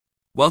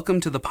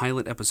Welcome to the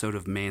pilot episode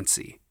of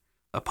Mancy,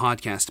 a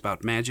podcast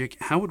about magic,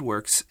 how it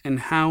works, and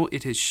how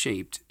it has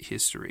shaped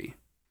history.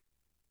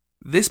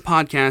 This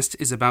podcast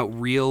is about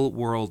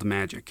real-world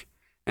magic,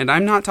 and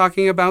I'm not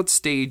talking about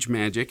stage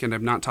magic, and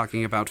I'm not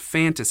talking about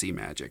fantasy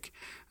magic.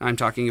 I'm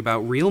talking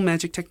about real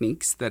magic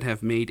techniques that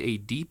have made a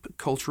deep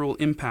cultural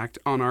impact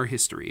on our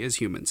history as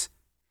humans.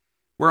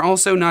 We're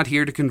also not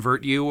here to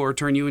convert you or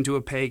turn you into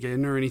a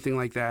pagan or anything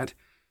like that.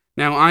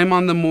 Now, I'm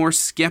on the more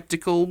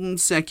skeptical,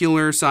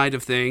 secular side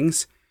of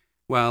things.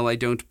 While I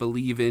don't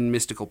believe in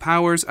mystical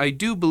powers, I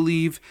do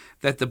believe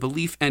that the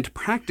belief and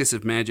practice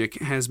of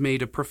magic has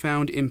made a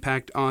profound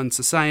impact on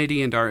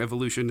society and our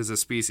evolution as a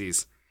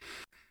species.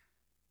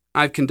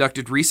 I've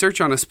conducted research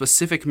on a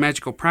specific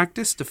magical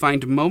practice to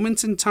find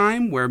moments in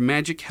time where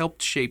magic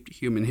helped shape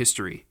human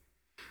history.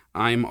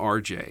 I'm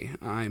RJ.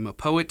 I'm a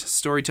poet,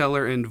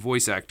 storyteller, and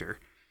voice actor.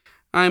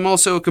 I'm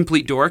also a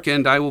complete dork,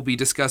 and I will be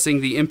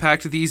discussing the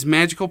impact these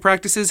magical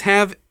practices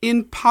have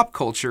in pop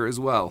culture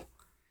as well.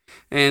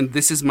 And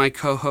this is my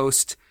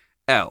co-host,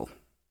 Elle.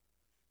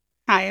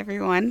 Hi,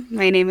 everyone.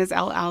 My name is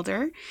Elle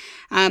Alder.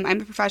 I'm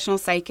a professional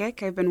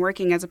psychic. I've been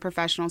working as a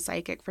professional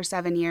psychic for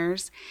 7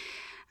 years.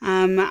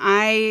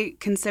 I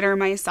consider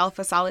myself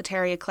a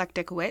solitary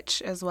eclectic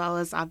witch, as well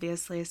as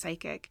obviously a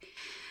psychic.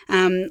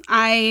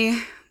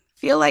 I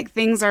feel like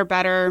things are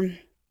better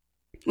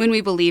when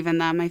we believe in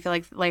them. I feel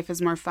like life is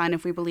more fun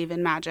if we believe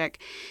in magic,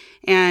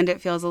 and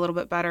it feels a little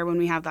bit better when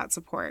we have that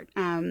support.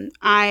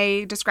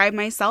 I describe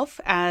myself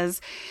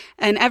as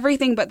an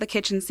everything but the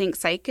kitchen sink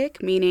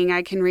psychic, meaning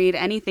I can read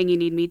anything you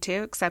need me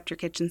to except your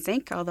kitchen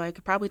sink, although I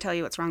could probably tell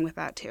you what's wrong with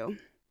that too.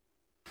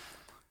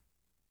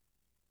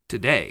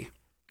 Today,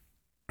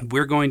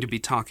 we're going to be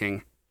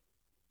talking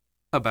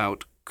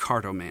about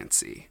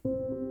Cartomancy.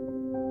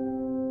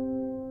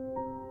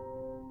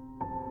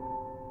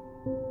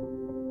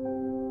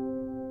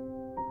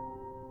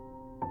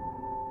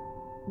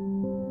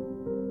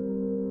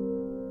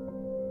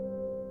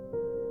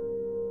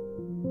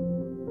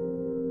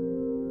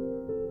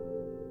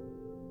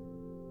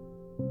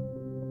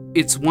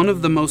 It's one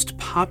of the most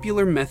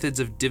popular methods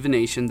of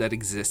divination that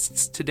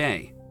exists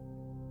today.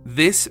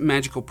 This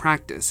magical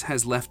practice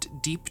has left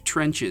deep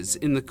trenches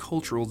in the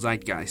cultural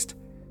zeitgeist,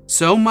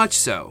 so much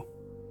so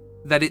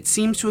that it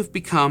seems to have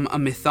become a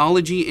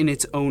mythology in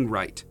its own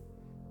right.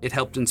 It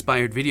helped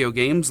inspire video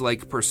games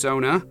like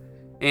Persona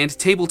and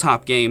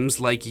tabletop games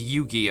like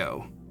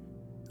Yu-Gi-Oh!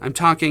 I'm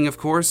talking, of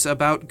course,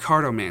 about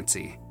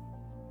Cartomancy,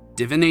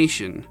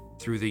 divination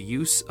through the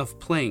use of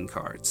playing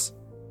cards.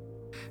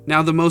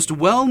 Now, the most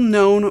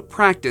well-known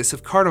practice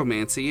of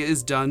Cartomancy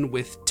is done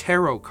with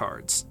tarot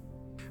cards.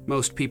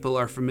 Most people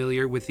are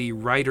familiar with the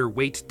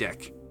Rider-Waite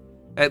deck.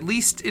 At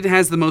least it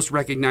has the most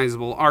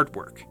recognizable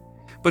artwork.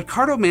 But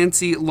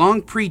Cartomancy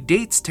long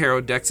predates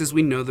tarot decks as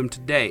we know them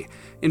today.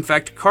 In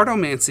fact,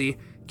 Cartomancy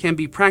can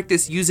be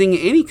practiced using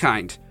any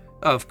kind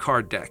of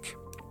card deck.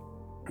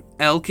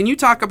 Elle, can you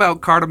talk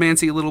about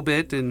Cartomancy a little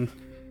bit and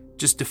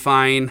just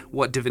define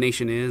what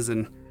divination is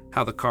and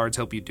how the cards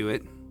help you do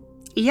it?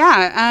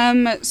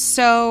 Yeah,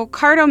 so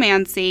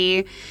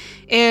Cartomancy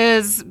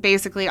is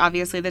basically,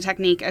 obviously, the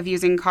technique of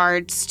using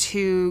cards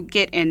to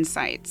get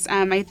insights.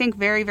 I think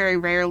very, very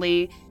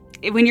rarely,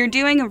 when you're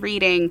doing a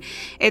reading,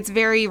 it's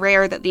very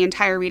rare that the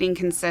entire reading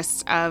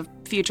consists of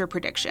future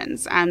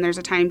predictions. There's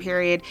a time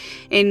period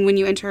in when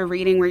you enter a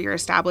reading where you're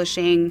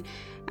establishing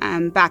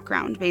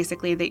background,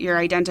 basically, that you're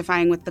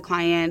identifying with the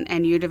client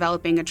and you're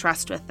developing a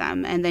trust with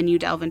them, and then you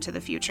delve into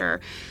the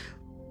future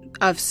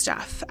of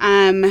stuff.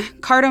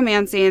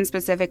 Cartomancy, and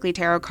specifically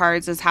tarot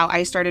cards, is how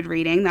I started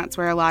reading. That's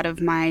where a lot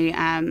of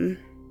my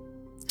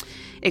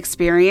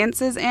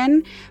experience is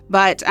in.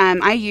 But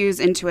I use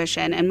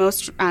intuition, and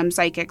most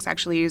psychics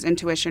actually use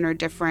intuition or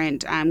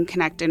different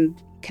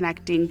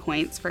connecting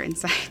points for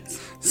insights.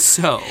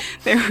 So,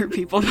 there were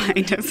people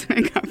behind us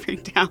when I got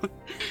freaked out.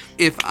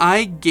 If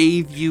I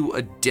gave you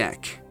a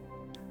deck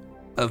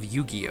of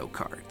Yu-Gi-Oh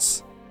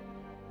cards,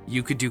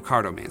 you could do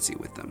Cartomancy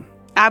with them.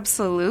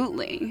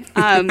 Absolutely.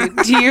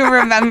 Do you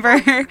remember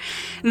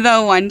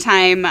the one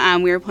time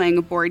we were playing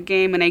a board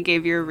game and I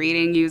gave you a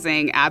reading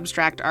using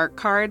abstract art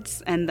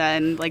cards, and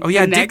then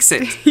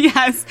Dixit.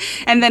 Yes.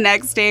 And the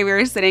next day we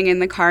were sitting in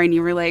the car and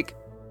you were like,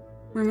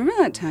 "Remember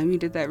that time you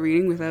did that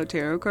reading without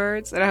tarot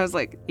cards?" And I was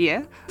like,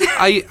 "Yeah."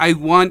 I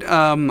want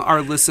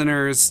our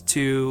listeners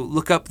to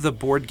look up the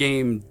board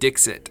game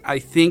Dixit. I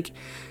think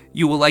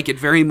you will like it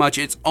very much.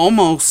 It's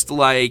almost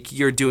like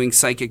you're doing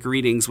psychic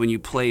readings when you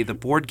play the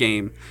board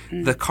game.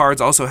 The cards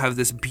also have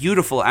this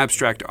beautiful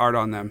abstract art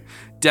on them.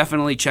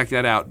 Definitely check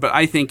that out. But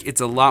I think it's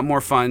a lot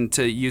more fun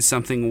to use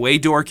something way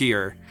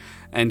dorkier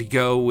and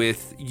go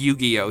with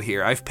Yu-Gi-Oh!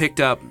 Here. I've picked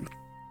up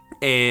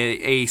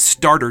a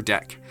starter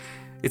deck.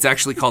 It's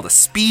actually called a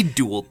speed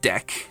duel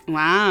deck.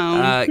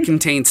 Wow. It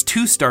contains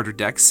 2 starter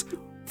decks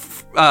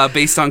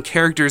based on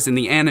characters in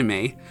the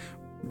anime.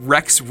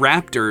 Rex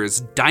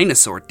Raptor's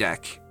dinosaur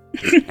deck.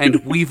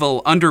 And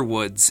Weevil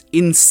Underwood's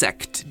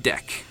insect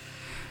deck.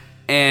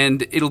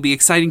 And it'll be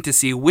exciting to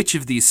see which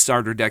of these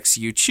starter decks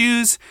you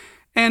choose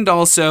And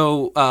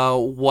also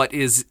what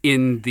is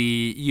in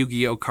the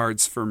Yu-Gi-Oh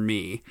cards for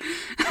me.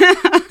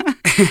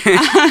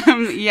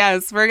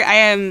 Yes, I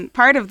am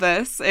part of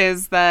this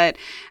is that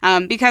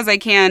because I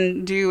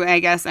can do, I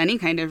guess, any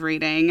kind of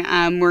reading,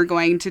 we're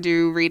going to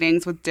do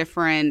readings with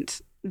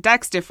different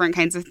decks, different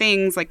kinds of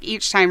things. Like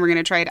each time we're going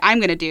to try it, I'm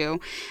going to do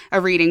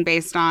a reading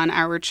based on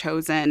our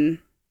chosen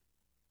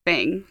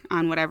thing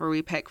on whatever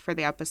we pick for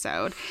the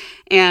episode.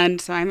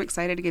 And so I'm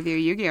excited to give you a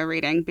Yu-Gi-Oh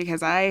reading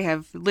because I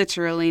have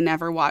literally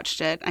never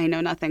watched it. I know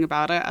nothing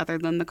about it other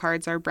than the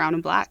cards are brown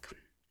and black.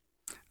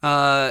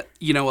 A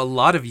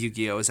lot of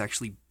Yu-Gi-Oh is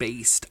actually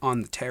based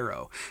on the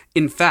tarot.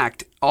 In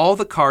fact, all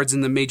the cards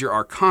in the major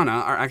arcana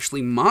are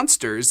actually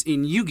monsters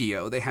in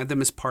Yu-Gi-Oh. They had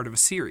them as part of a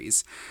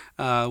series,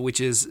 which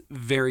is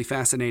very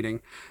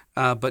fascinating.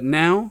 But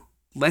now,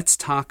 let's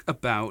talk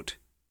about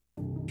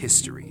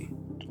history.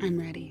 I'm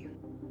ready.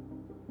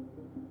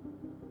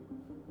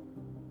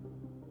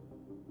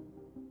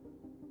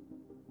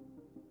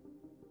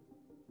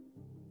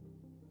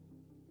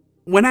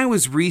 When I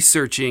was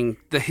researching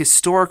the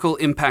historical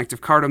impact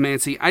of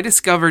cartomancy, I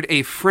discovered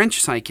a French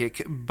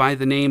psychic by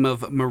the name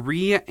of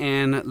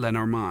Marie-Anne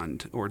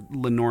Lenormand, or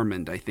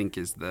Lenormand, I think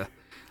is the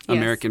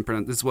American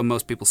pronunciation. This is what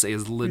most people say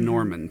is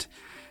Lenormand.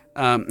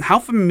 Mm-hmm. How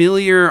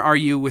familiar are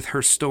you with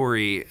her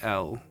story,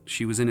 Elle?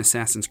 She was in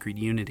Assassin's Creed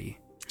Unity.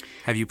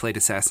 Have you played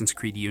Assassin's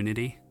Creed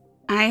Unity?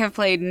 I have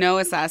played no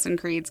Assassin's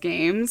Creed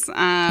games.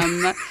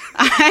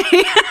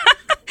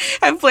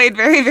 I've played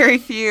very, very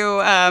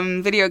few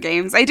video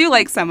games. I do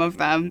like some of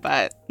them,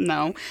 but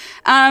no.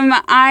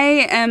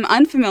 I am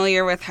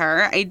unfamiliar with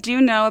her. I do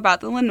know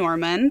about the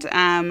Lenormand.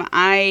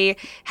 I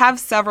have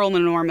several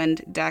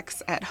Lenormand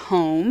decks at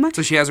home.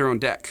 So she has her own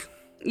deck.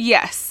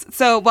 Yes.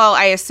 So, well,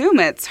 I assume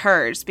it's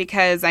hers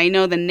because I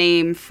know the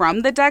name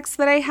from the decks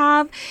that I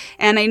have,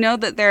 and I know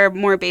that they're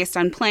more based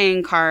on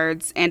playing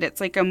cards, and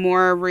it's like a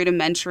more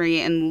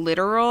rudimentary and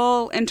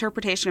literal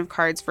interpretation of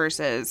cards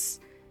versus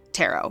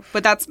tarot.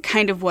 But that's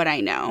kind of what I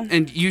know.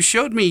 And you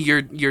showed me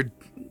your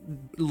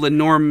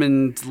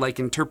Lenormand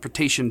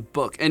interpretation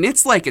book, and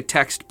it's like a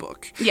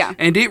textbook. Yeah.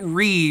 And it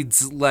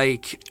reads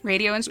like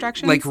radio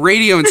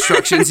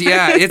instructions.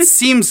 Yeah. It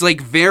seems like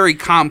very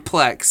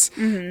complex.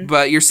 Mm-hmm.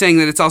 But you're saying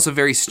that it's also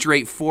very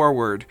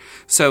straightforward.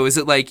 So is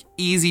it like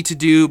easy to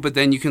do, but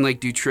then you can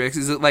like do tricks?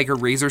 Is it like a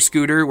razor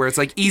scooter where it's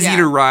like easy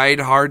to ride,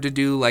 hard to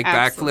do like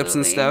backflips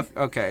and stuff?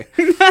 Okay.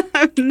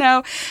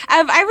 No.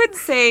 I would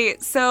say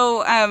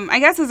so. I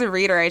guess as a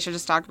reader, I should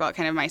just talk about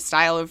kind of my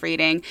style of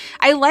reading.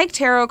 I like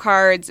tarot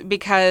cards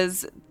because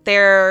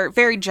they're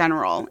very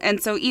general.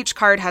 And so each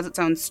card has its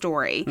own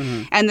story.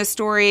 Mm-hmm. And the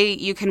story,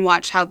 you can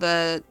watch how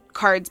the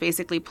cards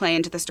basically play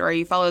into the story.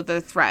 You follow the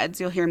threads.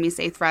 You'll hear me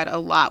say thread a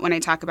lot when I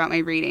talk about my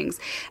readings.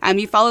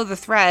 You follow the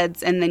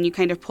threads and then you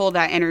kind of pull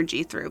that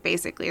energy through,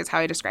 basically, is how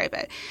I describe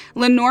it.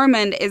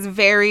 Lenormand is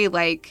very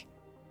like,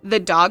 the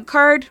dog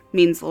card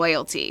means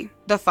loyalty.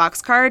 The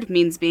fox card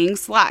means being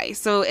sly.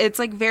 So it's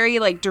like very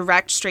like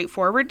direct,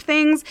 straightforward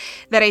things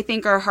that I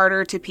think are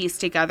harder to piece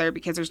together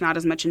because there's not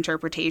as much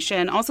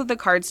interpretation. Also, the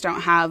cards don't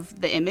have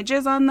the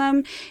images on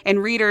them,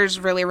 and readers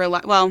really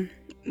rely, well,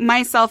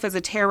 myself as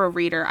a tarot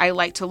reader, I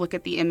like to look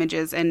at the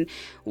images and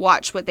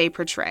watch what they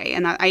portray.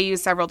 And I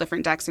use several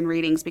different decks and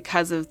readings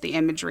because of the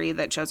imagery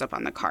that shows up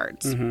on the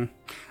cards. Mm-hmm.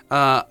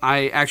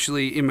 I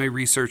actually, in my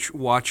research,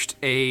 watched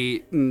a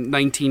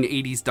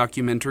 1980s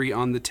documentary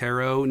on the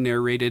tarot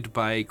narrated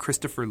by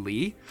Christopher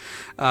Lee,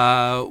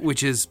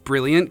 which is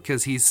brilliant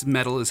because he's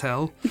metal as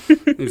hell.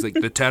 He's like,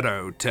 the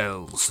tarot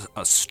tells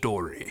a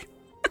story,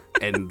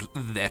 and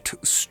that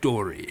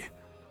story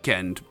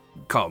can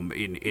come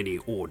in any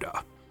order.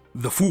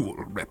 The fool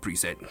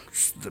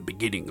represents the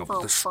beginning of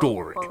the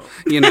story,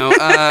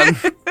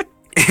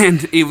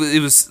 and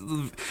it was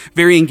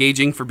very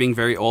engaging for being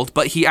very old.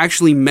 But he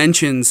actually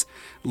mentions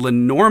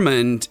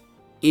Lenormand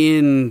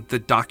in the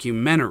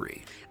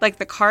documentary. Like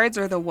the cards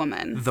or the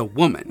woman? The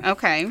woman.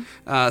 Okay.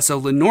 So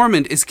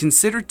Lenormand is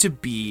considered to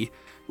be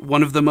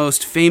one of the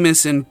most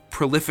famous and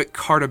prolific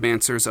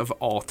cartomancers of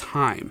all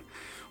time.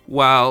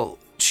 While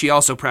she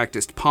also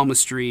practiced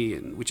palmistry,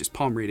 which is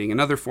palm reading,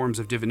 and other forms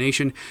of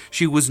divination,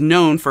 she was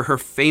known for her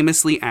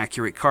famously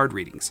accurate card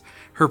readings.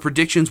 Her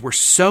predictions were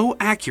so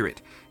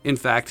accurate, in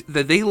fact,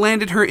 that they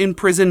landed her in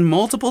prison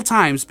multiple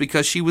times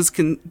because she was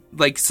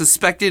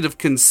suspected of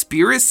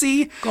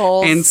conspiracy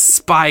and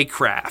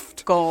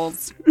spycraft.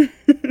 Goals.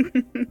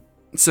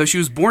 So she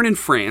was born in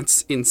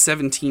France in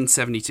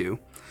 1772.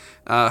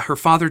 Her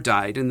father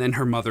died, and then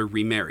her mother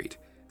remarried.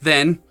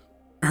 Then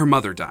her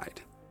mother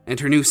died,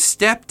 and her new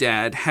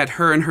stepdad had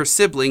her and her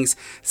siblings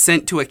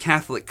sent to a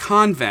Catholic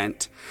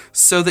convent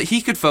so that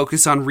he could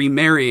focus on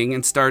remarrying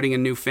and starting a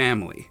new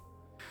family.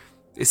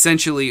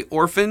 Essentially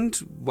orphaned,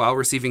 while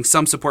receiving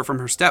some support from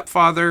her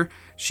stepfather,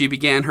 she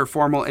began her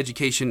formal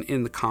education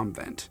in the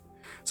convent.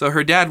 So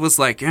her dad was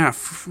like,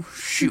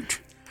 shoot,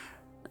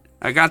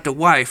 I got the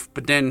wife,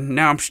 but then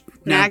now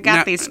I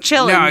got these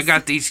children. Now I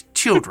got these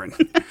children.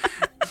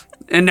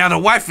 And now the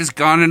wife is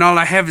gone, and all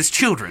I have is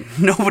children.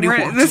 Nobody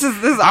wants. This is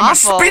I'm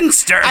awful. a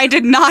spinster. I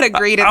did not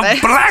agree to A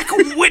this. black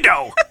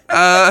widow.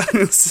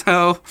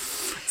 So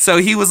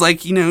he was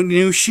like,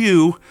 new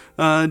shoe.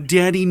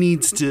 Daddy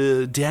needs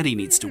to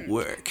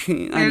work.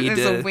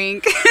 There's a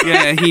wink.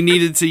 Yeah, he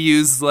needed to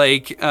use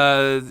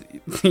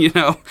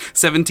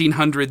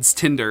 1700s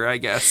Tinder, I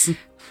guess.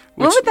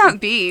 What would that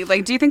be?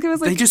 Like, do you think it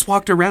was like... They just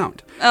walked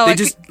around. Oh, they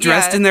just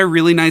dressed in their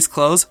really nice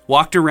clothes,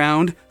 walked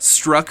around,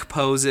 struck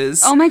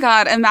poses. Oh my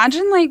God.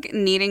 Imagine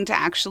needing to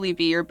actually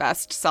be your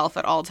best self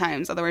at all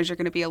times. Otherwise, you're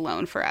going to be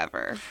alone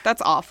forever.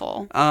 That's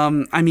awful.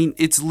 I mean,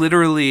 it's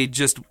literally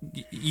just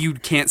you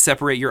can't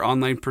separate your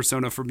online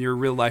persona from your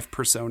real life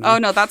persona. Oh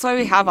no, that's why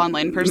we have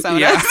online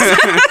personas. Yeah.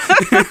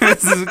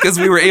 Because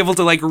we were able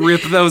to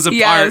rip those apart.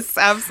 Yes,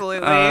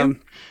 absolutely.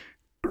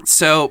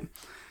 So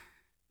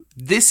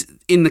this,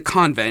 in the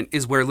convent,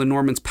 is where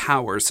Lenormand's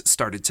powers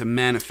started to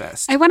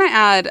manifest. I want to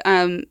add,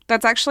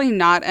 that's actually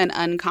not an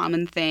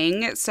uncommon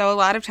thing. So a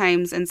lot of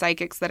times in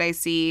psychics that I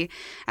see,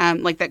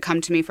 that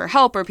come to me for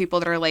help, or people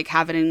that are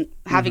having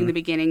the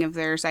beginning of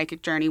their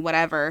psychic journey,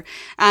 whatever,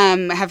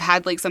 have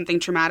had something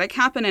traumatic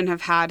happen and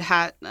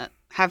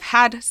have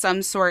had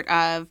some sort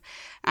of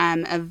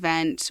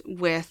event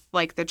with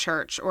the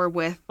church or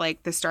with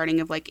the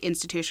starting of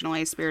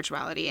institutionalized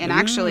spirituality. And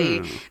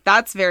actually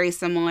that's very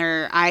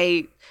similar.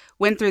 I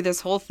went through this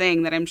whole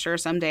thing that I'm sure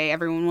someday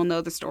everyone will know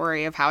the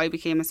story of how I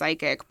became a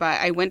psychic, but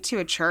I went to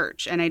a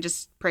church and I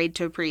just prayed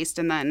to a priest,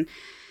 and then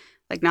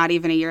not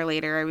even a year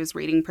later I was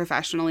reading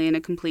professionally in a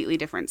completely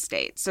different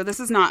state. So this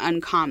is not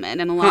uncommon,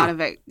 and a lot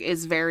of it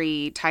is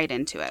very tied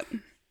into it.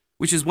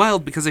 Which is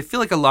wild, because I feel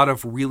like a lot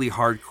of really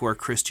hardcore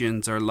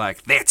Christians are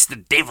like, that's the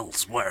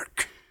devil's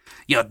work.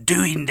 You're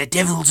doing the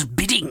devil's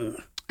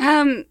bidding.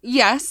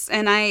 Yes,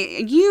 and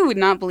you would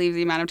not believe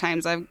the amount of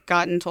times I've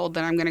gotten told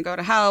that I'm going to go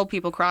to hell.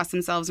 People cross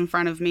themselves in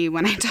front of me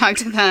when I talk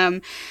to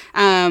them,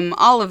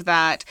 all of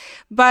that.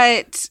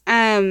 But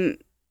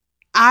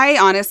I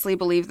honestly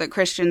believe that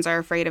Christians are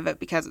afraid of it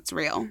because it's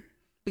real,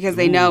 because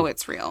they know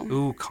it's real.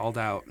 Ooh, called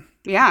out.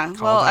 Yeah,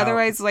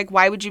 otherwise,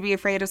 why would you be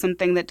afraid of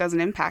something that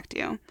doesn't impact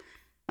you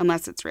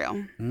unless it's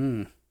real?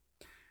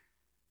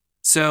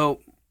 So,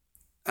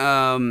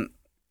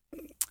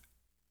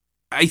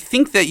 I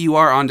think that you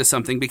are onto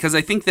something, because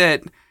I think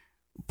that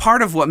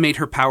part of what made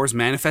her powers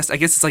manifest, I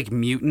guess it's like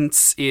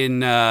mutants in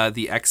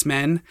the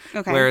X-Men,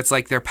 where it's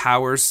their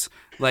powers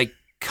come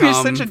You're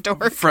such a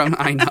dork. from,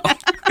 I know.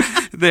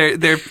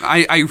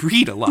 I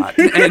read a lot,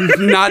 and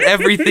not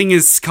everything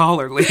is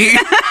scholarly.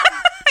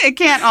 It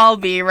can't all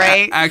be,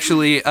 right?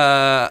 Actually,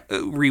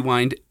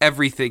 rewind,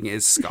 everything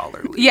is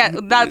scholarly. Yeah,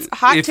 that's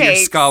hot if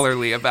takes. You're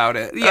scholarly about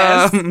it.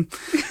 Yes.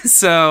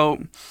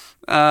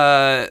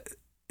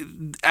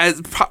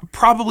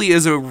 Probably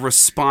as a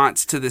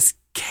response to this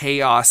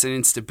chaos and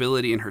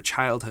instability in her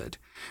childhood,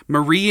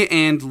 Marie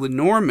and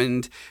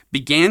Lenormand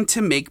began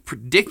to make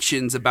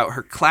predictions about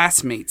her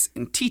classmates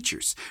and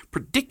teachers,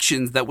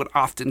 predictions that would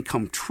often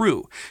come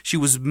true. She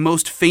was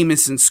most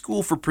famous in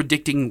school for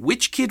predicting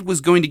which kid was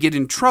going to get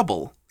in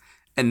trouble,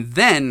 and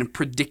then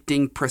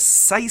predicting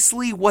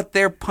precisely what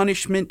their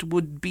punishment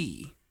would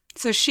be.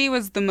 So she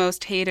was the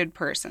most hated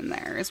person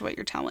there, is what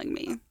you're telling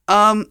me.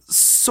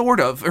 Sort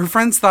of. Her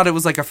friends thought it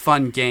was a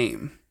fun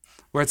game,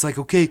 where it's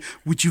okay,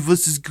 which of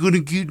us is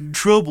gonna get in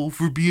trouble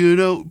for being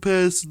out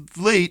past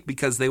late,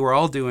 because they were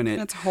all doing it.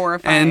 That's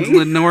horrifying. And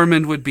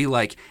Lenormand would be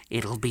like,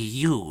 it'll be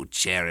you,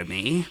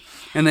 Jeremy.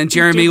 And then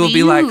Jeremy will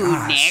be like,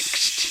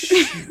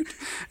 shoot.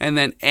 And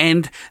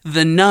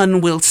the nun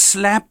will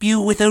slap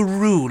you with a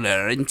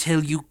ruler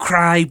until you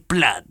cry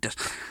blood.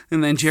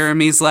 And then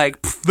Jeremy's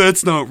like,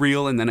 that's not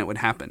real. And then it would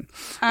happen.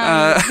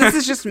 This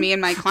is just me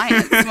and my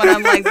clients when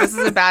I'm like, this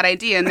is a bad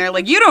idea. And they're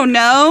like, you don't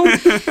know.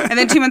 And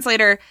then 2 months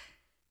later,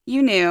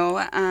 you knew.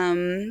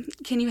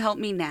 Can you help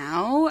me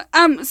now?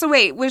 So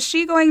wait, was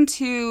she going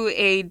to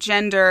a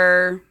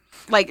gender...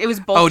 it was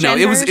both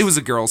genders? No, it was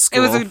a girls'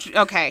 school.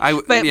 Okay.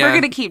 But we're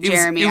going to keep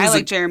Jeremy. I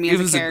like Jeremy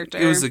as a character.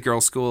 It was a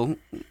girls' school.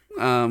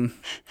 We're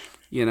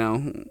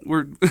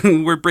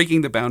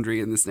breaking the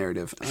boundary in this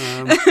narrative.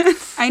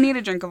 I need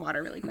a drink of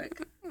water really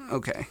quick.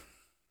 Okay.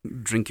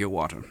 Drink your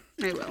water.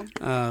 I will.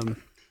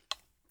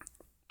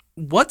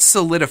 What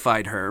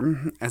solidified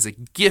her as a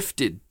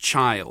gifted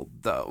child,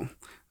 though?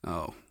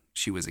 Oh,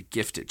 she was a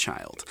gifted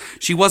child.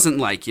 She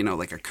wasn't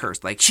a curse,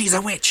 she's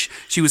a witch.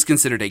 She was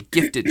considered a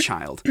gifted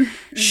child.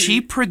 She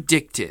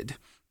predicted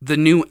the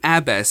new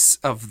abbess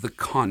of the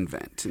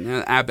convent.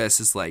 Now,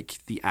 abbess is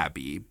the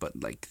abbey, but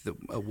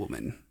a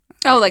woman.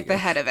 Oh, the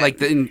head of it.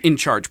 The in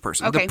charge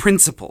person, okay. The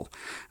principal.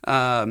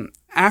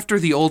 After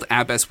the old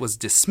abbess was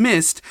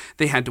dismissed,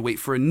 they had to wait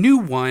for a new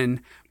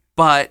one,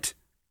 but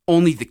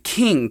only the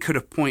king could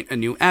appoint a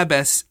new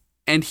abbess,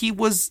 and he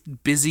was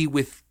busy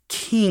with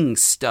king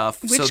stuff,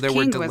 so there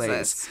were delays. Was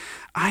this?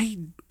 I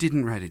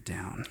didn't write it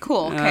down.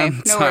 Cool. Okay.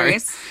 No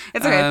worries.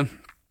 It's okay.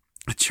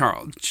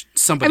 Charles.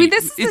 Somebody. I mean,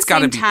 this is it's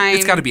got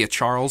to be a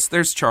Charles.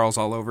 There's Charles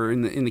all over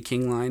in the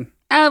king line.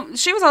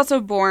 She was also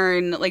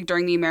born like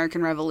during the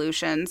American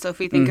Revolution. So if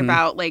we think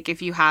about like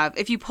if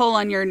you pull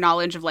on your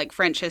knowledge of like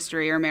French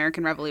history or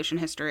American Revolution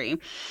history,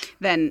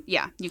 then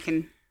yeah, you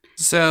can.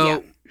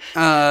 So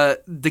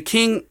the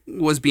king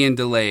was being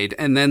delayed,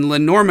 and then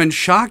Lenormand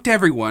shocked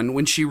everyone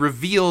when she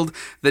revealed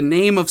the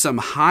name of some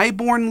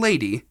high-born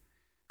lady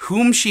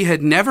whom she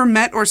had never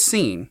met or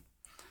seen,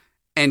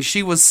 and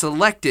she was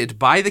selected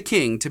by the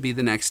king to be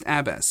the next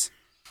abbess.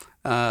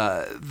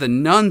 The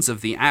nuns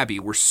of the abbey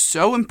were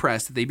so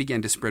impressed that they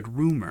began to spread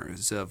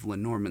rumors of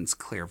Lenormand's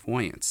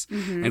clairvoyance.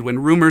 And when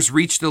rumors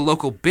reached the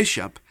local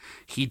bishop,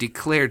 he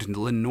declared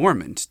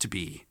Lenormand to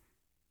be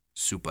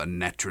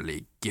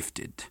supernaturally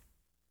gifted.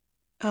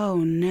 Oh,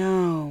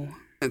 no.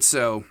 And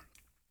so,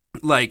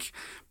 like,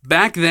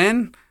 back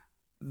then,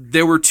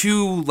 there were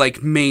two,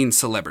 like, main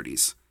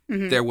celebrities.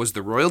 There was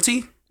the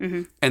royalty,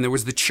 and there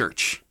was the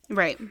church.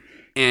 Right.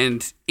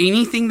 And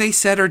anything they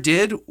said or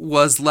did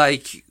was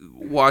like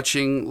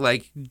watching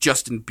like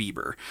Justin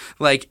Bieber.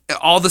 Like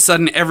all of a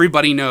sudden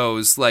everybody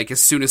knows like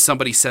as soon as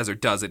somebody says or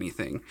does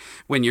anything.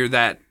 When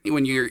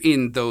you're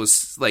in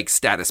those like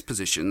status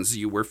positions,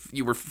 you were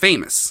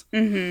famous.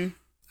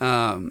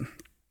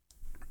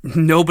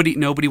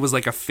 Nobody was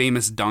like a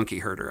famous donkey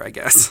herder, I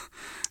guess.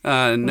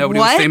 Nobody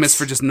was famous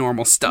for just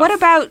normal stuff. What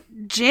about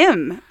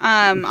Jim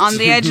on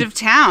the edge of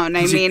town?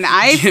 I mean,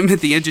 Jim at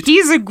the edge of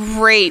he's a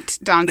great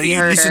donkey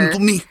herder. Listen to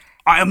me.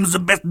 I am the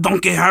best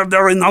donkey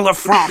herder in all of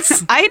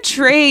France. I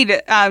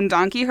trade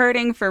donkey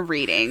herding for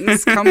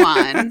readings. Come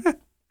on.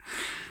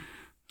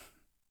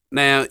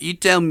 Now, you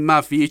tell me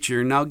my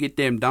future and I'll get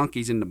them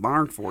donkeys in the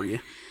barn for you.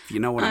 You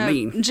know what I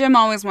mean? Jim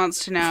always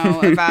wants to know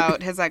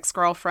about his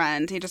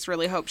ex-girlfriend. He just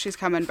really hopes she's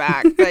coming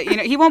back. But,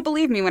 he won't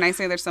believe me when I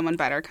say there's someone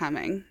better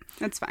coming.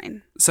 That's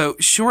fine. So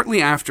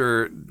shortly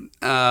after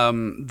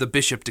the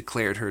bishop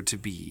declared her to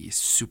be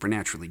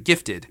supernaturally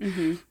gifted,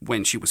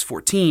 when she was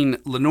 14,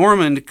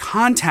 Lenormand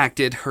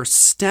contacted her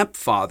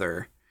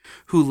stepfather,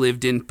 who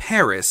lived in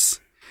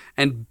Paris,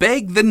 and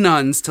begged the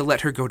nuns to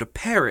let her go to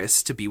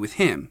Paris to be with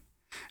him.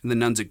 And the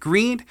nuns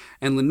agreed,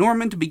 and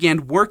Lenormand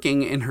began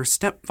working in her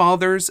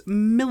stepfather's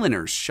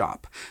milliner's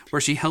shop,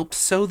 where she helped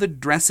sew the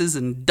dresses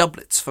and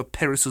doublets for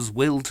Paris's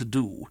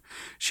well-to-do.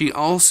 She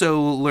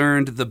also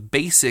learned the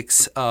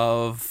basics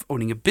of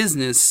owning a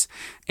business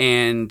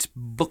and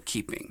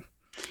bookkeeping.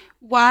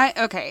 Why?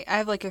 Okay, I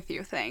have like a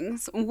few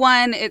things.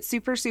 One, it's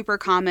super, super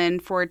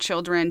common for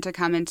children to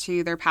come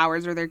into their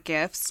powers or their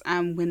gifts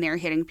when they're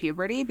hitting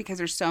puberty, because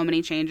there's so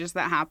many changes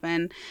that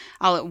happen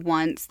all at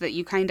once that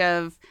you kind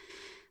of...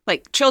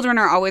 Like, children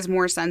are always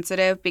more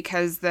sensitive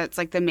because that's,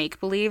 like, the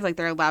make-believe. Like,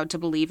 they're allowed to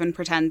believe and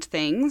pretend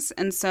things.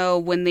 And so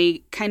when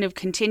they kind of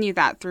continue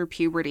that through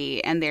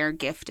puberty and they're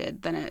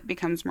gifted, then it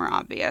becomes more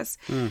obvious.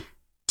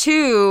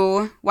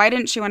 2, why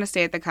didn't she want to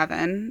stay at the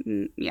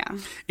coven? Yeah.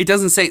 It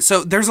doesn't say.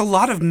 So there's a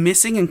lot of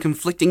missing and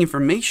conflicting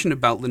information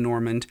about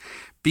Lenormand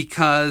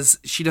because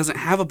she doesn't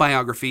have a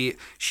biography.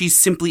 She's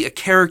simply a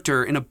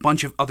character in a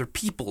bunch of other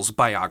people's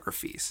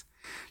biographies.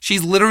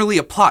 She's literally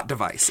a plot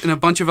device in a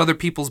bunch of other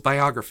people's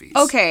biographies.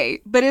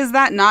 Okay, but is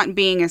that not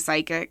being a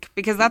psychic?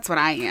 Because that's what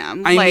I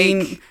am. I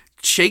mean,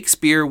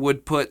 Shakespeare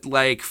would put,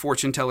 like,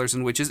 fortune tellers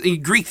and witches.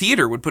 Greek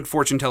theater would put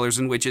fortune tellers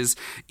and witches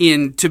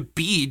in to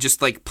be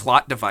just, like,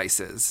 plot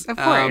devices. Of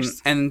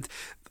course. And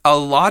a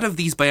lot of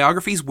these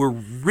biographies were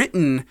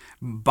written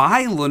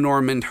by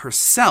Lenormand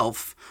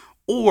herself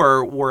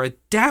or were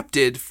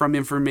adapted from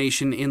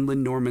information in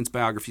Lenormand's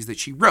biographies that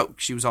she wrote.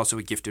 She was also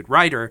a gifted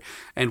writer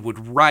and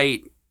would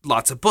write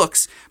lots of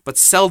books, but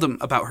seldom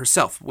about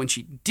herself. When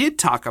she did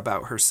talk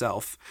about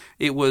herself,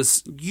 it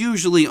was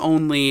usually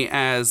only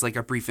as like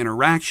a brief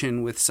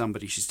interaction with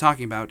somebody she's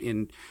talking about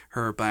in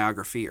her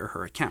biography or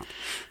her account.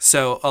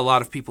 So a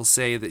lot of people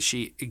say that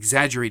she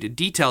exaggerated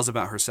details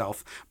about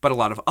herself, but a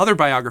lot of other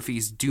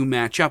biographies do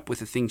match up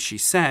with the things she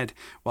said,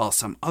 while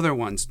some other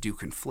ones do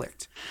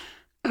conflict.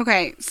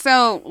 Okay,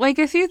 so like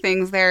a few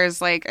things there's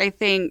like, I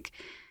think,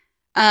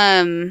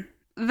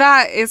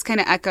 that is kind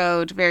of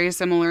echoed very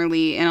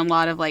similarly in a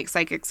lot of like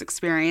psychics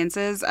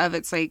experiences of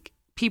it's like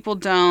people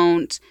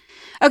don't...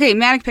 Okay,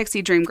 manic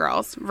pixie dream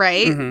girls,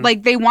 right?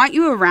 Like they want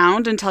you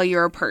around until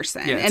you're a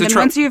person. Yeah, and then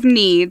once you have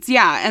needs,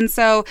 yeah. And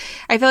so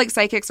I feel like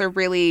psychics are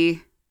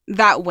really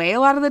that way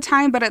a lot of the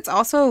time, but it's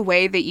also a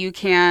way that you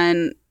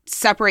can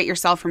separate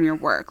yourself from your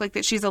work. Like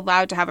that she's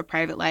allowed to have a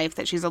private life,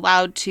 that she's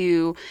allowed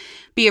to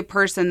be a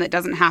person that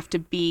doesn't have to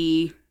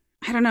be...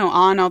 I don't know,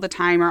 on all the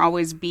time or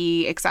always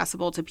be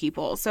accessible to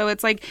people. So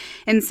it's like,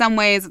 in some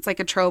ways, it's like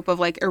a trope of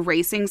like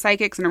erasing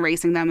psychics and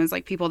erasing them as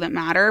like people that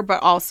matter,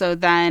 but also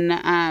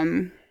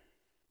then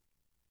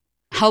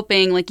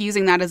helping, like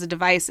using that as a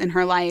device in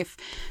her life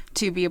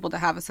to be able to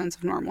have a sense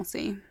of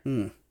normalcy.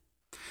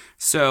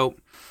 So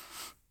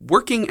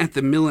working at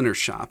the milliner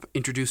shop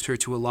introduced her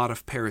to a lot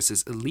of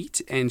Paris's elite,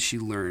 and she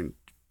learned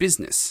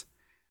business.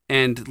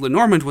 And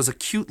Lenormand was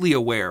acutely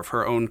aware of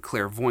her own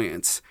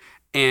clairvoyance,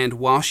 And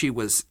while she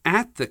was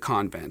at the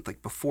convent,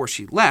 like before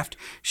she left,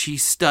 she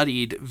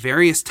studied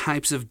various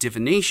types of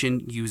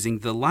divination using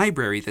the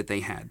library that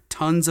they had.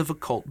 Tons of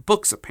occult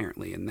books,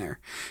 apparently, in there.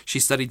 She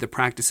studied the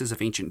practices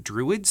of ancient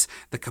Druids,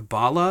 the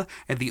Kabbalah,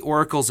 and the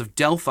oracles of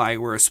Delphi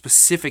were a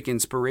specific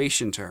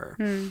inspiration to her.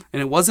 And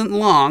it wasn't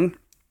long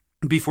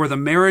before the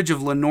marriage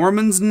of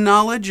Lenormand's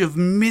knowledge of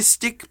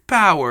mystic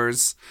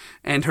powers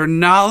and her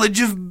knowledge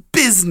of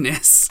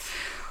business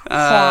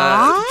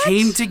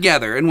came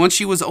together. And once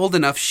she was old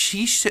enough,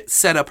 she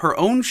set up her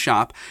own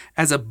shop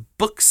as a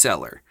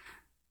bookseller,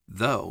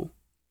 though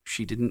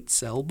she didn't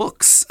sell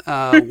books.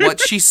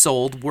 What she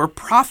sold were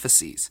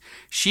prophecies.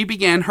 She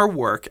began her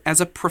work as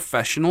a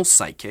professional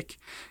psychic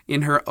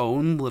in her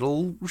own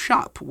little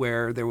shop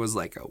where there was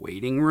like a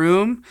waiting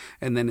room,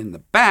 and then in the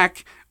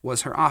back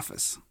was her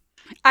office.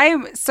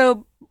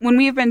 So when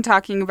we've been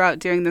talking about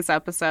doing this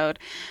episode,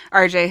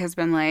 RJ has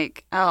been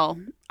like, "Oh,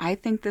 I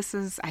think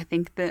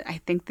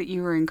that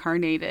you were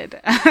incarnated,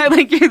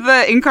 like you're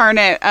the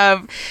incarnate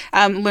of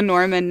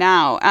Lenormand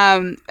now."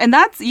 And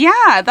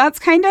that's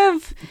kind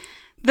of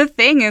the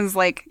thing is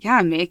like,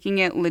 making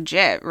it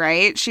legit,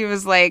 right? She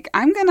was like,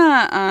 "I'm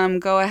gonna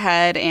go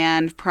ahead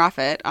and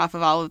profit off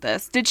of all of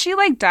this." Did she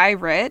like die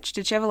rich?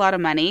 Did she have a lot of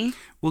money?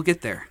 We'll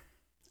get there.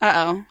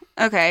 Uh-oh.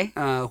 Okay.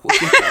 We'll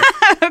get there.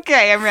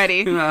 Okay, I'm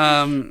ready.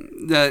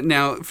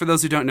 Now, for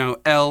those who don't know,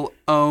 Elle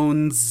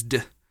owns.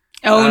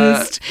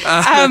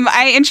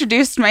 I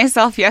introduced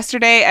myself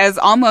yesterday as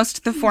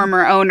almost the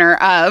former owner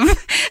of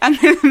a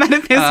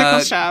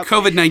metaphysical shop.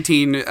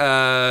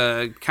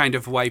 COVID-19 kind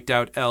of wiped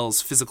out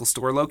Elle's physical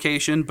store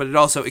location, but it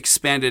also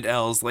expanded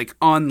Elle's like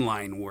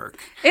online work.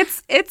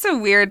 It's a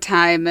weird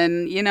time,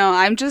 and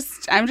I'm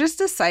just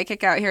a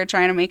psychic out here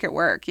trying to make it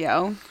work,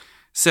 yo.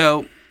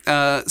 So.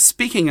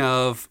 Speaking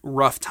of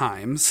rough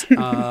times,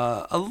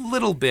 a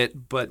little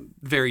bit, but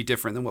very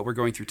different than what we're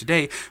going through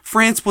today,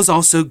 France was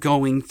also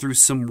going through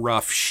some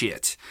rough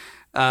shit.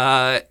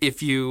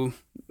 If you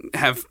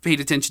have paid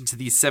attention to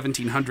these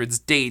 1700s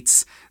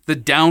dates, the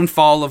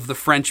downfall of the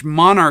French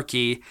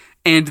monarchy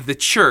and the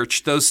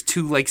church, those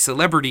two like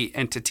celebrity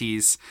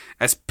entities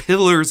as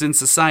pillars in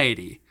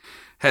society,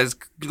 has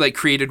like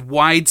created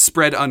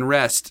widespread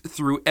unrest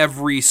through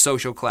every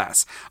social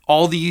class.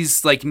 All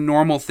these like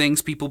normal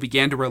things people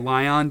began to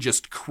rely on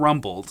just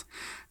crumbled.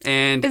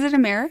 And is it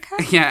America?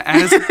 Yeah,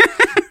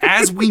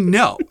 as we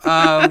know,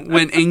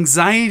 when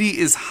anxiety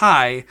is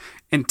high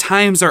and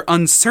times are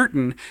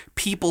uncertain,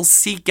 people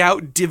seek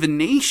out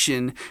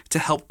divination to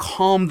help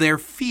calm their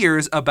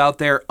fears about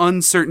their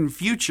uncertain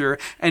future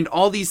and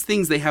all these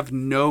things they have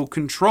no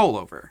control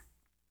over.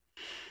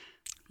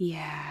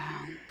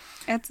 Yeah,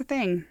 it's a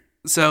thing.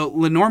 So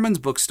Lenormand's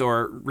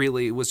bookstore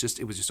really was just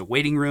a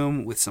waiting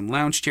room with some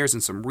lounge chairs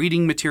and some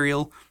reading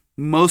material,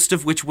 most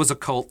of which was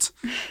occult.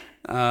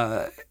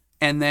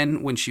 And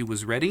then when she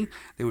was ready,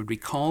 they would be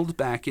called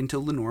back into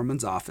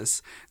Lenormand's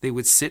office. They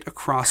would sit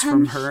across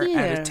from her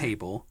at a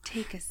table.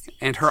 Take a seat.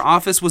 And her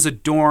office was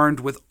adorned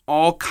with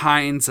all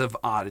kinds of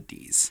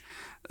oddities.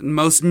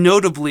 Most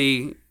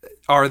notably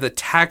are the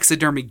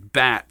taxidermic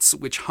bats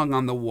which hung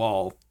on the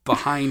wall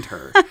behind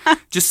her.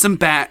 Just some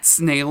bats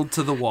nailed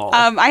to the wall.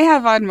 I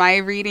have on my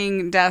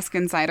reading desk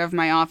inside of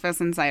my office,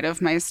 inside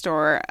of my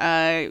store,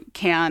 a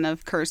can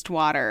of cursed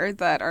water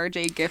that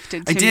RJ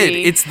gifted to me. I did.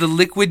 It's the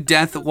liquid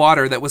death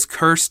water that was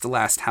cursed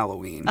last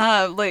Halloween.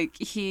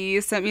 He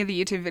sent me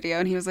the YouTube video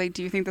and he was like,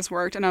 "Do you think this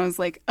worked?" And I was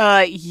like,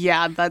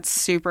 yeah, that's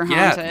super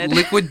haunted. Yeah,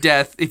 Liquid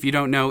Death, if you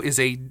don't know, is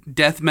a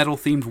death metal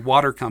themed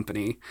water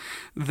company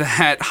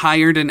that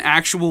hired an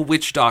actual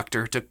witch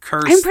doctor to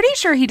curse. I'm pretty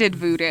sure he did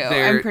voodoo.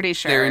 I'm pretty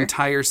sure. Their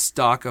entire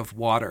stock of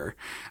water.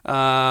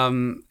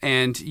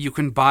 And you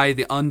can buy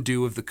the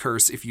undo of the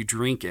curse if you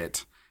drink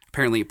it.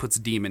 Apparently it puts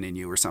demon in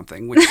you or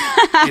something, which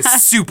is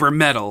super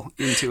metal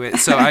into it.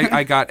 So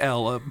I got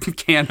Elle a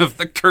can of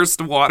the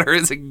cursed water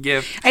as a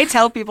gift. I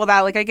tell people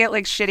that. Like, I get,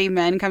 like, shitty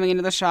men coming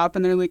into the shop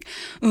and they're like,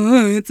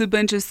 "Oh, it's a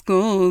bunch of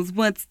skulls.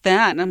 What's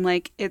that?" And I'm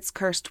like, "It's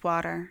cursed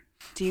water.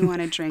 Do you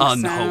want to drink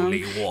some?"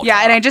 Unholy water.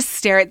 Yeah, and I just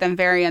stare at them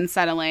very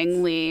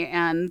unsettlingly,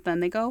 and then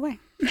they go away.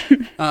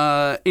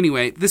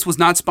 Anyway, this was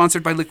not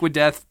sponsored by Liquid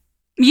Death.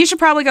 You should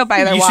probably go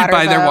buy their water. You should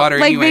buy their water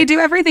Like, anyway. they do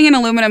everything in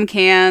aluminum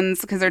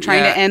cans because they're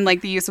trying to end,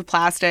 like, the use of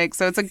plastic.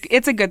 So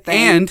it's a good thing.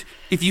 And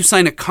if you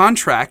sign a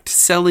contract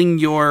selling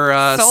your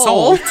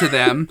soul to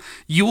them,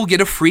 you will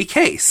get a free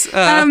case.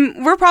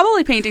 We're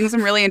probably painting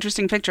some really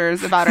interesting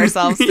pictures about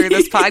ourselves through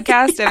this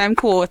podcast, and I'm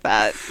cool with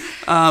that.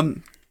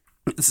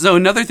 So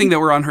another thing that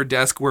were on her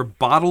desk were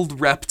bottled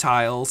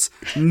reptiles,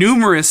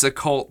 numerous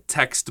occult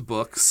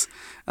textbooks,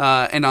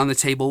 and on the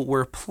table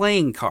were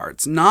playing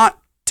cards, not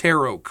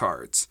tarot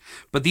cards.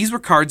 But these were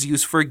cards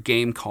used for a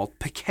game called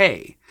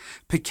piquet.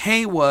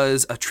 Piquet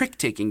was a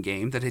trick-taking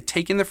game that had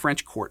taken the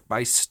French court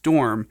by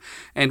storm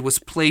and was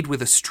played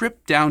with a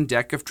stripped-down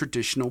deck of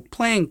traditional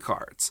playing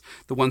cards.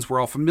 The ones we're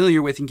all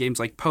familiar with in games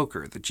like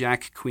poker, the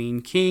Jack,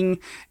 Queen, King,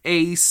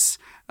 Ace,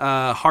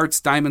 Hearts,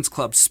 Diamonds,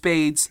 Clubs,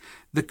 Spades.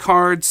 The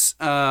cards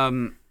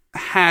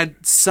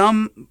had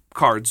some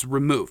cards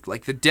removed.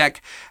 Like the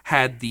deck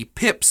had the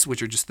pips,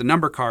 which are just the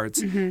number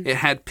cards. Mm-hmm. It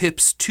had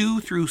pips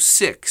 2 through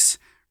 6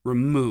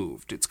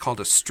 removed. It's called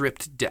a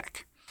stripped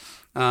deck.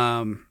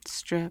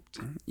 Stripped.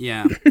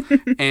 Yeah.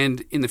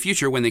 And in the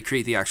future, when they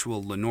create the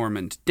actual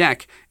Lenormand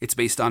deck, it's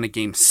based on a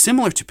game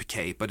similar to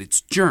Piquet, but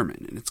it's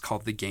German, and it's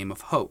called the Game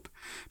of Hope.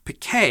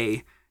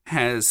 Piquet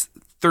has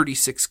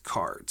 36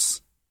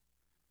 cards.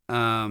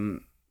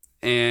 And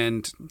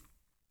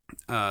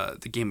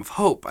the Game of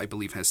Hope, I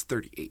believe, has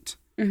 38.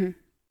 Mm-hmm.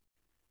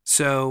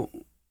 So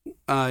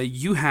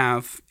you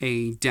have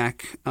a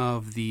deck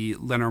of the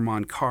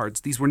Lenormand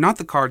cards. These were not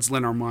the cards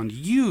Lenormand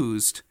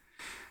used,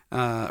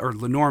 or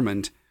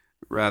Lenormand,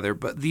 rather,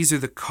 but these are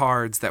the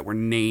cards that were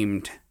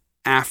named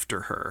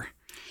after her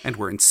and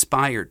were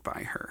inspired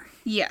by her.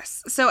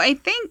 Yes. So I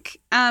think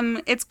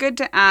it's good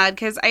to add,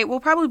 because I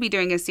will probably be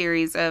doing a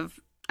series of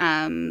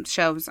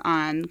shows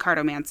on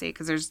Cartomancy,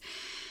 because there's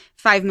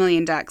 5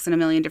 million decks and a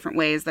million different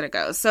ways that it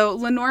goes. So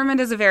Lenormand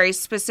is a very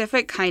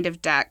specific kind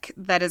of deck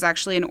that is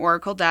actually an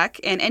oracle deck,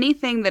 and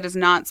anything that is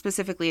not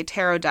specifically a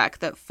tarot deck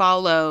that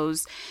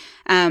follows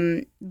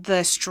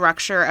the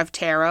structure of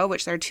tarot,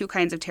 which there are 2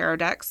 kinds of tarot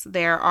decks.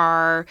 There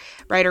are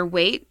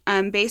Rider-Waite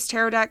based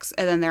tarot decks,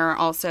 and then there are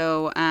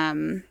also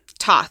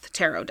Thoth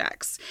tarot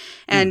decks.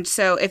 And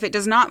so if it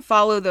does not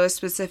follow those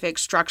specific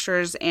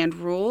structures and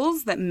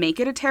rules that make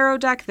it a tarot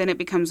deck, then it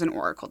becomes an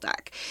oracle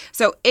deck.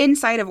 So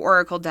inside of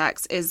oracle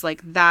decks is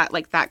like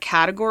that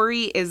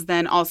category is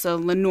then also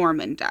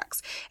Lenormand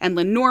decks. And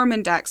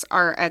Lenormand decks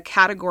are a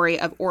category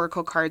of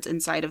oracle cards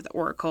inside of the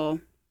oracle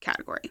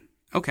category.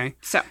 Okay.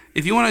 So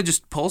if you want to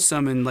just pull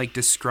some and like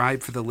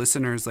describe for the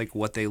listeners like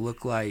what they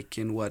look like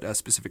and what a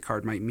specific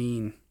card might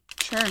mean.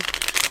 Sure.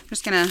 I'm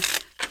just going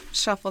to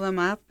shuffle them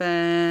up.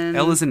 And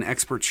Elle is an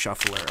expert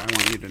shuffler, I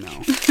want you to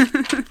know.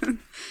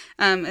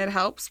 It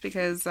helps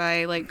because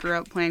I grew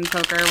up playing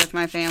poker with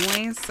my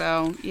family,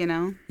 so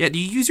Yeah, do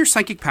you use your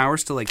psychic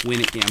powers to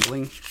win at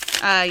gambling?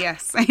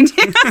 Yes, I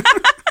do.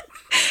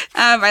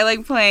 I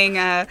like playing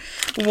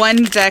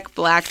one deck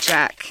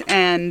blackjack,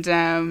 and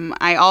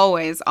I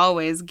always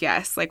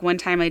guess. Like one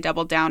time I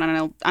doubled down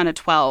on a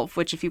 12,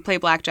 which if you play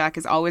blackjack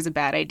is always a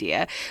bad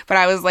idea. But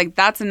I was like,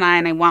 that's a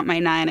 9. I want my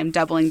 9. I'm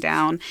doubling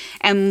down.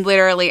 And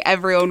literally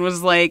everyone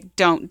was like,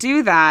 don't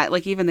do that.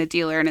 Like even the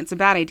dealer. And it's a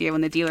bad idea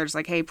when the dealer's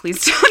like, hey,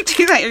 please don't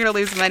do that. You're going to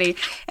lose money.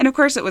 And of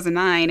course it was a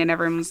 9, and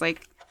everyone was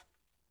like,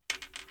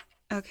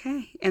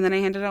 okay. And then I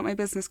handed out my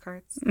business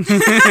cards.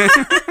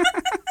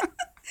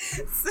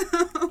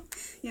 So,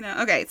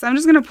 okay, so I'm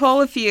just going to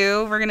pull a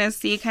few. We're going to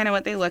see kind of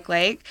what they look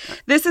like.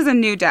 This is a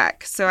new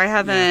deck, so I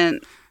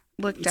haven't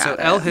looked at it.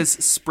 So Elle has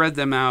spread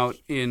them out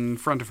in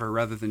front of her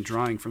rather than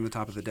drawing from the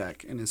top of the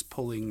deck and is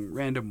pulling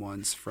random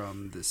ones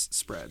from this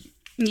spread.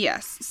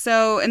 Yes.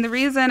 So, and the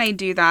reason I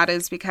do that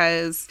is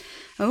because,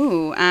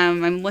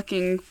 I'm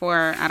looking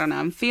for, I don't know,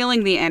 I'm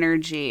feeling the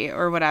energy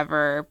or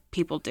whatever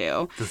people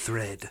do. The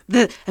thread.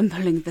 I'm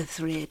pulling the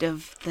thread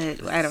of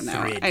I don't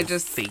know. I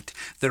just fate.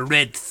 The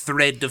red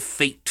thread of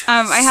fate.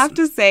 I have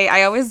to say,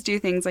 I always do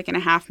things like in a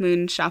half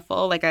moon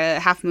shuffle, like a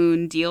half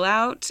moon deal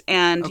out,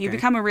 and you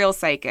become a real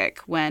psychic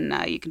when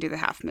you can do the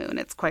half moon.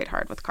 It's quite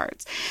hard with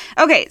cards.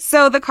 Okay,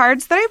 so the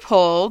cards that I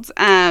pulled,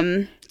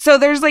 so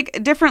there's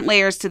different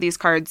layers to these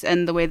cards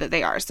and the way that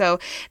they are. So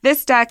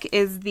this deck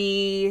is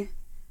the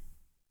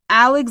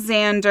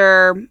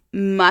Alexander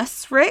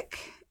Musrick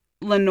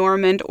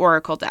Lenormand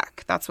Oracle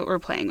deck. That's what we're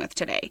playing with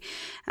today.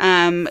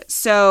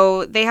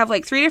 So they have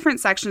 3 different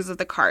sections of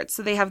the cards.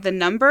 So they have the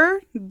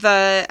number,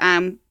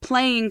 the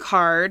playing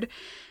card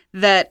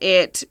that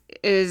it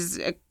is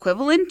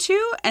equivalent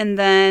to, and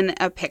then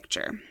a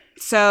picture.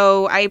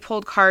 So I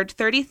pulled card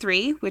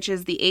 33, which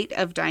is the 8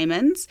 of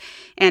diamonds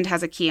and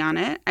has a key on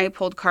it. I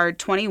pulled card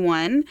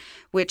 21,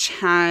 which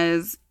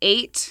has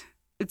 8.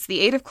 It's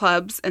the 8 of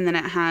clubs, and then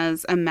it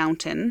has a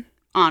mountain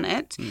on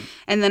it.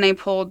 And then I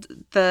pulled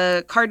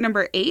the card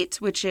number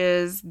 8, which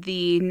is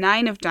the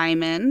 9 of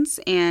diamonds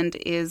and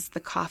is the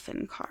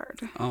coffin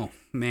card. Oh,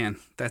 man,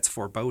 that's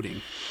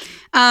foreboding.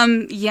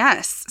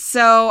 Yes.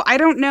 So I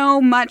don't know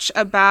much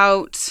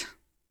about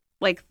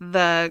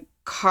the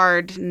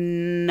card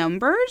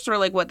numbers or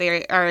what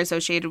they are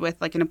associated with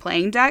in a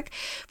playing deck,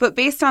 but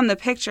based on the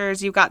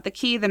pictures you've got the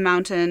key, the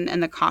mountain,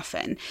 and the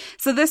coffin.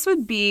 So this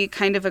would be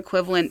kind of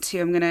equivalent to,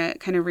 I'm gonna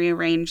kind of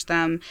rearrange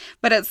them,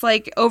 but it's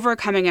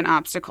overcoming an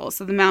obstacle.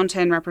 So the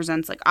mountain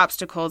represents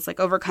obstacles,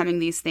 overcoming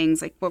these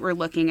things, what we're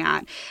looking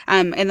at,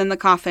 and then the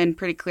coffin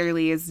pretty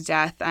clearly is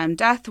death.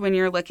 Death when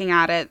you're looking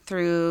at it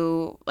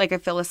through a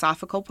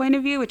philosophical point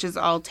of view, which is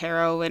all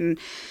tarot and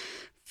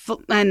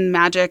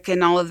magic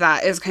and all of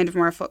that is kind of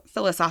more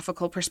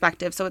philosophical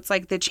perspective. So it's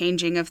the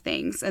changing of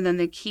things. And then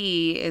the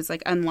key is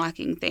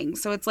unlocking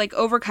things. So it's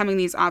overcoming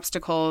these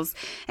obstacles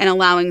and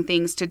allowing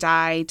things to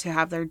die, to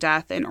have their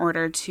death in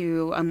order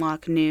to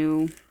unlock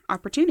new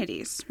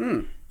opportunities.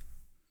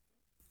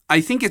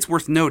 I think it's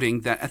worth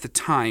noting that at the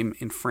time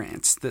in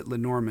France that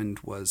Lenormand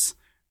was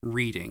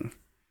reading,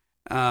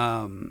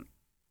 the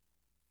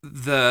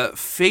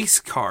face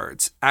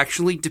cards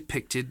actually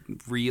depicted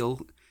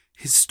real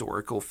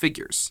historical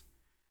figures.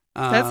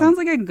 That sounds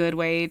like a good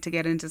way to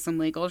get into some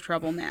legal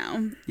trouble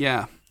now.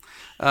 Yeah.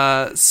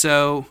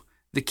 So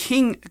the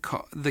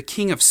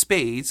king of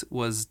spades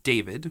was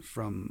David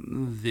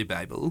from the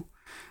Bible.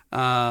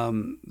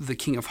 The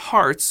king of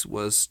hearts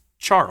was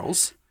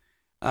Charles.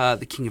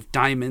 The king of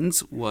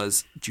diamonds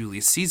was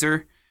Julius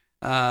Caesar.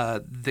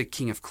 The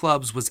king of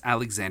clubs was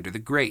Alexander the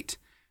Great.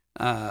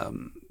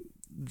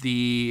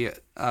 The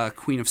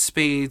queen of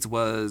spades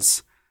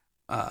was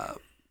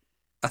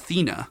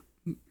Athena.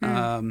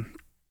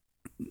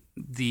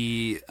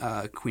 The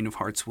queen of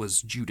hearts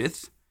was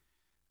Judith.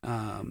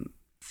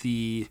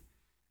 The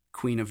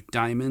queen of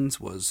diamonds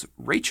was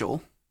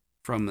Rachel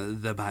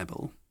from the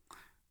Bible.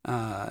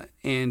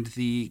 And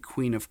the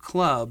queen of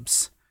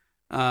clubs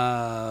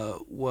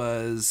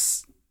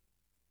was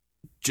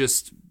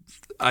just,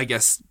 I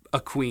guess, a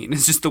queen.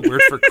 It's just the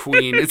word for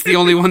queen. It's the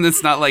only one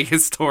that's not like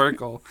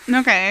historical.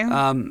 Okay.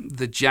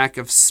 The jack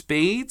of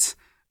spades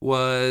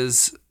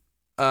was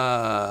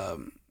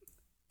Ogier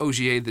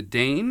the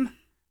Dane.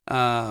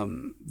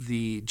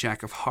 The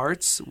jack of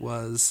hearts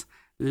was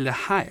Le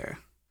Hire.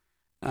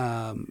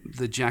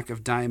 The jack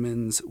of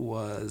diamonds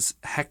was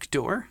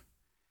Hector.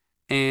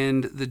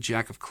 And the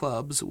jack of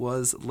clubs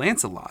was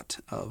Lancelot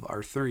of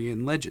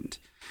Arthurian legend.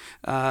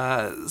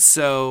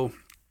 So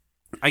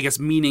I guess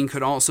meaning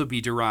could also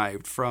be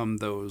derived from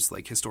those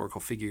like historical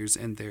figures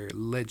and their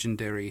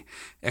legendary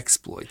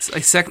exploits.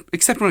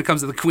 Except when it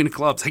comes to the Queen of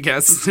Clubs, I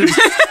guess.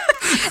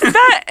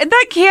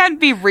 That can't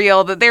be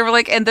real. That they were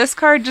like, and this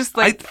card just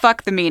like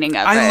fuck the meaning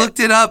of it. I looked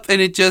it up,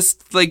 and it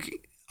just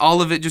like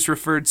all of it just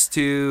refers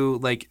to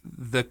like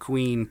the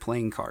Queen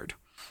playing card.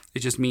 It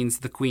just means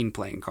the Queen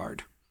playing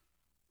card.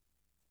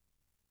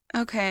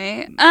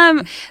 Okay.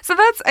 So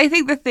that's, I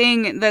think the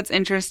thing that's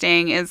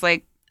interesting is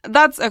like,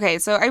 that's okay.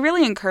 So I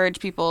really encourage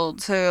people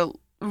to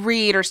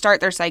read or start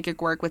their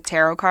psychic work with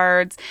tarot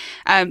cards,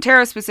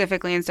 tarot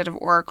specifically instead of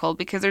oracle,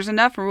 because there's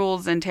enough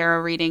rules in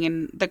tarot reading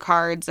and the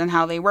cards and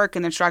how they work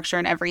and the structure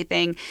and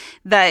everything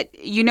that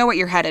you know what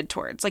you're headed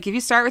towards. Like if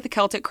you start with the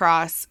Celtic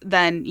cross,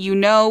 then you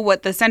know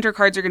what the center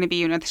cards are going to be,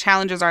 you know what the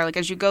challenges are like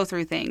as you go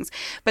through things.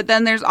 But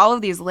then there's all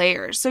of these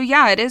layers. So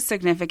yeah, it is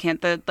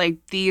significant that like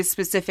these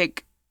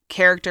specific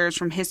characters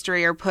from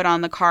history are put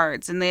on the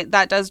cards, and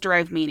that does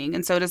derive meaning,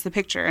 and so does the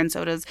picture, and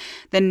so does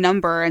the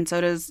number, and so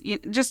does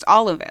just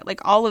all of it.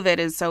 Like all of it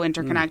is so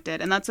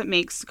interconnected, and that's what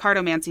makes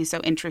cartomancy so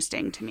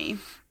interesting to me.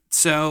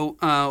 So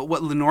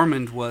what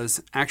Lenormand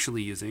was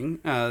actually using,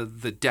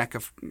 the deck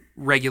of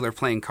regular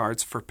playing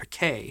cards for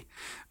piquet,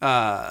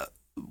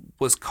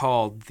 was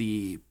called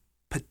the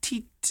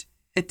Petite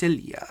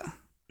Italia.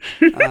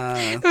 Was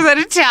that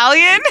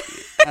Italian?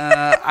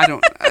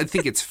 I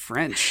think it's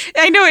French.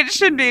 I know it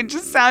should be. It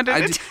just sounded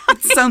Italian.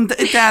 It sounded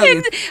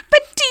Italian.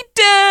 Petite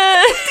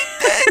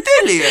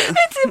Italia.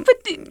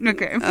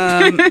 Okay.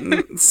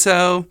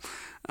 So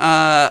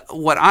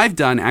what I've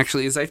done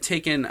actually is I've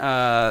taken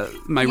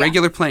my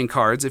regular playing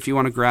cards, if you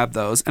want to grab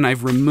those, and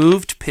I've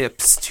removed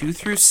pips 2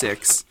 through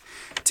 6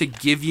 to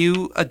give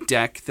you a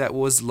deck that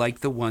was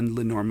like the one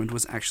Lenormand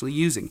was actually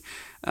using.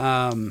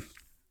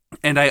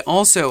 And I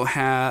also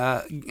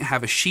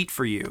have a sheet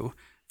for you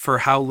for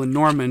how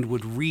Lenormand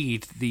would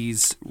read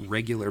these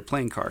regular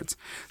playing cards.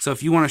 So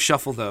if you want to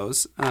shuffle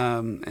those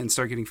and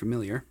start getting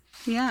familiar.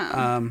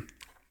 Yeah.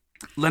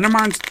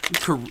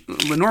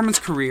 Lenormand's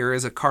career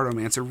as a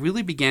cartomancer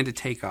really began to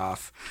take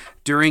off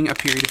during a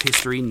period of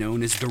history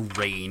known as the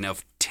Reign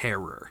of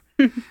Terror.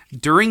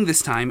 During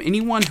this time,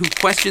 anyone who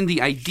questioned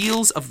the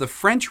ideals of the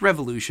French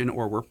Revolution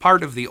or were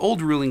part of the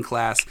old ruling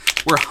class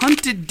were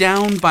hunted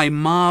down by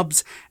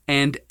mobs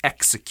and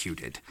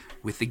executed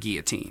with the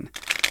guillotine.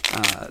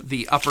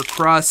 The upper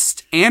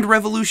crust and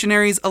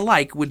revolutionaries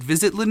alike would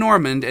visit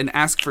Lenormand and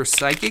ask for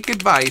psychic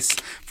advice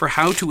for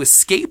how to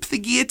escape the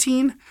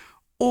guillotine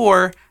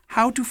or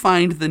how to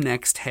find the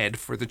next head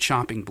for the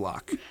chopping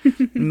block.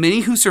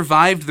 Many who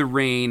survived the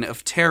Reign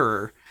of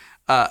Terror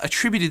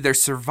attributed their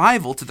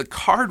survival to the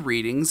card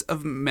readings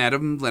of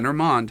Madame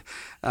Lenormand,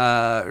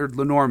 or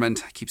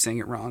Lenormand, I keep saying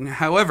it wrong.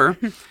 However,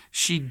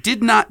 she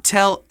did not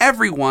tell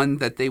everyone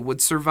that they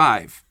would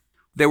survive.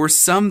 There were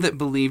some that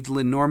believed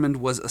Lenormand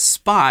was a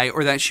spy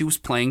or that she was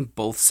playing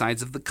both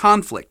sides of the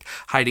conflict,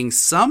 hiding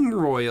some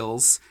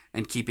royals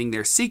and keeping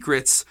their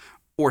secrets,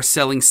 or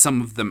selling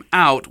some of them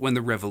out when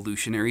the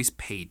revolutionaries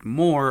paid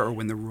more or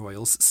when the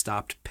royals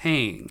stopped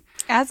paying.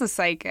 As a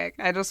psychic,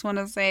 I just want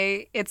to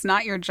say it's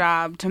not your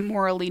job to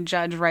morally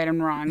judge right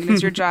and wrong.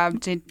 It's your job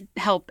to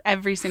help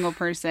every single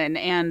person.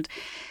 And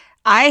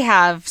I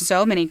have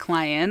so many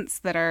clients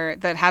that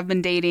have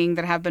been dating,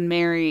 that have been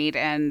married,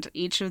 and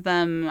each of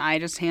them I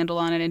just handle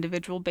on an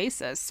individual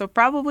basis. So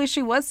probably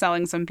she was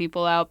selling some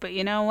people out, but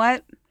you know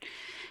what?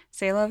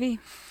 C'est la vie.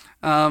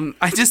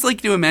 I just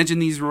like to imagine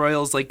these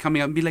royals like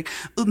coming out and be like,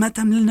 "Oh,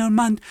 Madame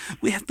Lenormand,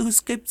 we have to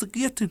escape the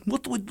guillotine.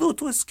 What do we do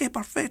to escape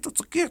our fate at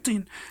the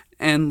guillotine?"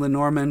 And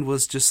Lenormand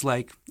was just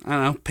like, "I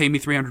don't know, pay me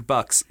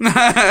 $300."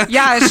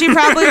 Yeah, she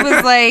probably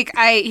was like,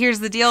 here's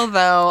the deal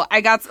though.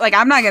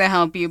 I'm not gonna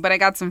help you, but I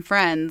got some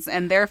friends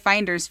and their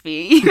finder's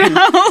fee. You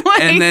know?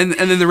 Like, and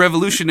then the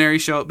revolutionary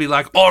show would be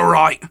like, All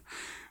right,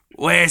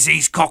 where's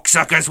these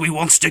cocksuckers we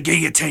wants to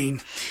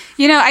guillotine?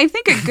 you know, I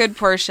think a good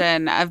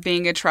portion of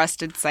being a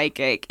trusted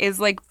psychic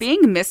is like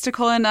being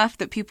mystical enough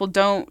that people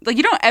don't like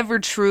you don't ever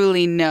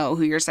truly know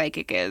who your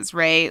psychic is,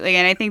 right? Like,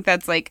 and I think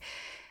that's like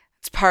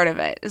it's part of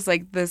it. Is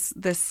like this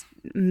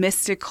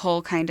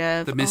mystical kind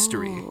of the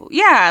mystery. Oh,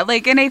 yeah,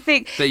 like, and I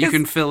think that you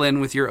can fill in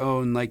with your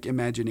own like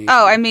imagination.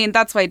 Oh, I mean,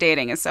 that's why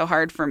dating is so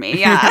hard for me.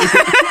 Yeah.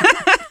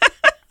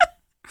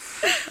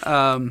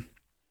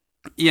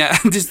 Yeah,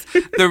 just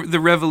the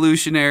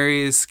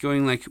revolutionaries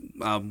going like,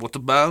 what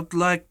about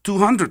like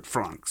 200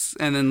 francs?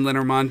 And then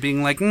Lenormand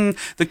being like,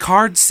 the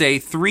cards say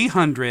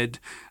 300.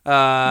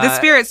 The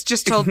spirits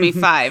just told me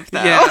 5,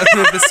 though. Yeah,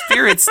 the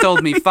spirits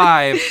told me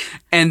 5,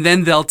 and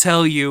then they'll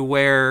tell you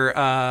where,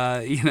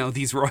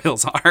 these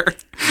royals are.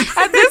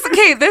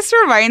 This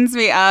reminds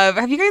me of,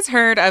 have you guys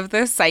heard of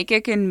the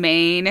psychic in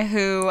Maine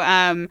who,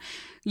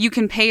 you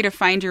can pay to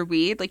find your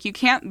weed? Like, you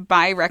can't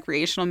buy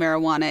recreational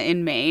marijuana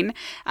in Maine,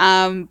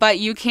 but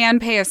you can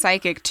pay a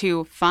psychic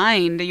to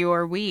find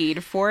your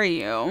weed for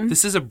you.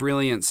 This is a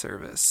brilliant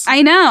service.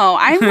 I know.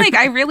 I'm like,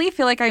 I really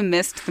feel like I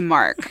missed the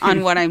mark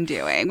on what I'm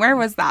doing. Where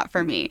was that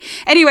for me?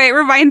 Anyway, it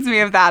reminds me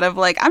of that, of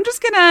like, I'm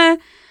just gonna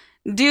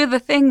do the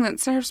thing that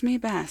serves me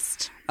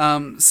best.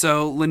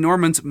 So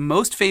Lenormand's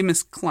most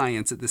famous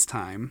clients at this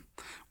time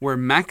were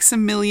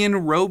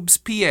Maximilien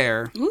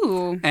Robespierre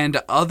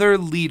and other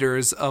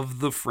leaders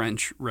of the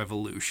French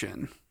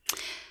Revolution.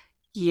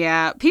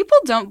 Yeah, people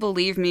don't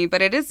believe me,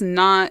 but it's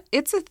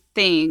a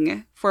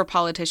thing for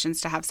politicians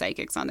to have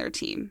psychics on their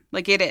team.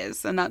 Like, it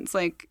is, and that's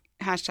like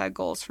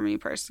 #goals for me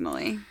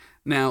personally.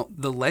 Now,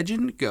 the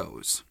legend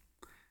goes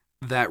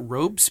that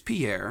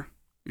Robespierre,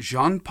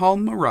 Jean-Paul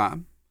Marat,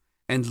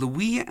 and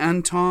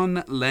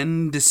Louis-Antoine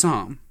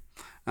Landesant,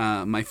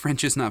 my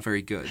French is not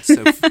very good,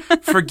 so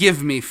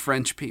forgive me,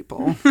 French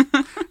people.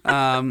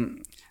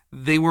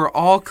 They were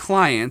all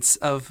clients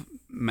of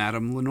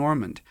Madame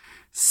Lenormand.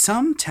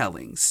 Some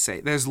tellings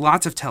say, there's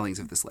lots of tellings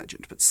of this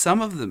legend, but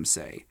some of them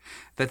say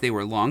that they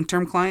were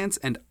long-term clients,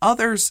 and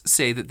others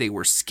say that they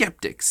were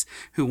skeptics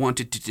who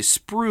wanted to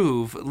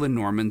disprove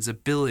Lenormand's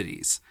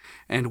abilities.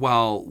 And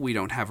while we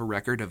don't have a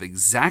record of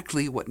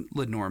exactly what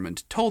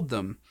Lenormand told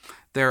them,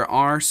 there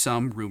are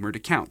some rumored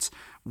accounts.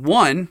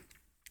 One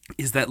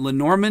is that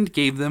Lenormand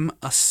gave them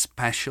a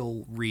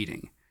special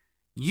reading.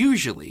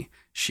 Usually,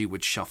 she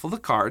would shuffle the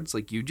cards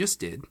like you just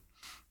did,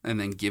 and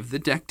then give the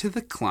deck to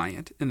the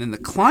client, and then the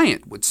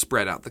client would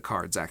spread out the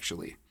cards,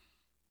 actually.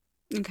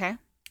 Okay.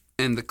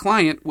 And the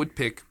client would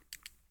pick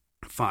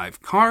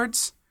 5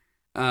 cards,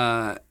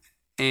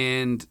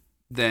 and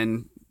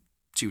then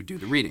she would do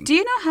the reading. Do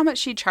you know how much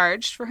she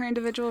charged for her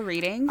individual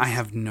readings? I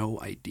have no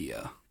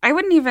idea. I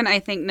wouldn't even, I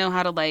think, know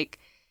how to, like,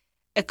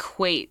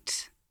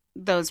 equate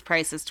those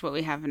prices to what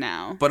we have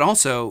now. But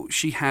also,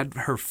 she had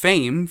her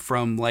fame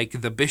from,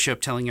 like, the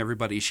bishop telling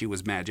everybody she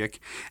was magic,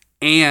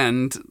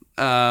 and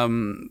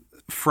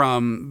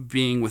from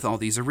being with all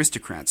these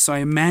aristocrats. So I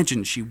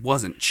imagine she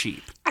wasn't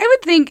cheap. I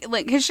would think,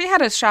 like, because she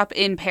had a shop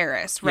in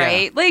Paris,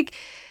 right? Yeah. Like,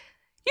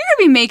 you're going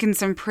to be making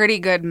some pretty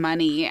good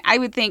money, I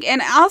would think.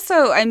 And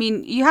also, I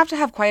mean, you have to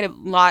have quite a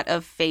lot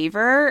of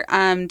favor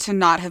to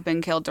not have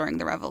been killed during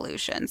the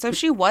revolution. So if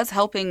she was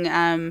helping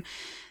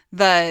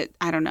the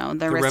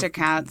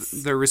aristocrats.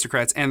 The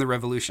aristocrats and the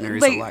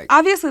revolutionaries alike.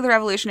 Obviously, the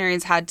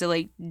revolutionaries had to,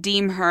 like,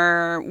 deem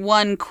her,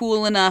 1,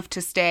 cool enough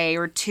to stay,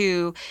 or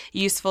 2,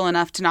 useful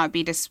enough to not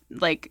be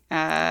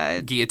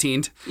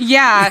guillotined.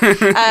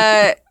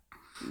 Yeah.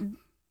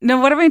 No,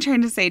 what am I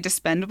trying to say?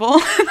 Dispendable?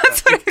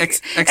 That's what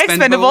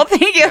expendable.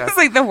 Thank you. That's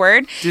like the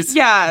word.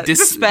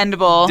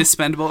 Dispendable.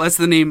 Dispendable. That's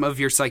the name of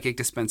your psychic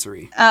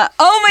dispensary.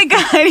 Oh my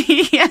God.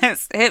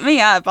 Yes. Hit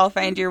me up. I'll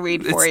find your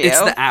weed for you.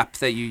 It's the app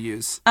that you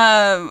use.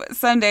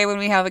 Someday when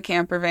we have a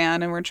camper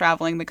van and we're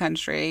traveling the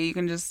country, you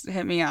can just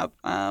hit me up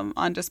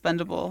on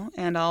Dispendable,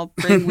 and I'll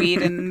bring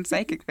weed and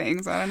psychic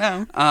things. I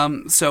don't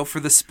know. So for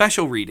the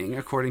special reading,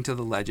 according to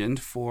the legend,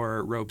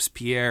 for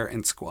Robespierre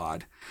and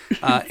squad,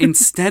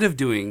 instead of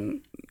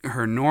doing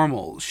her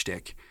normal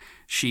shtick,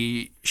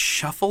 she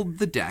shuffled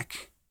the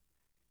deck,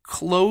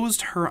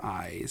 closed her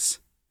eyes,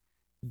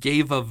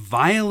 gave a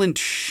violent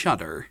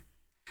shudder,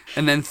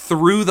 and then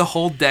threw the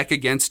whole deck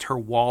against her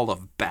wall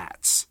of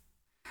bats.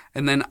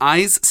 And then,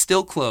 eyes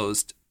still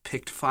closed,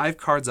 picked 5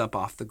 cards up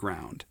off the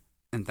ground,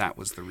 and that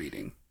was the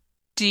reading.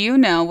 Do you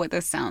know what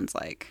this sounds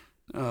like?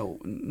 Oh,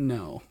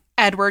 no.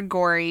 Edward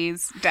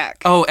Gorey's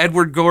deck. Oh,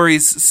 Edward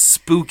Gorey's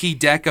spooky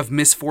deck of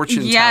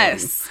misfortune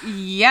Yes. telling.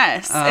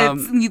 Yes.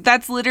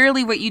 That's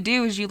literally what you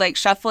do is you like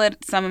shuffle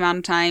it some amount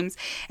of times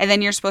and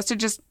then you're supposed to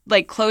just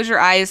like close your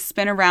eyes,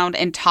 spin around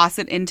and toss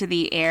it into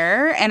the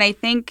air. And I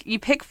think you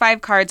pick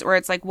 5 cards or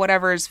it's like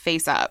whatever's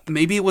face up.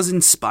 Maybe it was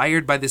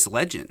inspired by this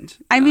legend.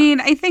 I mean,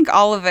 I think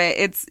all of it.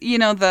 It's, you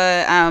know,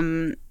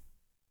 the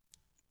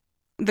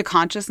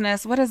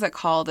consciousness. What is it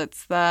called?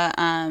 It's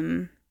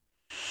the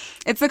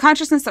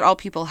consciousness that all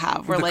people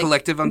have. Where, The like,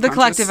 collective unconscious? The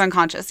collective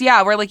unconscious.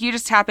 Yeah, where like you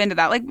just tap into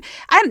that. Like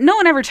no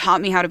one ever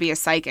taught me how to be a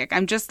psychic.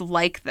 I'm just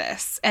like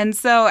this. And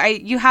so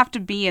you have to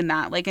be in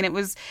that. Like, and it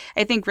was,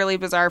 I think, really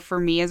bizarre for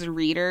me as a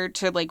reader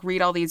to like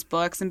read all these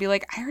books and be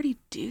like, I already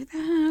do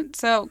that.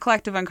 So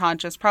collective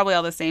unconscious, probably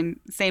all the same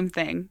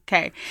thing.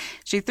 Okay.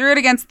 She threw it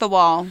against the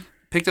wall.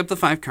 Picked up the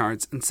 5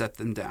 cards and set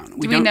them down.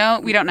 Do we know?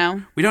 We don't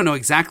know. We don't know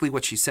exactly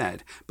what she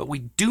said, but we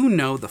do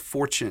know the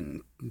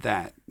fortune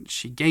that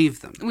she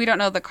gave them. We don't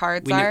know the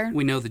cards are?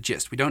 We know the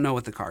gist. We don't know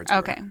what the cards were.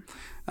 Okay.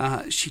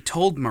 She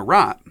told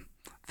Marat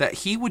that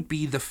he would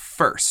be the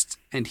first,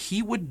 and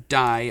he would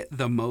die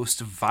the most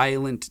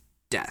violent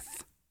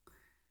death.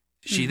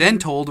 She then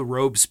told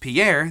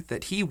Robespierre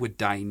that he would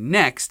die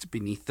next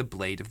beneath the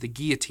blade of the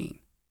guillotine.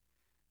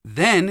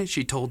 Then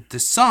she told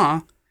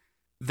Dessein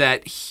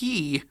that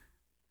he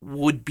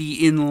would be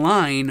in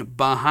line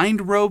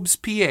behind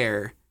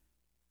Robespierre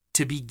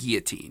to be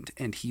guillotined,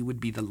 and he would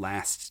be the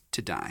last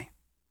to die.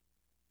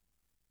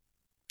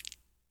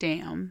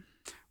 Damn.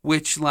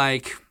 Which,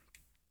 like,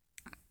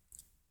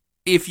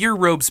 if you're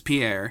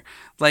Robespierre,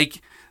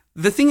 like,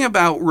 the thing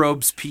about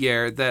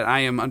Robespierre that I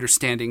am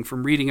understanding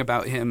from reading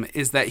about him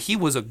is that he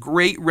was a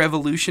great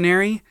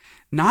revolutionary,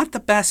 not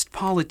the best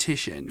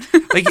politician.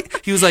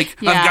 Like, he was like,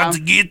 I've got the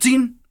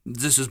guillotine.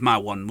 This is my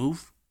one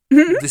move.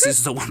 This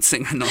is the one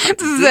thing I know how to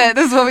do.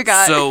 This is what we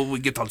got. So we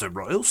get all the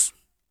royals,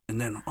 and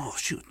then, oh,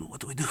 shoot, what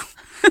do we do?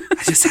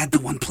 I just had the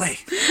one play.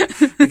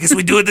 I guess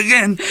we do it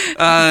again.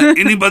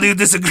 Anybody who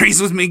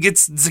disagrees with me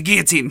gets the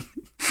guillotine.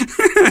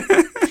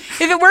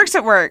 If it works,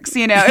 it works.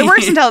 You know, it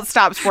works until it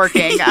stops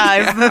working. Is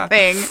the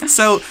thing.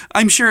 So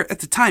I'm sure at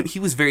the time he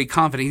was very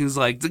confident. He was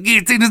like, the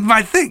guillotine is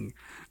my thing.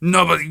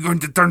 Nobody going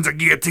to turn the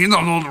guillotine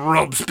on old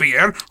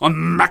Robespierre, on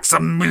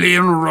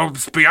Maximilien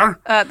Robespierre.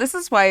 This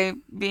is why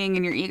being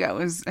in your ego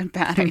is a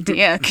bad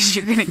idea, because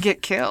you're going to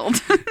get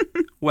killed.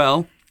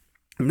 Well,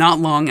 not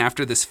long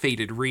after this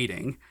fated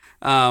reading,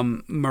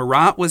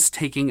 Marat was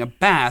taking a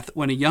bath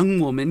when a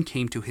young woman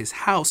came to his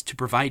house to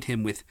provide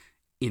him with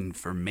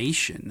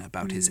information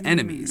about his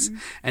enemies,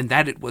 and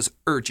that it was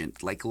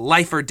urgent, like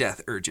life or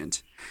death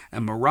urgent.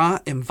 And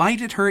Marat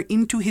invited her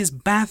into his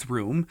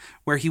bathroom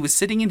where he was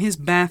sitting in his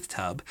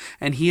bathtub,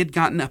 and he had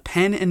gotten a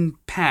pen and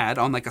pad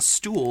on like a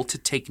stool to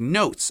take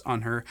notes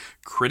on her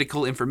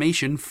critical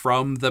information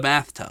from the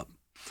bathtub.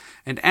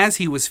 And as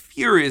he was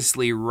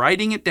furiously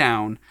writing it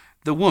down,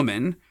 the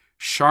woman,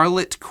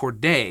 Charlotte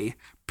Corday,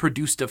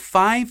 produced a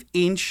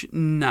 5-inch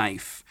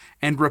knife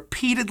and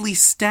repeatedly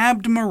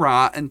stabbed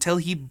Marat until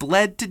he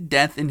bled to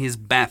death in his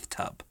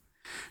bathtub.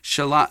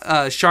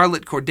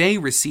 Charlotte Corday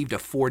received a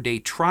 4-day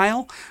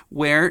trial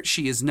where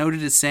she is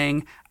noted as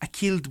saying, I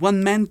killed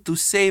one man to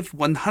save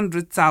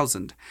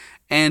 100,000,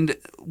 and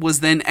was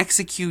then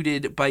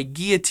executed by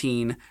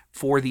guillotine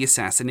for the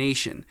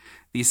assassination.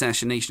 The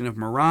assassination of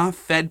Marat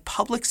fed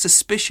public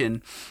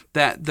suspicion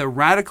that the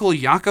radical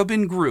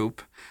Jacobin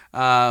group,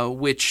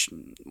 which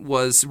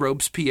was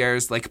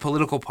Robespierre's like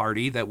political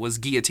party that was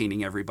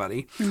guillotining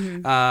everybody,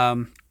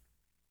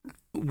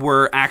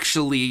 were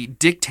actually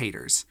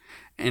dictators.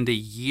 And a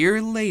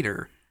year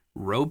later,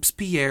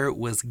 Robespierre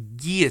was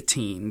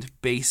guillotined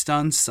based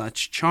on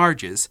such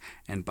charges,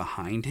 and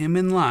behind him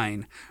in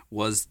line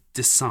was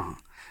Dessein.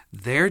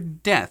 Their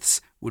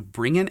deaths would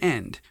bring an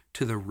end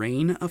to the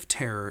reign of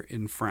terror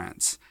in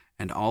France,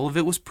 and all of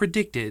it was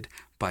predicted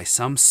by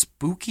some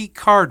spooky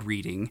card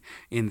reading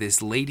in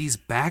this lady's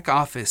back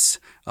office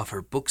of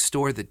her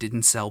bookstore that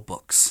didn't sell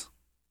books.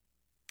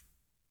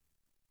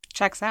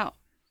 Checks out,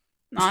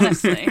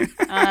 honestly.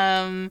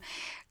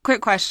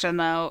 Quick question,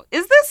 though.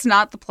 Is this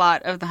not the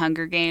plot of the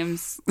Hunger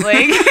Games?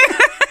 Like,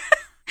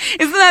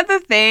 isn't that the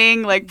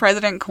thing? Like,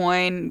 President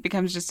Coin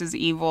becomes just as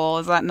evil.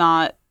 Is that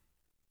not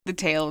the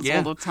tale of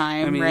old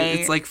time, I mean, right?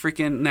 it's like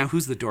freaking, now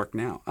who's the dork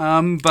now?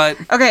 But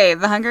okay,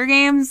 the Hunger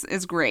Games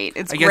is great.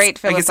 It's great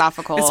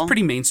philosophical. It's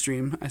pretty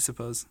mainstream, I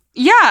suppose.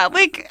 Yeah,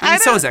 like, I mean,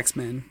 so is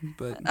X-Men,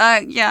 but...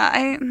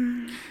 yeah,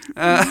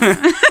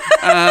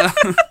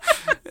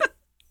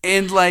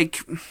 and,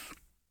 like...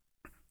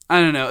 I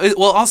don't know.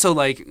 Well, also,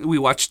 like, we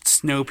watched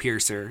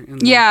Snowpiercer.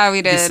 And, yeah,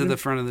 we did. Gets to the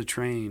front of the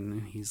train,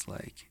 and he's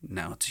like,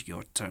 "Now it's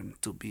your turn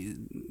to be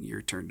the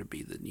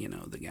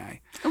the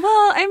guy." Well,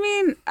 I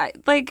mean,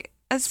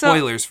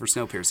 spoilers for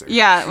Snowpiercer.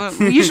 Yeah,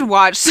 well, you should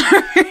watch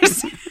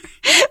Snowpiercer.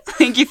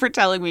 Thank you for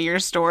telling me your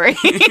story.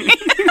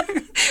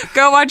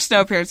 Go watch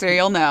Snowpiercer,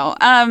 you'll know.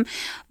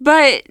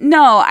 But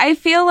no, I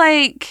feel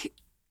like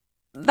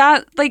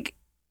that, like,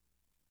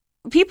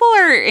 people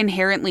are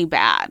inherently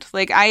bad.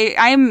 Like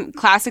I'm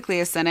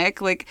classically a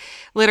cynic. Like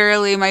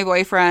literally my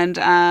boyfriend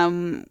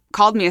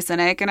called me a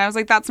cynic and I was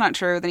like, that's not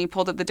true. Then he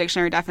pulled up the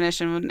dictionary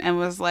definition and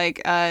was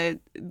like,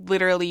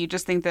 literally you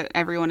just think that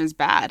everyone is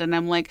bad. And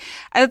I'm like,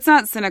 it's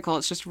not cynical,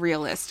 it's just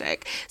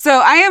realistic. So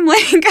I am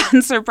like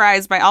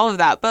unsurprised by all of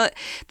that. But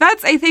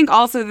that's, I think,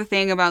 also the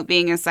thing about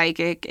being a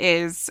psychic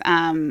is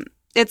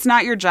it's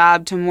not your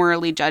job to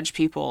morally judge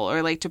people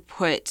or like to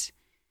put...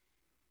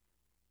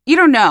 You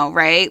don't know,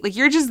 right? Like,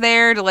 you're just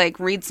there to, like,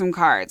 read some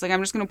cards. Like,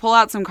 I'm just going to pull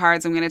out some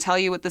cards. I'm going to tell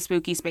you what the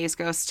spooky space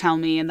ghosts tell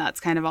me, and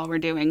that's kind of all we're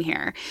doing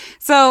here.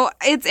 So,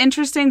 it's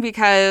interesting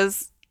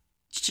because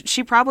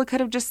she probably could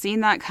have just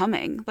seen that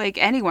coming. Like,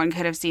 anyone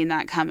could have seen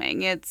that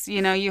coming. It's,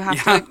 you know, you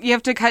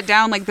have to cut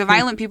down, like, the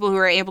violent people who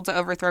are able to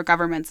overthrow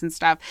governments and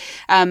stuff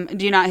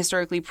do not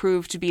historically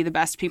prove to be the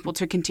best people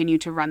to continue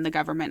to run the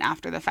government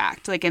after the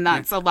fact. Like, and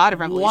that's a lot of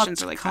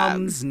revolutions are like that. What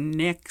comes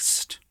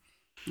next?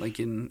 Like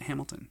in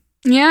Hamilton.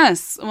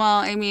 Yes. Well,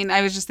 I mean,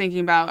 I was just thinking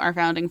about our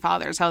founding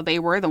fathers, how they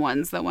were the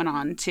ones that went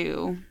on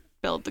to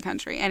build the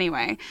country.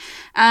 Anyway,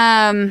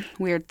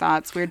 weird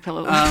thoughts, weird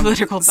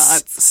political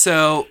thoughts.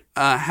 So,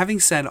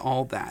 having said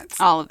all of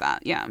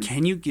that, yeah.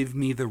 Can you give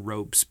me the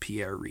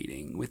Robespierre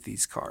reading with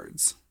these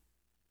cards?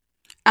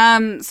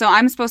 So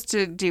I'm supposed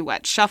to do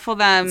what? Shuffle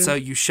them? So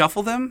you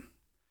shuffle them.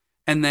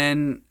 And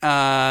then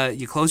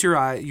you close your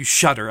eye. You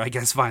shudder, I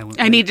guess,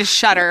 violently. I need to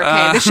shudder.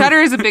 Okay, the shudder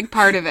is a big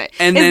part of it.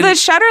 Is the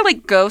shudder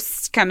like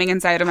ghosts coming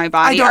inside of my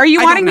body? Are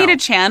you wanting me to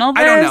channel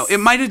this? I don't know. It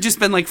might have just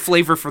been like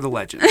flavor for the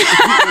legend.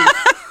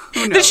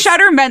 The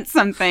shudder meant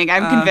something.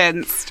 I'm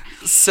convinced.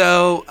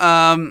 So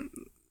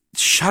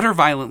shudder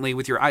violently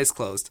with your eyes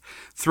closed.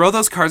 Throw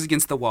those cards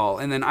against the wall,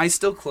 and then eyes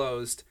still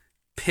closed.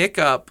 Pick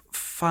up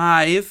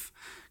 5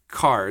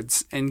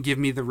 cards and give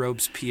me the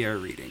Robespierre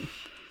reading.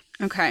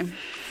 Okay.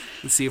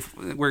 Let's see if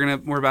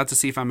we're about to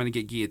see if I'm gonna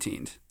get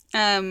guillotined.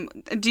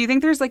 Do you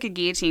think there's like a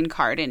guillotine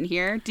card in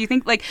here? Do you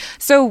think like,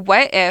 so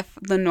what if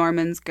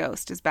Lenormand's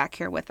ghost is back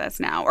here with us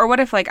now? Or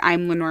what if like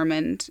I'm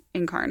Lenormand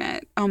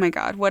incarnate? Oh my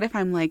God. What if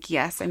I'm like,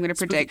 yes, I'm going to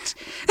predict.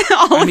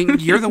 I mean,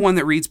 you're the one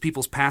that reads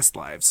people's past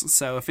lives.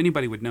 So if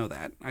anybody would know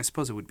that, I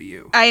suppose it would be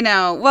you. I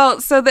know.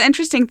 Well, so the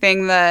interesting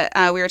thing that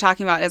we were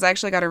talking about is I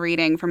actually got a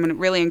reading from a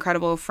really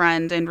incredible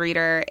friend and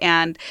reader.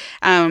 And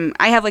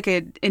I have like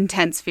an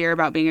intense fear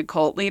about being a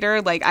cult leader.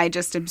 Like I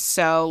just am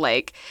so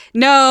like,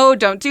 no,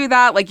 don't do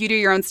that. Like you do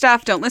your own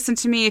stuff. Don't listen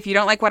to me. If you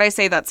don't like what I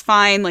say, that's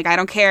fine. Like, I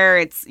don't care.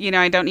 It's, you know,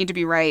 I don't need to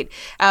be right.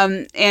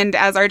 And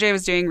as RJ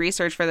was doing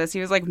research for this, he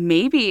was like,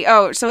 maybe.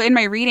 Oh, so in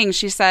my reading,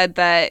 she said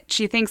that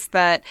she thinks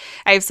that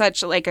I have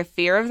such like a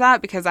fear of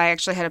that because I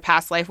actually had a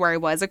past life where I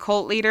was a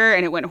cult leader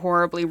and it went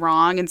horribly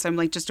wrong. And so I'm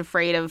like just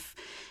afraid of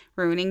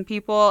ruining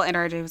people. And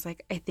RJ was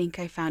like, I think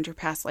I found your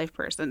past life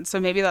person. So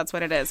maybe that's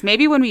what it is.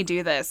 Maybe when we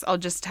do this, I'll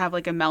just have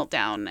like a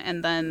meltdown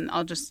and then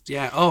I'll just...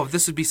 Yeah. Oh,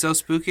 this would be so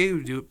spooky.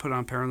 We'd put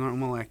on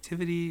Paranormal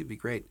Activity. It'd be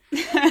great.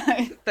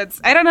 I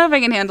don't know if I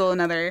can handle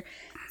another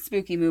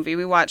spooky movie.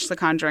 We watched The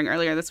Conjuring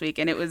earlier this week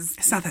and it was...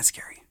 It's not that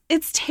scary.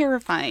 It's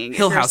terrifying.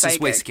 Hill House is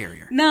way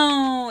scarier.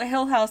 No,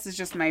 Hill House is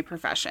just my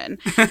profession.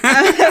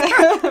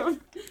 Okay.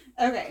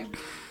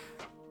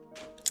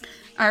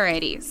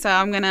 Alrighty. So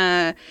I'm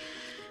gonna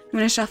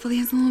shuffle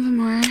these a little bit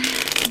more,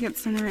 get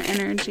some more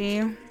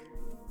energy.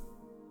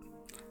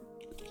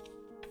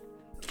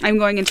 I'm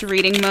going into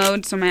reading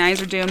mode, so my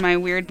eyes are doing my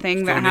weird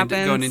thing that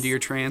happens. Going into your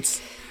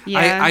trance.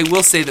 Yeah. I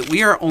will say that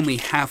we are only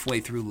halfway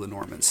through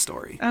Lenormand's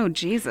story. Oh,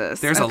 Jesus.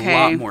 There's a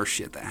lot more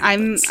shit that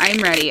happens.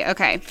 I'm ready.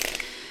 Okay.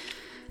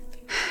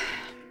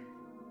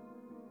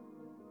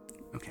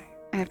 Okay.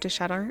 I have to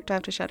shudder? Do I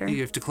have to shudder?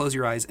 You have to close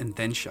your eyes and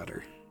then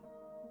shudder.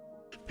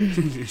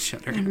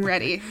 Shudder. I'm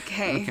ready.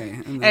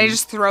 Okay. And I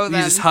just throw them.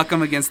 You just huck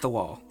them against the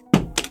wall.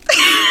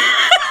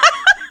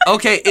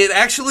 Okay, it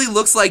actually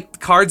looks like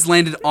cards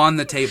landed on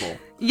the table.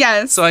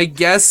 Yes. So I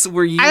guess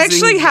we're using I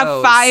actually have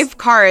those. 5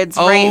 cards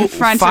right in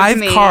front of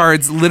me. 5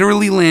 cards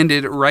literally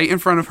landed right in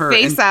front of her.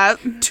 Face up.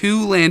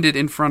 2 landed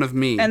in front of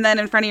me. And then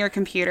in front of your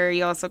computer,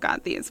 you also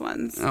got these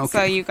ones. Okay.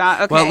 So you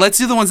got, okay. Well, let's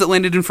do the ones that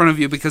landed in front of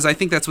you because I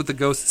think that's what the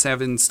ghosts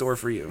have in store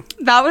for you.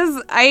 That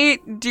was, I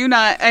don't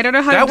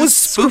know how that to was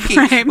spooky.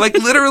 Like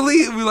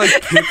literally, we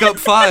like pick up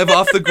 5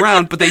 off the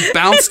ground, but they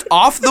bounced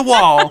off the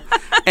wall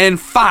and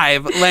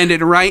 5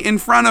 landed right in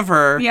front of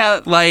her. Yeah.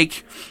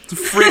 Like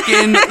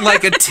freaking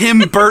like a Tim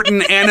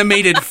Burton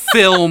animated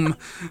film.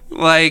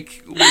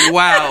 Like,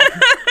 wow.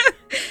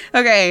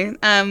 Okay,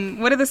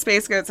 what do the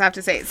space goats have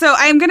to say? So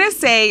I'm going to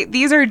say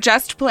these are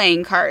just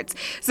playing cards.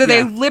 So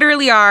they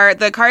literally are,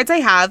 the cards I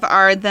have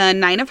are the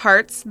 9 of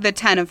hearts, the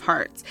 10 of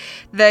hearts,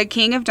 the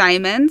king of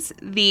diamonds,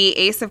 the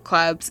ace of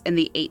clubs, and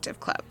the 8 of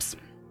clubs.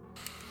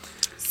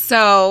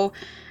 So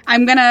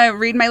I'm going to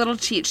read my little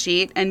cheat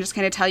sheet and just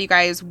kind of tell you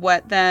guys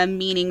what the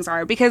meanings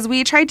are because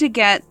we tried to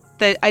get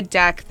a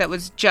deck that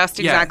was just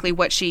exactly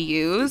what she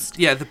used.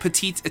 Yeah, the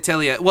Petite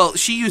Atelier. Well,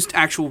 she used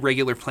actual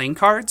regular playing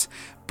cards,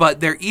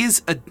 but there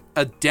is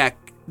a deck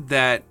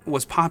that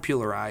was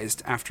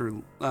popularized after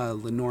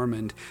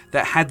Lenormand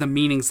that had the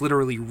meanings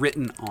literally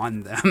written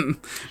on them,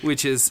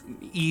 which is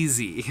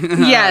easy.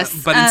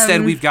 Yes. But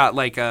instead we've got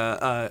like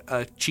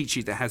a cheat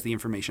sheet that has the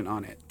information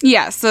on it.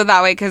 Yeah, so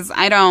that way, because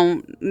I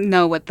don't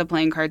know what the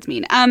playing cards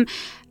mean.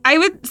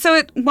 So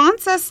it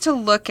wants us to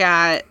look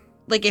at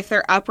like if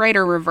they're upright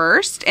or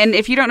reversed. And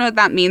if you don't know what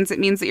that means, it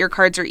means that your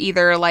cards are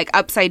either like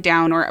upside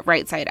down or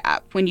right side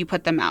up when you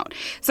put them out.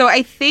 So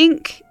I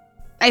think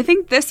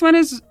this one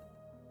is,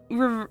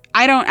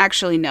 I don't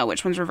actually know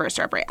which one's reversed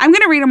or upright. I'm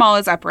going to read them all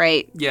as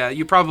upright. Yeah,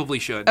 you probably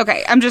should.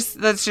 Okay,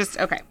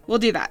 okay, we'll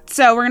do that.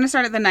 So we're going to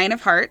start at the 9 of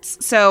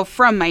Hearts. So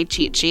from my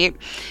cheat sheet,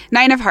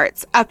 9 of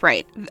Hearts,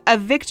 upright, a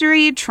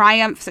victory,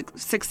 triumph,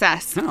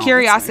 success,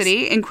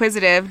 curiosity, nice.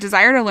 Inquisitive,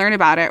 desire to learn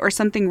about it, or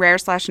something rare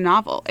 /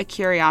 novel, a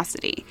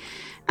curiosity.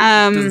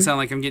 Doesn't sound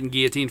like I'm getting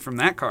guillotined from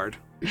that card.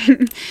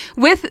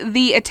 With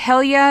the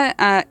Attila,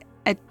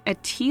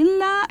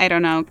 I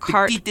don't know,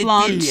 carte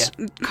blanche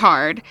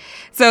card.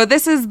 So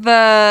this is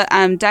the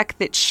deck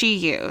that she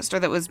used, or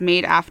that was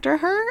made after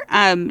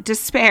her.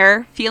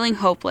 Despair, feeling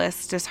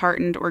hopeless,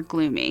 disheartened, or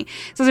gloomy.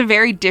 So it's a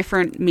very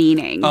different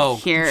meaning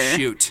here. Oh,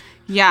 shoot.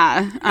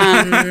 Yeah.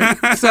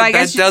 So I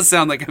guess that does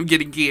sound like I'm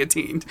getting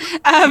guillotined.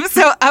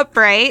 So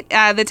upright,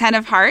 the 10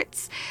 of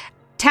Hearts.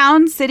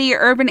 Town, city,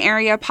 urban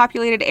area,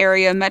 populated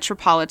area,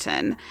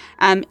 metropolitan.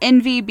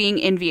 Envy,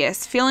 being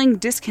envious. Feeling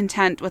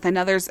discontent with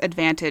another's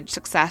advantage,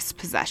 success,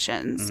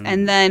 possessions.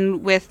 And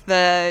then with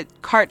the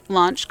carte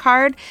blanche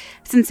card,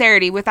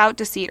 sincerity, without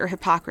deceit or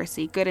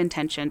hypocrisy, good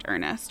intentioned,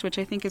 earnest, which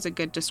I think is a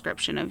good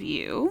description of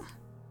you.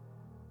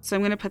 So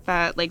I'm going to put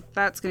that, like,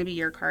 that's going to be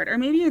your card. Or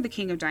maybe you're the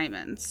King of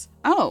Diamonds.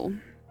 Oh.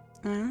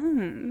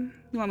 You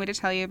want me to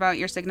tell you about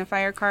your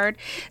signifier card?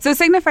 So a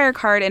signifier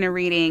card in a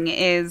reading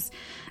is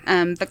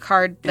the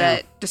card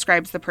that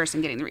describes the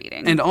person getting the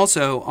reading. And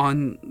also,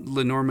 on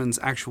Lenormand's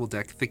actual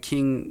deck, the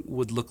king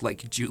would look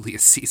like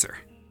Julius Caesar.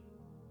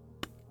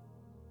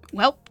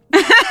 Well,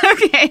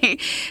 okay.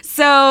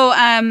 So,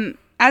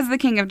 as the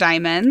King of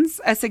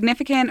Diamonds, a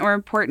significant or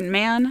important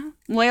man,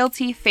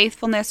 loyalty,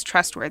 faithfulness,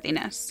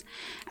 trustworthiness.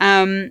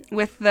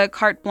 With the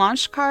carte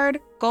blanche card,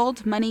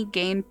 gold, money,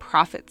 gain,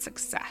 profit,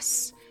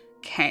 success.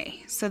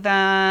 Okay, so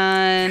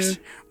then... Yes.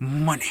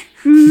 Money.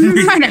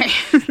 Money.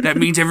 That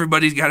means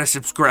everybody's got to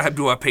subscribe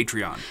to our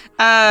Patreon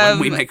when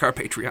we make our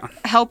Patreon.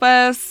 Help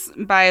us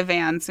buy a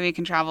van so we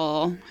can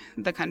travel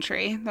the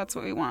country. That's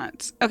what we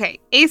want.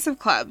 Okay, Ace of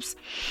Clubs.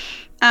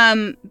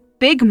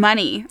 Big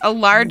money, a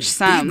large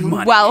sum,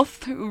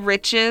 wealth,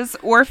 riches,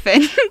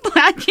 orphan,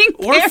 lacking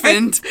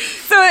Orphaned?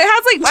 So it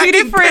has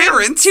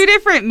like two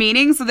different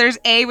meanings. So there's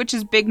A, which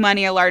is big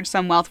money, a large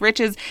sum, wealth,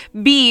 riches.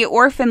 B,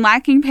 orphan,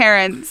 lacking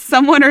parents,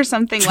 someone or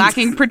something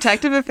lacking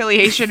protective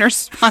affiliation or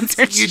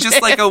sponsorship. You're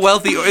just like a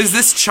wealthy... Is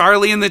this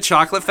Charlie in the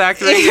Chocolate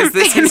Factory? Is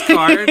this his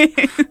card?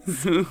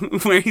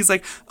 Where he's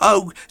like,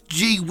 oh,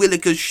 gee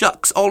willikers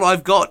shucks, all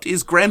I've got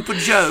is Grandpa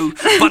Joe,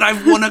 but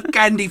I've won a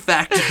candy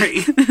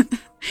factory.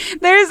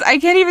 I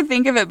can't even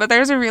think of it, but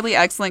there's a really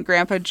excellent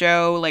Grandpa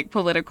Joe, like,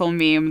 political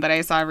meme that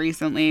I saw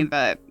recently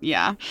that,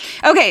 yeah.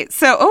 Okay,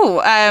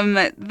 so,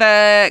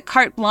 the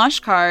carte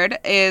blanche card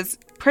is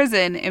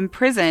prison,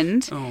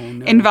 imprisoned,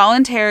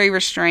 involuntary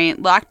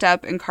restraint, locked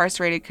up,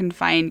 incarcerated,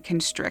 confined,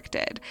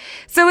 constricted.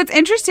 So what's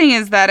interesting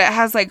is that it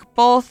has, like,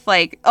 both,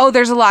 like,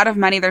 there's a lot of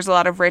money, there's a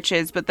lot of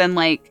riches, but then,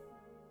 like,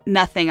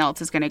 nothing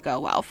else is going to go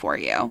well for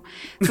you.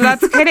 So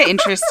that's kind of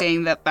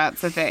interesting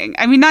that's a thing.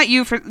 I mean, not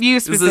you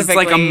specifically. This is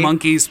like a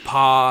monkey's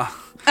paw.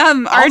 All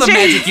the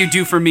magic you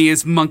do for me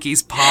is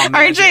monkey's paw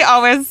magic. RJ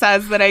always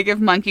says that I give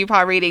monkey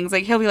paw readings.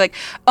 Like, he'll be like,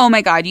 oh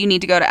my God, you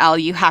need to go to Elle.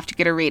 You have to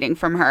get a reading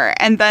from her.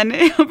 And then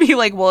he'll be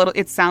like, well,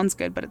 it sounds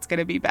good, but it's going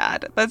to be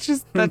bad. That's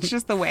just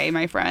the way,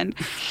 my friend.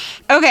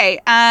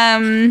 Okay.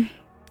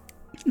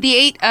 The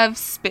Eight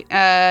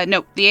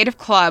of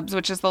Clubs,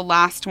 which is the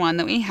last one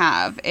that we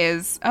have,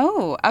 is,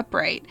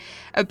 upright.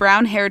 A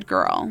brown-haired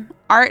girl.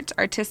 Art,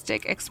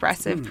 artistic,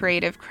 expressive,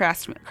 creative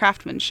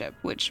craftsmanship,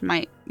 which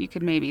you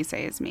could maybe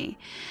say is me.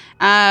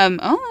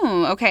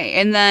 Okay.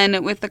 And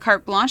then with the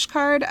carte blanche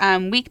card,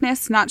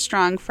 weakness, not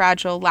strong,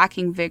 fragile,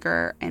 lacking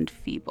vigor, and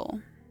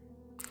feeble.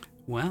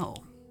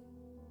 Well,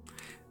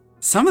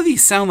 some of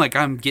these sound like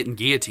I'm getting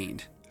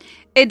guillotined.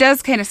 It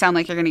does kind of sound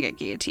like you're going to get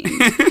guillotined.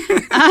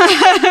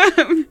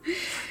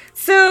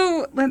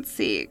 So, let's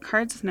see.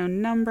 Cards with no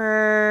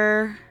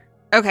number.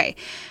 Okay.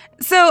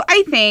 So,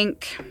 I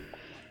think...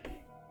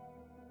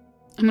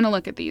 I'm going to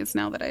look at these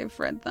now that I've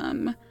read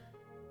them.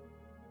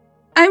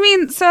 I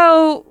mean,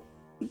 so...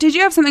 Did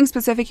you have something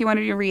specific you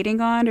wanted your reading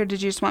on, or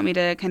did you just want me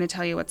to kind of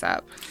tell you what's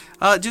up?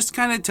 Just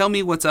kind of tell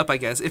me what's up, I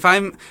guess. If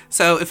I'm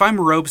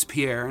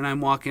Robespierre and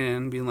I'm walking in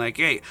and being like,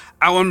 hey,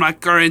 how are my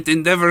current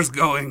endeavors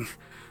going?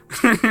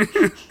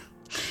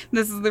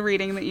 This is the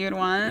reading that you would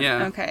want?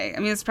 Yeah. Okay. I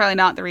mean, it's probably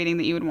not the reading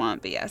that you would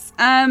want, but yes.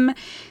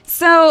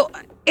 So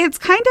it's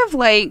kind of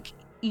like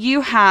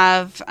you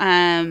have,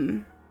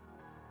 I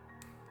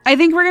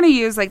think we're going to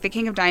use like the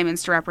King of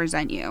Diamonds to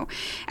represent you.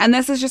 And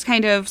this is just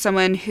kind of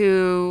someone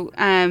who,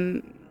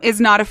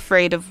 is not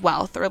afraid of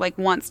wealth or like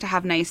wants to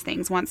have nice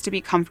things, wants to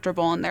be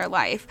comfortable in their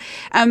life,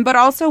 but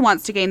also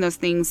wants to gain those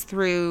things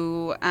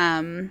through,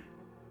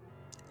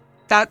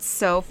 that's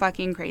so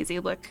fucking crazy.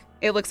 Look,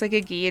 it looks like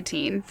a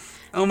guillotine.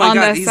 Oh my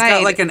God, he's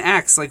got like an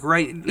axe, like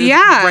right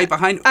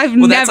behind. I've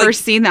never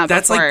seen that before.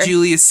 That's like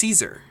Julius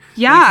Caesar.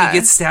 Yeah. Like he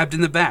gets stabbed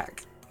in the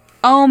back.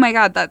 Oh my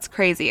God, that's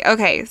crazy.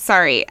 Okay,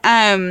 sorry.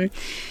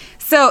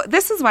 So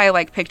this is why I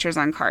like pictures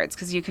on cards,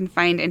 because you can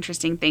find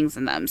interesting things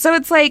in them. So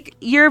it's like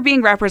you're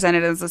being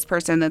represented as this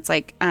person that's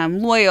like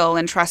loyal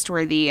and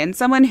trustworthy and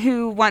someone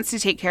who wants to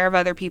take care of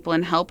other people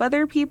and help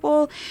other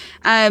people.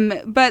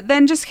 But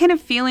then just kind of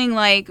feeling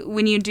like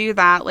when you do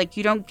that, like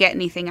you don't get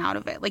anything out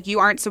of it. Like you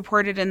aren't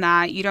supported in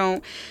that.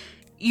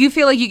 You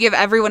feel like you give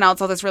everyone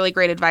else all this really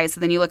great advice,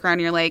 and then you look around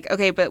and you're like,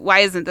 okay, but why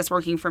isn't this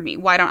working for me?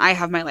 Why don't I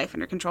have my life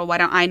under control? Why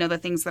don't I know the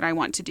things that I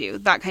want to do?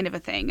 That kind of a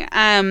thing.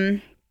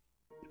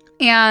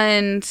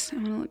 And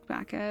I'm going to look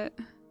back at...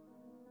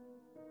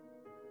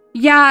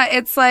 Yeah,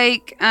 it's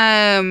like...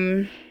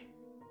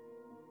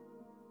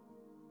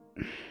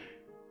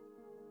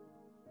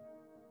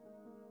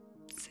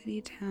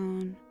 City,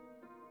 town...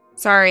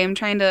 Sorry, I'm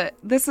trying to...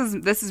 This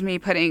is me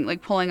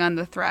pulling on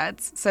the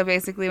threads. So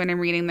basically when I'm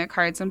reading the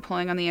cards, I'm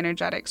pulling on the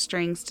energetic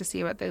strings to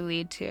see what they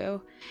lead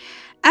to.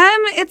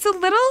 It's a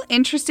little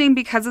interesting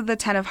because of the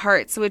Ten of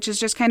Hearts, which is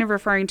just kind of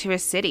referring to a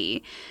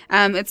city.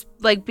 It's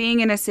like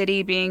being in a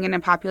city, being in a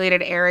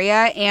populated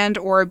area, and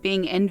or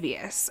being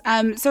envious.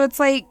 So it's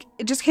like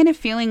just kind of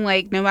feeling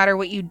like no matter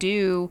what you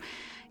do,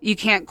 you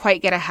can't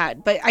quite get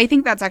ahead. But I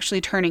think that's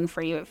actually turning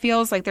for you. It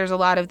feels like there's a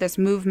lot of this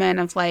movement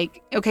of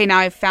like, okay, now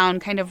I've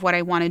found kind of what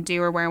I want to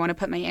do or where I want to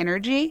put my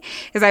energy.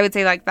 Because I would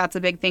say like that's a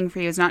big thing for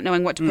you, is not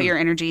knowing what to put your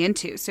energy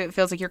into. So it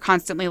feels like you're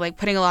constantly like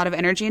putting a lot of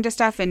energy into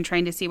stuff and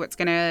trying to see what's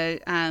going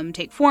to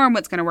take form,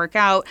 what's going to work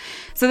out.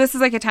 So this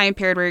is like a time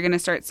period where you're going to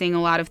start seeing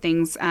a lot of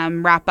things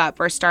wrap up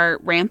or start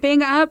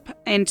ramping up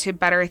into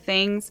better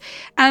things.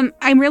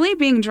 I'm really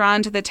being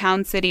drawn to the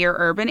town, city, or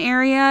urban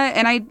area.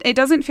 And it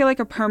doesn't feel like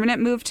a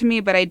permanent move to me,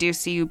 but I do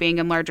see you being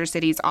in larger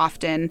cities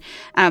often.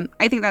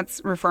 I think that's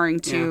referring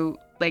to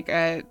like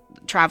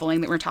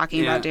traveling that we're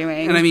talking about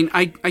doing. And I mean,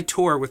 I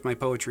tour with my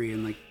poetry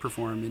and like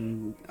perform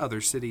in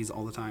other cities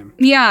all the time.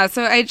 Yeah,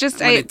 so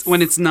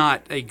when it's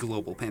not a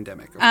global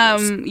pandemic, of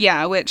course.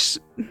 Yeah, which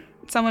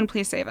someone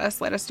please save us.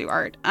 Let us do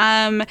art.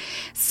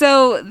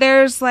 So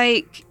there's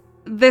like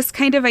this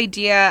kind of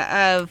idea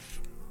of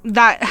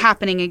that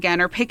happening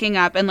again or picking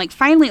up, and like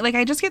finally, like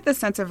I just get this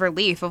sense of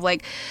relief of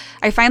like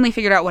I finally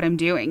figured out what I'm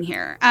doing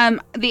here.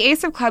 The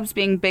Ace of Clubs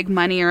being big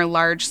money or a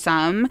large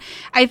sum,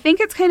 I think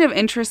it's kind of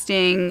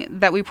interesting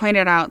that we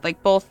pointed out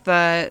like both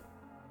the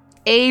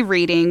A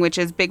reading, which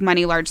is big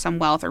money, large sum,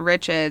 wealth, or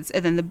riches,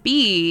 and then the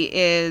B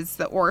is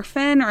the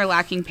orphan or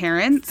lacking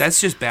parents.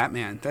 That's just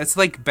Batman. That's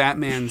like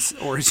Batman's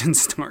origin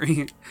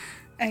story.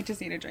 I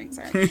just need a drink,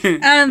 sorry.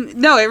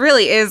 No, it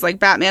really is like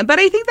Batman, but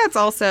I think that's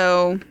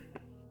also...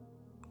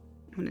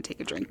 I'm going to take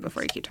a drink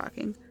before I keep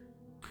talking.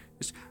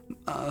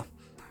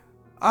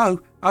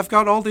 I've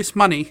got all this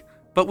money,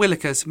 but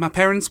Willikers, my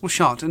parents were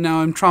shot, and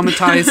now I'm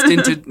traumatized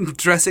into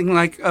dressing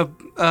like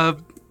a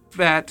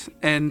bat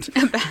and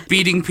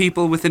beating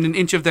people within an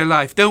inch of their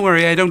life. Don't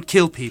worry, I don't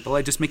kill people.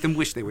 I just make them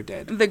wish they were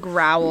dead. The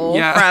growl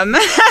from,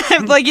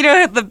 like, you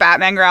know, the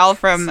Batman growl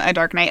from A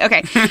Dark Knight.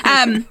 Okay.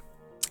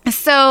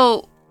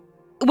 So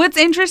what's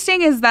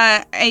interesting is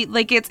that,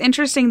 it's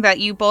interesting that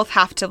you both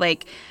have to,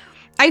 like,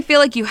 I feel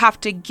like you have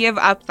to give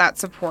up that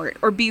support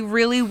or be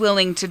really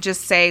willing to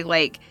just say,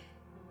 like,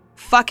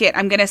 fuck it,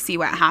 I'm going to see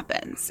what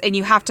happens. And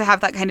you have to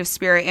have that kind of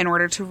spirit in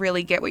order to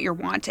really get what you're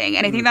wanting.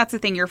 And I think that's the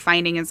thing you're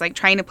finding is, like,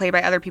 trying to play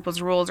by other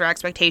people's rules or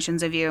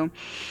expectations of you.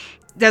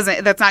 That's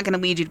not going to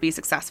lead you to be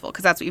successful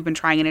because that's what you've been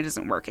trying and it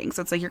isn't working.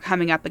 So it's like you're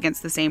coming up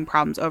against the same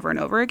problems over and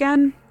over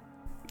again.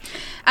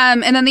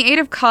 And then the Eight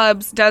of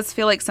Clubs does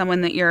feel like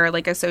someone that you're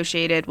like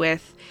associated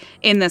with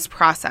in this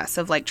process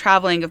of like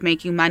traveling, of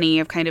making money,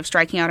 of kind of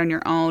striking out on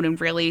your own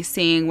and really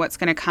seeing what's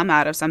going to come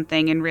out of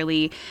something and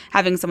really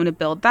having someone to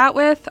build that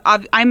with.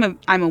 I'm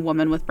a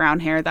woman with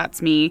brown hair.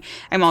 That's me.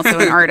 I'm also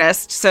an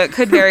artist, so it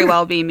could very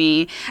well be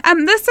me.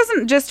 This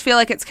doesn't just feel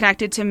like it's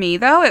connected to me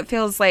though. It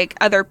feels like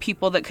other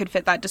people that could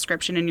fit that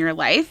description in your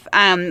life,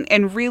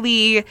 and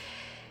really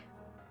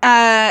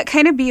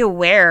kind of be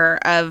aware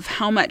of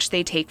how much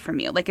they take from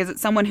you. Like, is it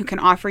someone who can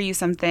offer you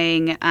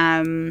something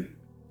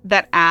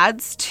that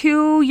adds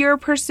to your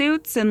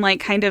pursuits and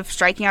like kind of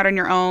striking out on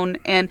your own?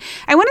 And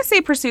I want to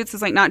say pursuits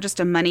is like not just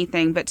a money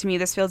thing, but to me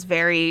this feels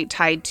very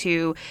tied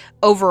to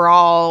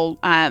overall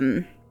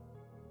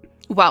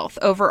wealth,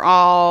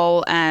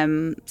 overall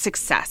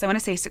success. I want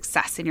to say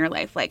success in your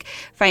life, like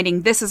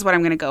finding this is what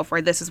I'm going to go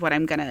for, this is what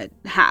I'm going to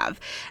have,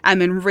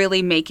 and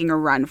really making a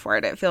run for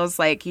it. It feels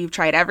like you've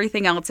tried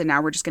everything else and now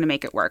we're just going to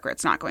make it work or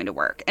it's not going to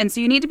work. And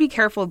so you need to be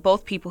careful of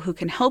both people who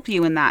can help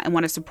you in that and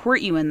want to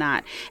support you in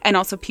that, and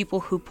also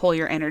people who pull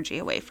your energy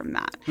away from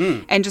that.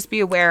 And just be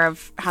aware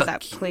of how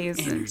that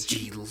plays.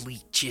 Energy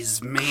leech.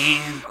 leeches,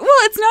 man. Well,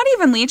 it's not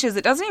even leeches.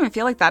 It doesn't even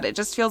feel like that. It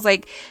just feels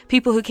like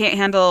people who can't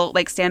handle,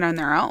 like, stand on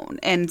their own.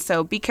 And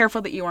so be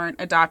careful that you aren't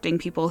adopting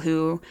people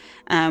who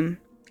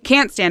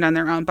can't stand on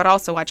their own, but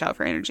also watch out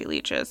for energy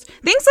leeches.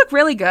 Things look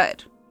really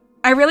good.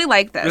 I really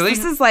like this. Really?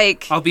 This is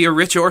like... I'll be a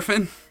rich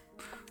orphan.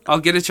 I'll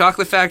get a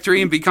chocolate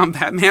factory and become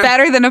Batman.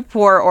 Better than a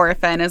poor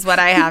orphan is what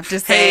I have to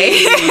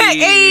say. Hey!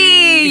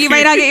 Hey! You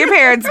might not get your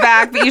parents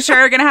back, but you sure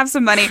are going to have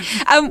some money.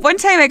 One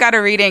time I got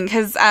a reading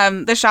because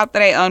the shop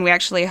that I own, we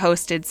actually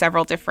hosted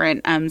several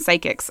different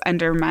psychics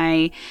under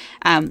my...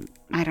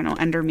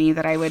 under me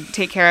that I would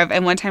take care of.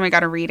 And one time I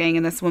got a reading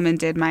and this woman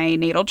did my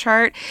natal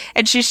chart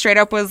and she straight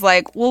up was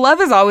like, well,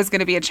 love is always going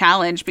to be a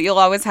challenge, but you'll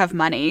always have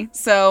money.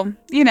 So,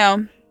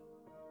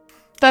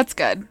 that's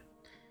good.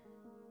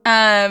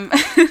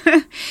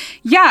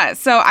 Yeah,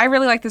 so I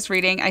really like this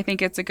reading. I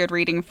think it's a good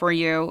reading for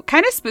you.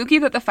 Kind of spooky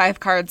that the 5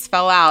 cards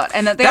fell out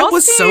and that they all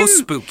seem, so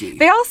spooky.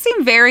 They all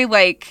seem very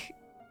like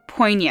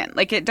poignant.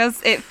 Like it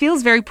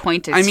feels very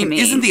pointed to me.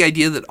 Isn't the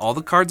idea that all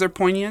the cards are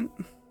poignant?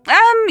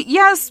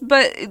 Yes,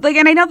 but like,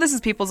 and I know this is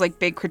people's like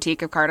big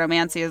critique of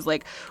cartomancy is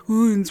like,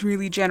 oh, it's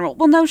really general.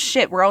 Well, no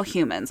shit, we're all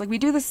humans. Like we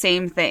do the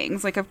same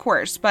things, like of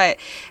course, but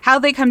how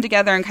they come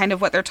together and kind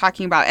of what they're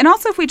talking about. And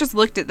also if we just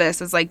looked at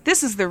this as like,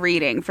 this is the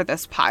reading for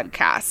this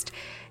podcast,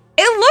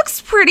 it looks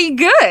pretty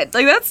good.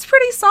 Like that's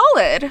pretty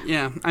solid.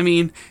 Yeah, I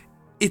mean,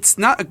 it's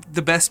not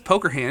the best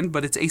poker hand,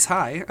 but it's ace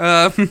high. Ace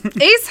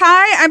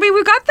high? I mean,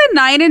 we've got the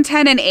 9 and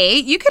 10 and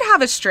 8. You could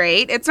have a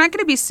straight. It's not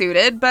going to be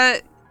suited,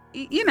 but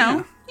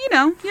Yeah.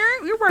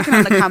 You're working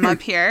on the come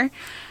up here.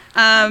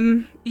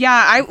 If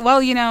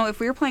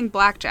we were playing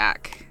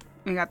blackjack,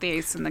 we got the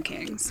ace and the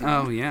king. So.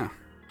 Oh yeah.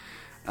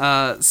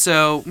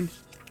 So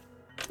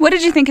what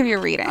did you think of your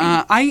reading?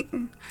 That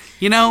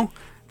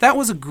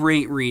was a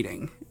great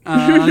reading.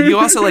 You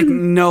also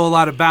know a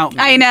lot about me.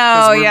 I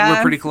know.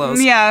 We're pretty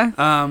close. Yeah.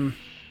 And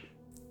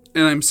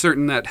I'm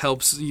certain that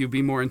helps you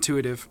be more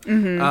intuitive.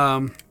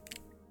 Mm-hmm.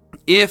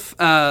 If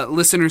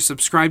listeners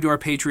subscribe to our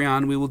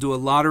Patreon, we will do a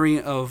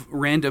lottery of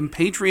random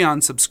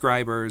Patreon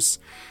subscribers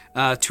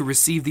to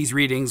receive these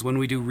readings when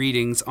we do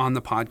readings on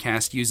the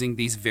podcast using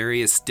these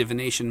various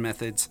divination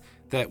methods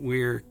that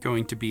we're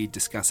going to be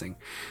discussing.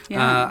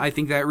 Yeah. I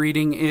think that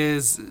reading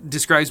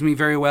describes me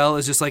very well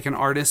as just like an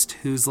artist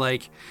who's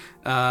like,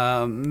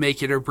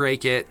 make it or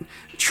break it,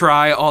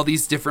 try all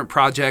these different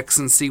projects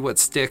and see what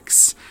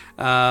sticks.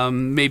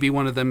 Maybe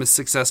one of them is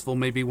successful,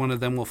 maybe one of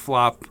them will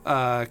flop,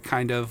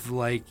 kind of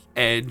like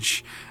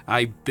Edge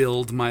I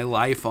build my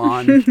life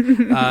on,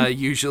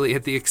 usually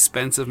at the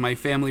expense of my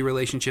family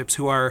relationships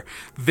who are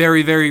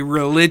very, very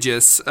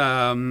religious,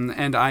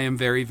 and I am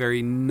very,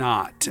 very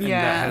not. And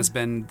that has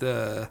been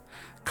the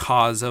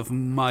cause of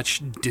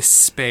much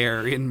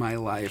despair in my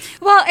life.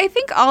 Well, I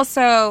think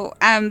also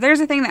there's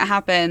a thing that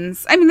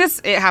happens. I mean,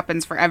 it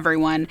happens for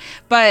everyone,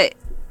 but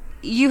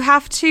you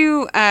have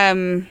to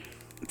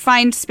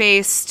find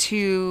space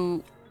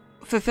to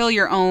fulfill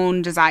your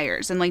own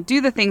desires and like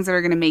do the things that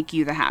are going to make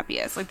you the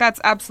happiest. Like that's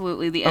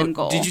absolutely the end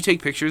goal. Did you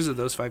take pictures of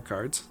those 5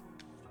 cards?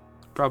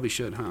 Probably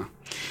should, huh?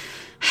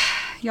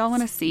 Y'all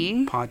want to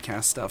see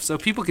podcast stuff so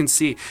people can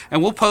see,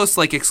 and we'll post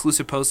like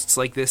exclusive posts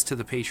like this to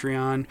the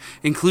Patreon,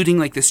 including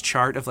like this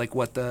chart of like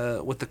what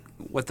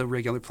the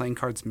regular playing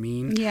cards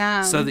mean,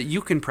 so that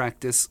you can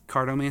practice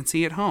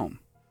cartomancy at home.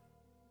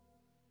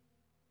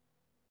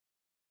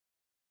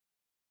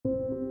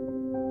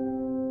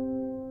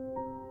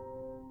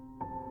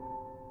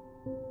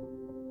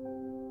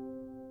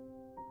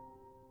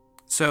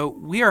 So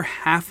we are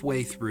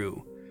halfway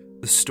through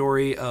the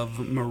story of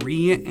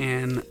Marie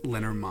Anne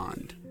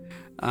Lenormand.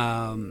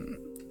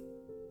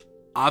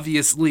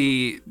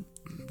 Obviously,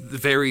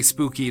 very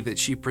spooky that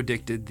she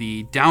predicted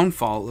the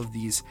downfall of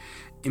these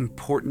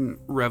important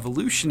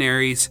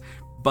revolutionaries,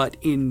 but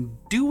in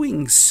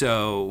doing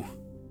so,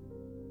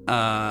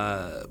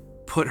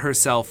 put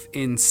herself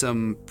in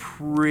some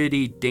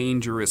pretty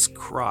dangerous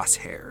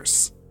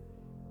crosshairs.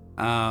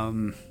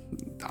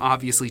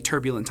 Obviously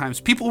turbulent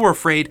times. People were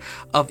afraid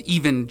of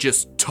even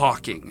just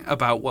talking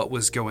about what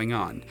was going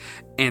on.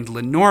 And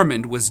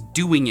Lenormand was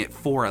doing it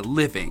for a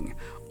living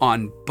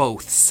on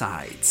both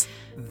sides.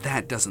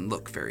 That doesn't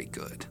look very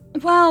good.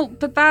 Well,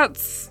 but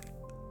that's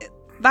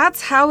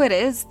how it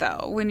is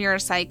though when you're a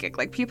psychic.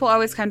 Like people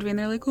always come to me and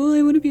they're like, "Oh,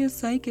 I want to be a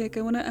psychic.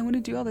 I want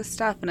to do all this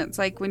stuff." And it's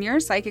like when you're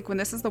a psychic, when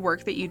this is the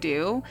work that you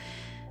do,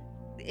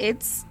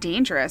 it's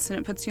dangerous and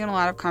it puts you in a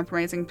lot of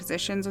compromising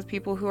positions with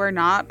people who are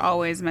not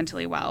always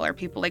mentally well, or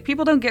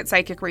people don't get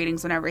psychic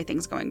readings when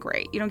everything's going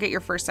great. You don't get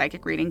your first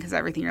psychic reading because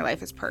everything in your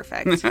life is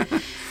perfect.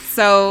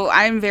 So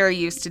I'm very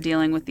used to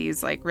dealing with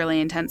these like really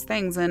intense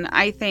things. And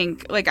I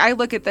think like I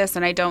look at this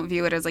and I don't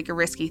view it as like a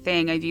risky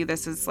thing. I view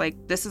this as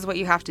like, this is what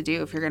you have to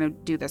do if you're going to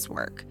do this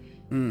work.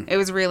 It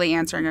was really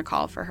answering a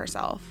call for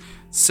herself.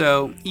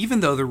 So,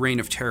 even though the Reign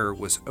of Terror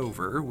was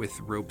over, with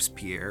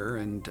Robespierre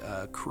and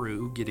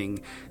crew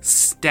getting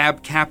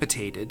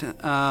stab-capitated,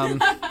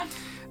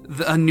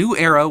 a new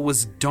era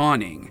was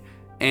dawning,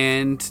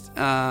 and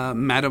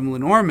Madame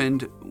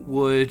Lenormand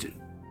would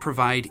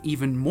provide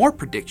even more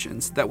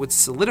predictions that would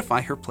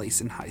solidify her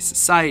place in high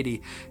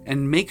society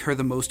and make her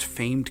the most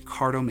famed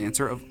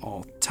cartomancer of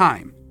all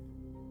time.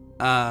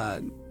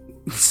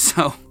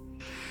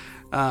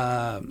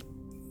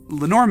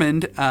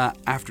 Lenormand,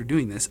 after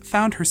doing this,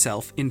 found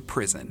herself in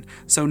prison.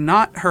 So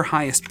not her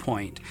highest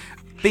point.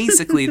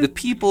 Basically, the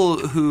people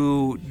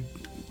who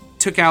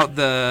took out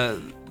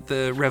the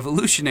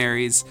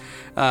revolutionaries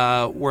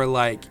were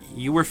like,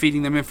 you were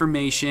feeding them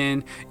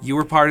information, you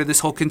were part of this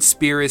whole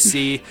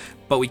conspiracy,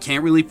 but we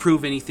can't really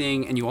prove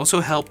anything, and you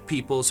also help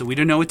people, so we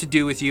don't know what to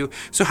do with you.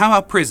 So how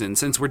about prison,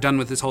 since we're done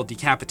with this whole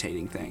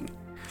decapitating thing?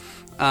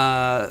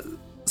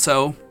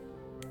 So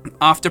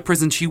off to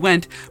prison she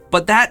went,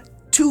 but that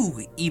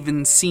too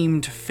even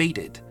seemed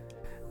fated.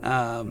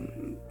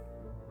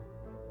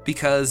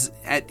 Because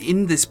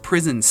in this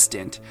prison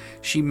stint,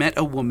 she met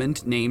a woman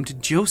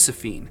named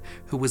Josephine,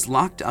 who was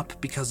locked up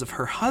because of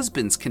her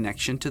husband's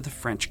connection to the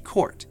French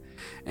court.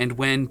 And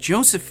when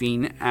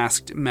Josephine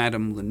asked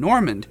Madame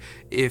Lenormand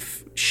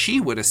if she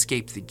would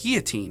escape the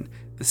guillotine,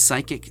 the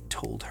psychic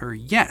told her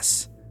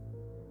yes.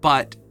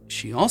 But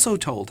she also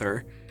told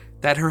her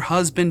that her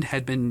husband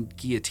had been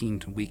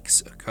guillotined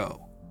weeks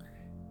ago.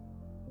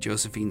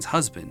 Josephine's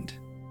husband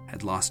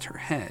had lost her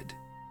head,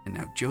 and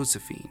now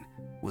Josephine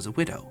was a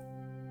widow.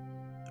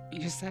 You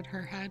just said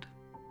her head.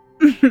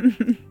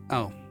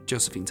 Oh,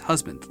 Josephine's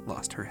husband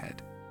lost her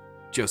head.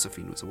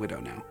 Josephine was a widow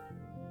now.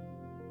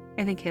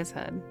 I think his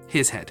head.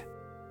 His head.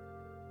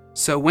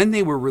 So when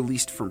they were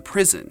released from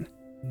prison,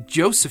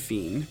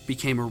 Josephine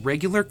became a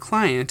regular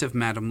client of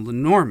Madame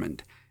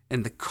Lenormand,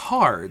 and the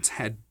cards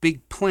had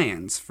big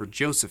plans for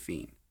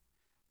Josephine.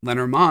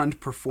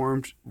 Lenormand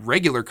performed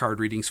regular card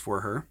readings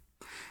for her,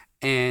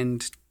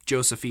 and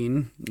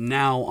Josephine,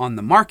 now on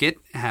the market,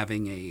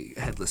 having a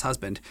headless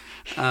husband,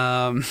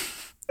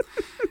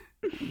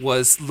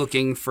 was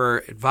looking for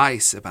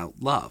advice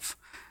about love.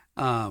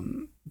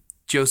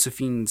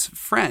 Josephine's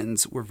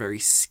friends were very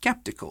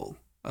skeptical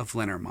of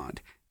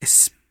Lenormand,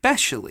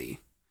 especially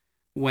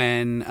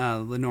when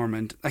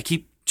Lenormand... I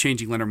keep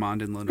changing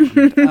Lenormand and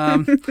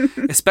Lenormand.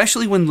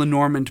 Especially when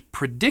Lenormand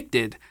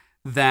predicted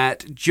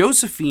that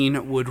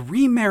Josephine would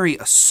remarry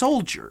a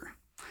soldier,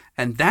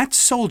 and that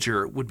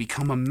soldier would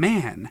become a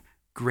man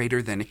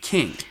greater than a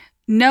king.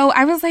 No,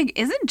 I was like,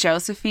 isn't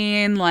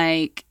Josephine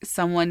like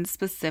someone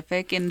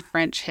specific in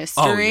French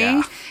history? Oh,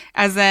 yeah.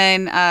 As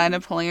in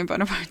Napoleon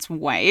Bonaparte's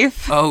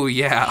wife? Oh,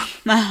 yeah.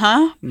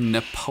 Uh-huh.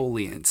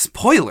 Napoleon.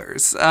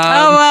 Spoilers.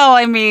 Well,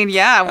 I mean,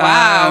 yeah,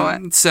 wow.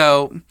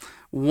 So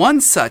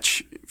one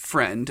such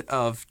friend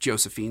of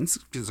Josephine's,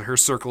 because her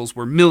circles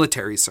were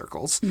military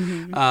circles,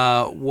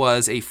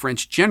 was a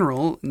French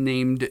general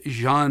named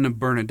Jean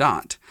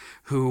Bernadotte,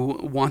 who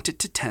wanted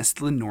to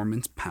test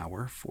Lenormand's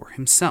power for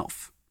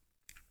himself.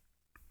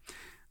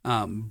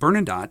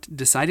 Bernadotte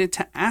decided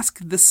to ask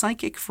the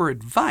psychic for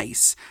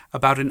advice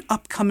about an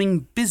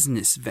upcoming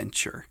business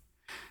venture.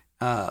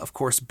 Of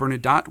course,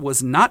 Bernadotte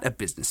was not a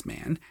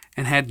businessman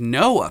and had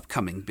no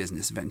upcoming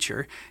business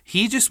venture.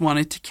 He just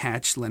wanted to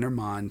catch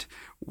Lenormand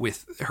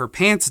with her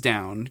pants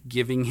down,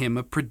 giving him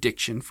a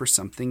prediction for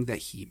something that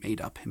he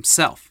made up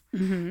himself.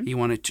 Mm-hmm. He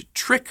wanted to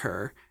trick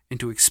her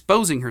into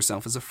exposing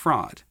herself as a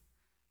fraud.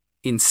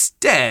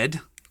 Instead,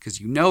 because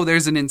you know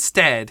there's an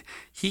instead,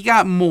 he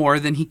got more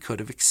than he could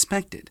have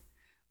expected.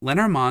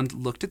 Lenormand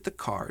looked at the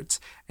cards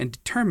and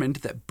determined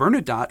that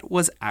Bernadotte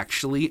was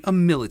actually a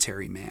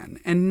military man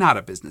and not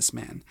a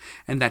businessman,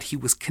 and that he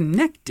was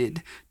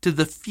connected to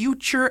the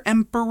future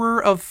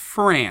Emperor of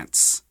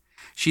France.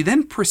 She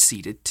then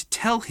proceeded to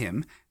tell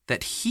him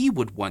that he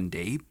would one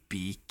day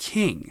be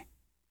king.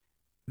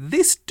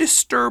 This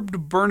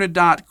disturbed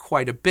Bernadotte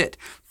quite a bit.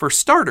 For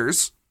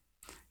starters,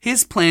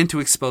 his plan to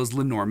expose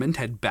Lenormand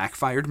had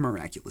backfired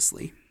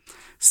miraculously.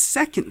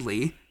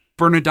 Secondly,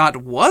 Bernadotte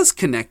was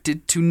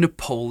connected to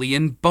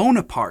Napoleon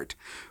Bonaparte,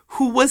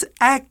 who was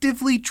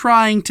actively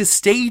trying to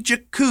stage a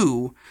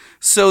coup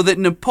so that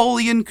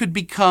Napoleon could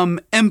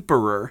become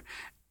emperor,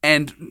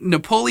 and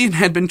Napoleon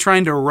had been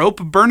trying to rope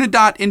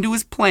Bernadotte into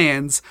his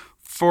plans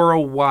for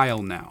a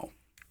while now.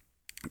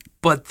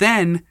 But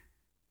then,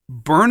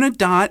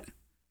 Bernadotte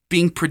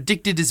being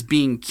predicted as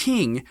being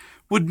king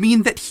would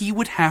mean that he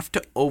would have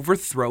to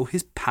overthrow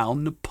his pal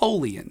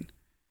Napoleon.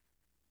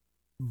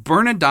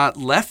 Bernadotte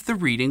left the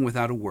reading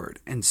without a word,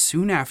 and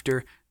soon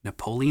after,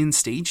 Napoleon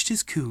staged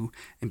his coup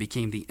and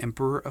became the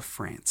Emperor of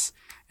France,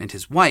 and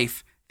his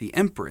wife, the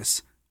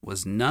Empress,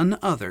 was none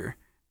other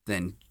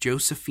than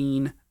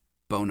Josephine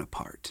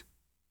Bonaparte.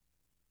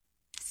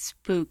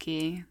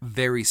 Spooky.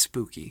 Very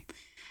spooky.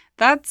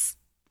 That's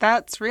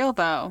real,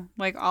 though.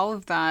 Like, all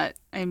of that.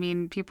 I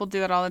mean, people do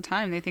that all the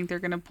time. They think they're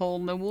going to pull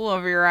the wool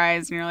over your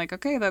eyes, and you're like,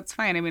 okay, that's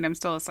fine. I mean, I'm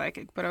still a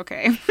psychic, but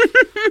okay.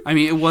 I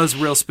mean, it was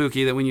real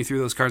spooky that when you threw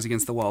those cards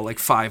against the wall, like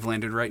 5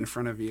 landed right in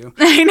front of you.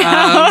 I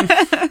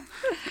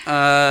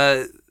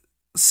know.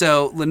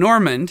 So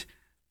Lenormand,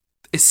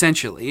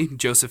 essentially,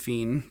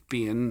 Josephine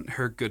being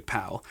her good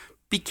pal,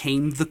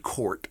 became the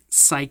court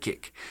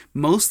psychic,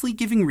 mostly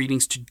giving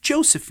readings to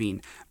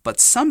Josephine, but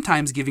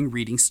sometimes giving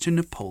readings to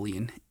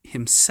Napoleon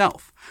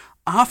himself.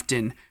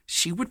 Often,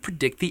 she would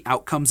predict the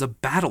outcomes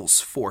of battles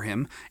for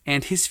him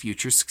and his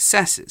future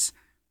successes.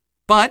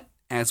 But,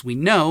 as we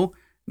know,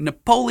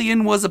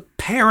 Napoleon was a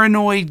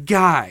paranoid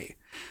guy.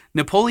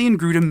 Napoleon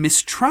grew to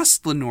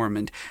mistrust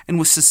Lenormand and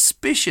was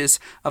suspicious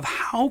of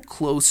how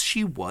close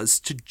she was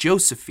to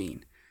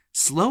Josephine.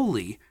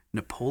 Slowly,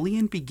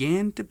 Napoleon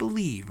began to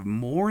believe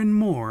more and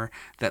more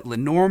that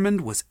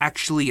Lenormand was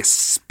actually a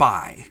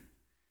spy,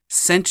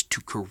 sent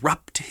to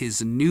corrupt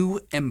his new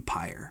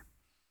empire.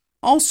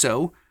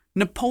 Also,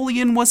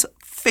 Napoleon was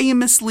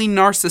famously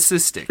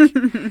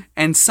narcissistic,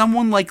 and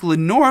someone like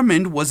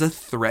Lenormand was a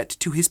threat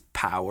to his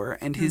power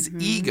and his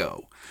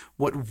ego.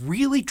 What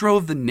really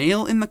drove the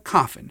nail in the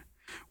coffin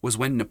was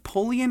when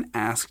Napoleon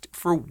asked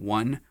for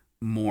one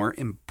more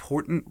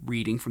important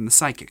reading from the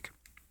psychic.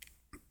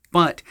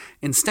 But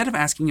instead of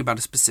asking about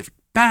a specific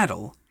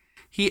battle,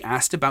 he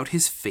asked about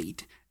his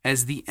fate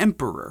as the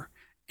emperor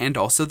and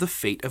also the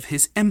fate of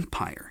his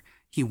empire.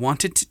 He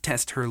wanted to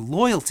test her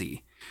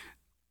loyalty,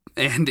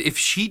 and if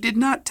she did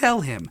not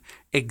tell him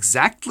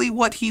exactly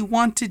what he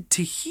wanted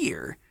to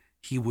hear,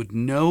 he would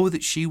know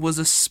that she was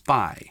a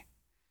spy.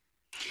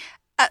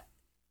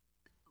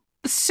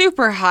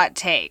 Super hot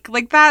take.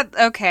 Like that,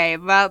 okay,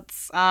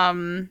 that's,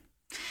 I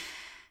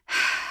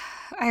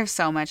have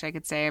so much I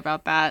could say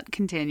about that.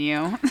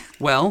 Continue.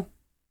 Well,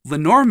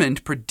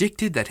 Lenormand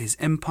predicted that his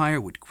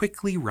empire would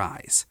quickly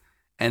rise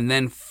and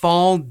then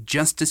fall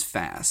just as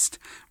fast,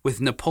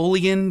 with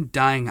Napoleon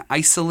dying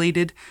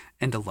isolated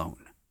and alone.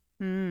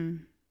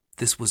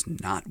 This was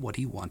not what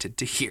he wanted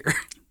to hear.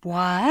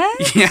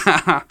 What?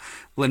 Yeah.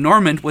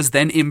 Lenormand was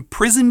then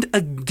imprisoned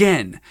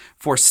again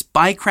for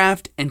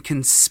spycraft and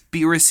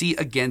conspiracy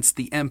against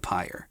the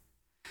empire.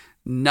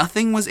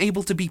 Nothing was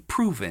able to be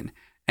proven,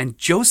 and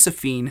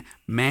Josephine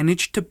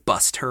managed to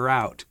bust her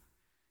out.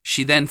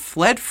 She then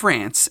fled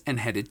France and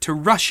headed to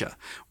Russia,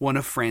 one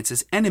of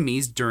France's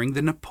enemies during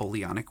the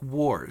Napoleonic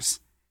Wars.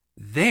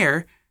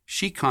 There,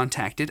 she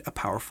contacted a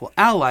powerful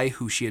ally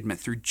who she had met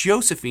through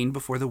Josephine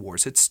before the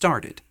wars had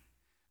started.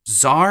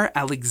 Tsar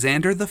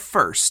Alexander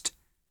I,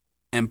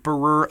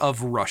 Emperor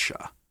of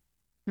Russia.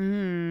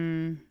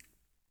 Now,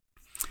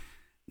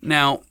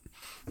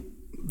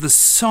 the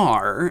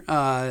Tsar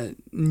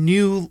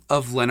knew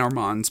of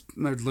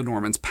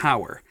Lenormand's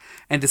power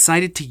and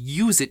decided to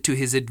use it to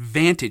his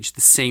advantage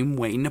the same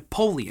way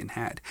Napoleon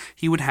had.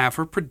 He would have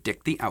her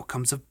predict the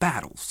outcomes of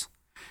battles.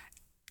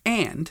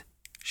 And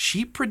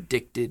she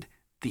predicted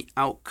the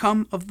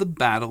outcome of the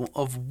Battle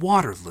of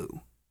Waterloo,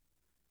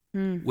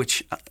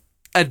 which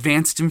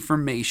advanced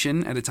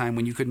information at a time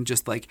when you couldn't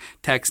just like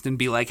text and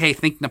be like, hey,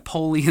 think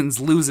Napoleon's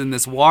losing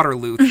this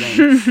Waterloo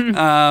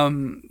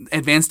thing.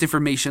 Advanced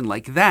information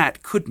like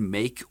that could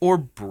make or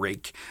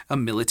break a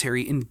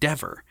military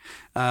endeavor.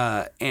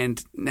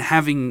 And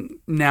having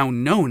now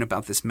known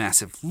about this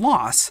massive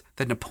loss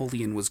that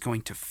Napoleon was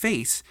going to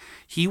face,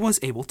 he was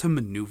able to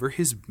maneuver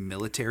his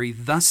military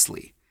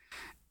thusly.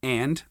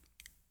 And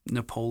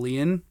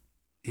Napoleon,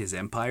 his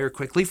empire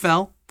quickly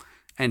fell,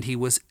 and he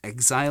was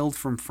exiled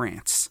from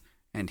France.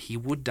 And he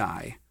would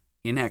die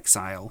in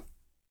exile,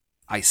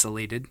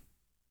 isolated,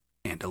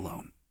 and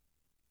alone.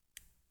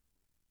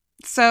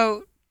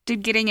 So,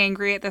 did getting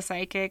angry at the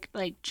psychic,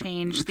 like,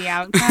 change the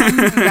outcome?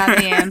 Is that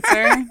the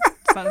answer?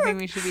 Something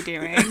we should be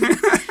doing?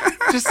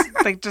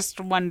 Just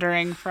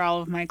wondering for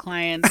all of my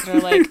clients that are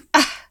like,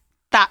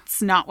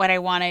 that's not what I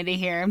wanted to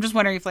hear. I'm just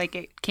wondering if, like,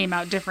 it came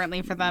out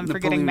differently for them for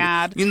getting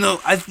mad.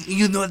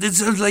 This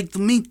sounds like to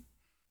me.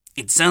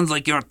 It sounds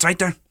like you're a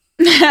traitor.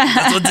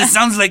 That's what this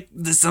sounds like.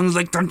 This sounds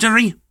like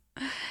treachery.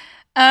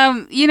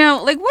 Like,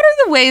 what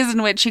are the ways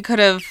in which he could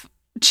have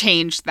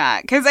changed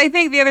that? Because I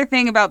think the other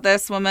thing about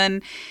this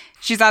woman,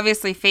 she's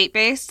obviously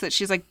fate-based, that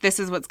she's like, this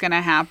is what's going to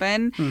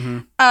happen.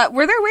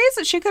 Were there ways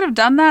that she could have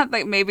done that?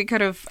 Like, maybe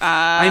could have...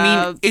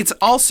 I mean, it's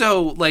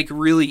also, like,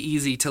 really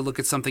easy to look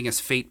at something as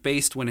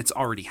fate-based when it's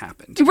already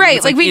happened. Right,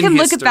 It's, like, we can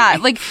look history. at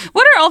that. Like,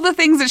 what are all the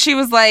things that she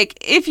was like,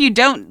 if you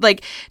don't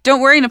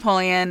worry,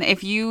 Napoleon,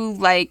 if you,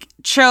 like,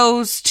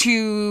 chose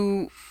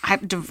to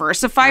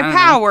diversify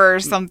power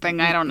or something,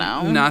 I don't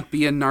know. Not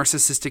be a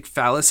narcissistic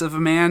phallus of a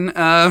man,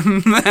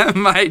 that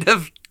might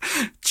have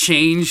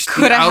changed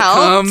the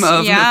outcome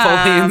of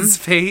Napoleon's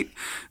fate.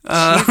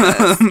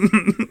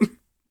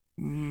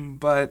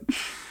 But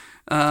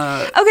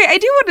okay, I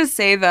do want to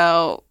say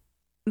though,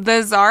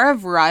 the Tsar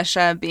of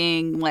Russia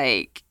being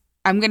like,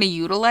 I'm going to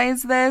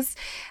utilize this.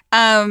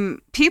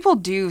 People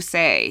do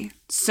say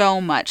so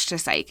much to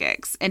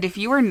psychics, and if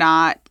you are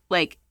not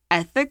like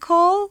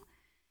ethical,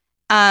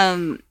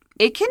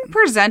 it can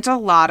present a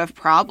lot of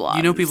problems.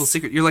 You know people's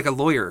secret. You're like a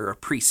lawyer or a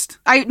priest.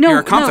 You're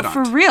a confidant.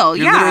 No, for real.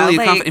 You're literally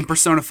a confidant. In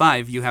Persona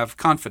 5, you have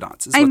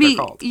confidants, is what they're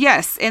called.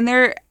 Yes, and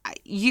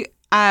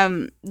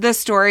the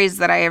stories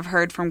that I have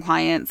heard from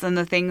clients and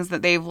the things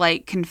that they've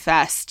like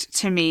confessed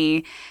to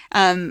me,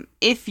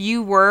 if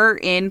you were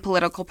in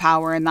political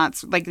power and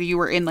that's like you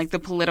were in like the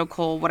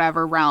political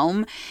whatever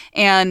realm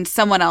and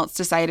someone else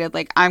decided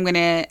like I'm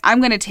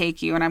gonna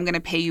take you and I'm gonna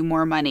pay you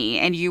more money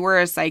and you were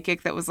a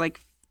psychic that was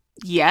like,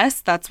 yes,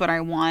 that's what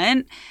I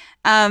want,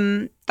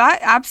 That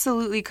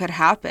absolutely could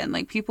happen.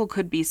 Like, people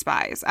could be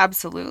spies.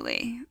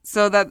 Absolutely.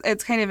 So that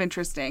it's kind of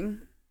interesting.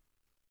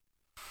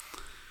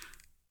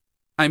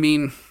 I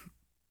mean,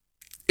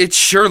 it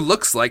sure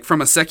looks like,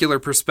 from a secular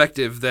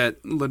perspective,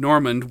 that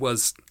Lenormand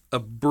was a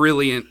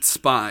brilliant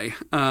spy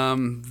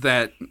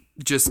that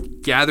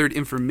just gathered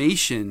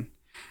information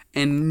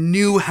and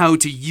knew how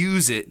to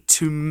use it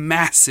to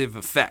massive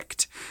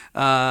effect.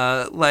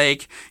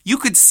 Like, you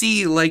could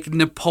see, like,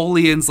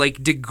 Napoleon's,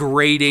 like,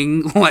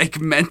 degrading,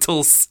 like,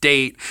 mental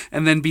state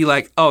and then be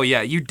like, oh,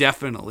 yeah, you're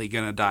definitely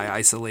gonna die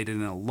isolated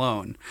and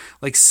alone.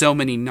 Like so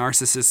many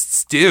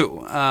narcissists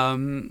do.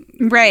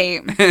 Right.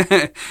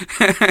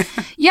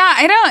 Yeah,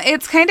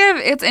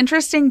 it's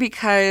interesting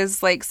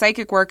because, like,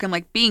 psychic work and,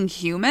 like, being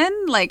human,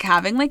 like,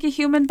 having, like, a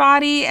human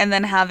body and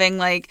then having,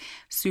 like,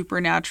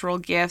 supernatural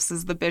gifts,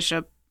 as the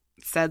bishop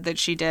said that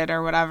she did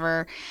or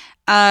whatever,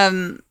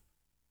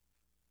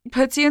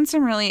 puts you in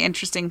some really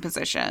interesting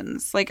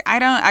positions. Like, I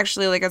don't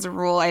actually, like, as a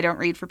rule, I don't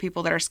read for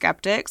people that are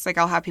skeptics. Like,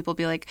 I'll have people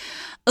be like,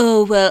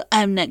 oh, well,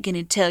 I'm not going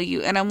to tell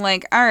you. And I'm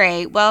like, all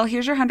right, well,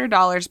 here's your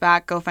 $100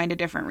 back. Go find a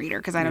different reader,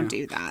 because I don't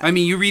do that. I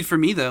mean, you read for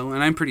me, though,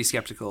 and I'm pretty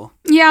skeptical.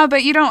 Yeah,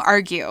 but you don't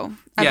argue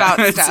about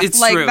stuff. It's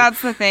like, true.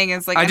 That's the thing,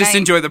 is like, I just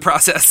enjoy the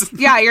process.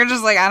 Yeah, you're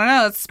just like, I don't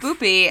know, it's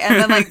spoopy. And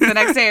then, like, the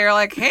next day you're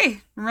like,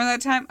 hey, remember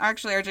that time?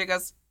 Actually, RJ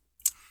goes,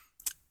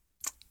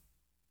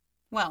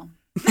 well.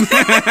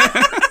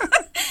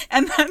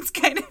 And that's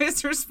kind of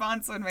his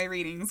response when my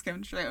readings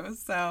come true.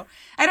 So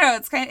I don't know.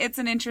 It's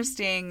an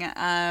interesting.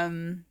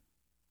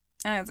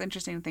 It's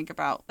interesting to think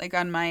about. Like,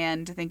 on my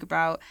end, to think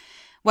about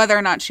whether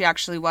or not she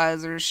actually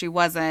was or she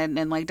wasn't,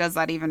 and, like, does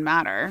that even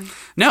matter?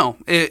 No,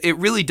 it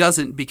really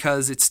doesn't,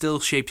 because it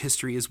still shaped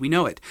history as we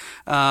know it.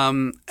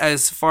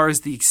 As far as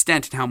the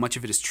extent and how much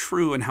of it is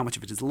true and how much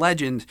of it is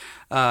legend,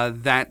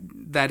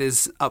 that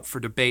is up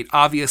for debate.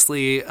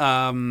 Obviously,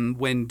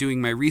 when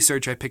doing my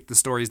research, I picked the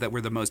stories that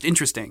were the most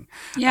interesting.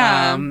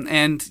 Yeah.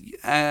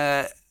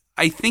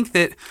 I think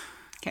that,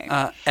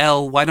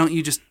 Elle, why don't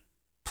you just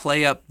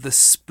play up the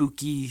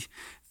spooky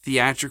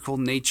theatrical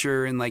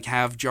nature and, like,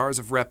 have jars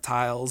of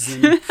reptiles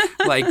and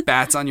like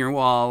bats on your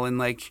wall and,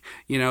 like,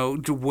 you know,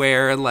 to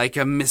wear, like,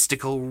 a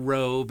mystical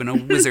robe and a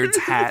wizard's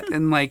hat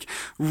and, like,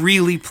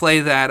 really play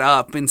that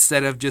up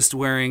instead of just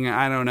wearing,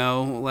 I don't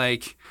know,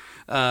 like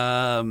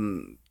a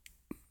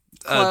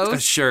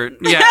shirt.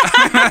 Yeah.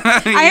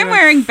 I am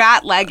wearing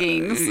bat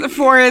leggings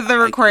for the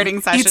recording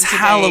session It's today.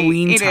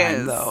 Halloween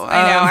time, though.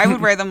 I know. I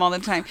would wear them all the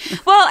time.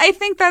 Well, I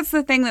think that's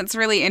the thing that's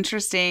really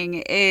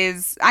interesting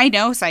is I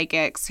know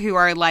psychics who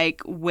are,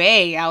 like,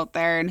 way out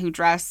there and who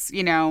dress,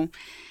 you know,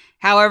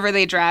 however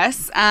they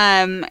dress.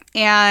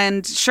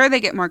 And sure,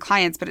 they get more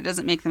clients, but it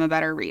doesn't make them a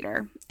better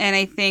reader. And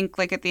I think,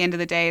 like, at the end of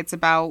the day, it's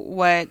about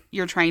what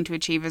you're trying to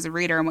achieve as a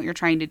reader and what you're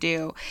trying to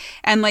do.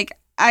 And, like,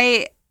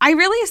 I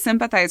really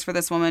sympathize for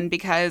this woman,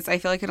 because I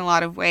feel like in a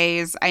lot of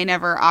ways I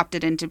never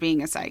opted into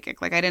being a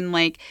psychic. Like, I didn't,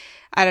 like,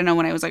 I don't know,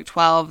 when I was like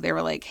 12, they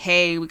were like,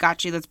 hey, we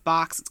got you this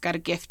box. It's got a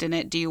gift in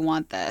it. Do you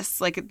want this?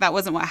 Like, that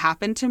wasn't what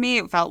happened to me.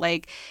 It felt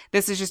like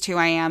this is just who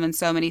I am. And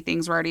so many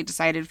things were already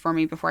decided for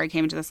me before I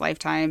came into this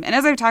lifetime. And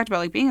as I've talked about,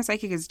 like, being a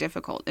psychic is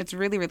difficult. It's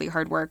really, really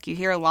hard work. You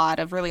hear a lot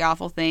of really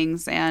awful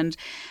things, and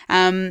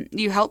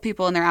you help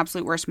people in their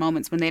absolute worst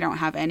moments when they don't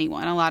have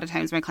anyone. A lot of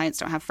times my clients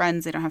don't have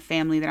friends. They don't have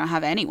family. They don't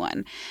have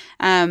anyone.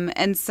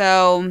 And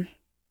so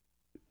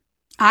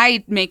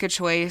I make a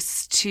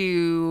choice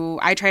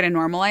I try to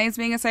normalize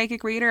being a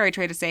psychic reader. I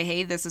try to say,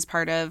 hey, this is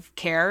part of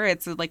care.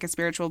 It's like a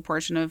spiritual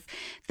portion of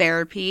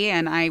therapy.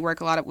 And I work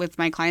a lot with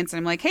my clients, and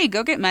I'm like, hey,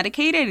 go get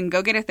medicated and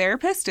go get a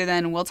therapist, and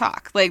then we'll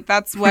talk. Like,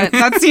 that's,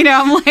 you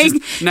know, I'm like. Just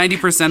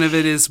 90% of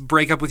it is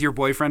break up with your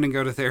boyfriend and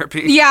go to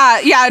therapy.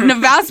 Yeah. The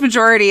vast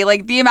majority,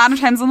 like, the amount of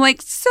times I'm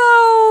like, so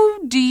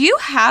do you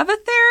have a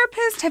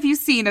therapist? Have you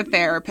seen a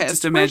therapist?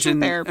 Just imagine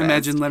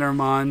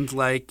Lenormand,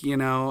 like, you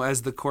know,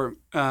 as the court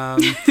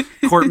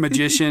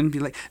magician, be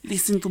like,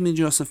 listen to me,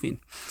 Josephine.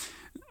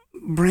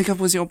 Break up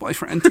with your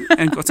boyfriend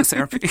and go to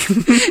therapy.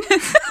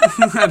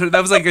 That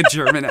was like a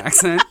German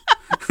accent.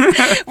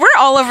 We're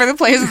all over the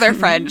place with our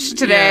French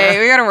today. Yeah.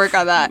 We got to work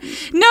on that.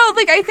 No,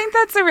 like, I think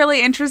that's a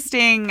really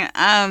interesting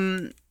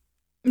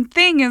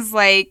thing is,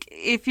 like,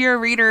 if you're a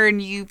reader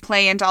and you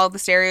play into all the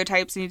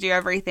stereotypes and you do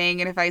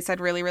everything, and if I said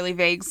really, really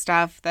vague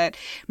stuff that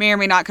may or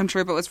may not come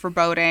true but was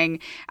foreboding,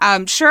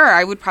 sure,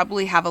 I would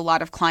probably have a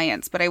lot of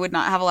clients, but I would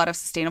not have a lot of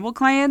sustainable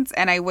clients,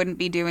 and I wouldn't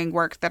be doing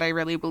work that I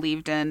really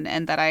believed in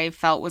and that I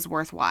felt was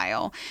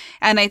worthwhile.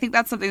 And I think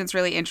that's something that's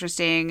really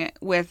interesting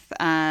with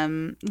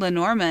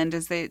Lenormand,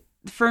 is that,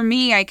 for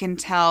me, I can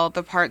tell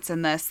the parts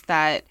in this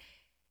that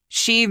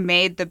she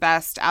made the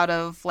best out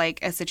of, like,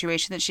 a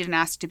situation that she didn't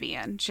ask to be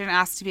in. She didn't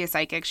ask to be a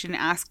psychic. She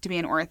didn't ask to be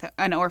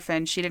an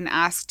orphan. She didn't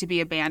ask to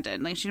be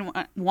abandoned. Like, she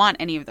didn't want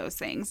any of those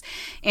things.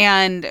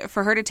 And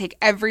for her to take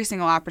every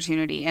single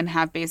opportunity and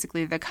have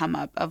basically the come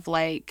up of,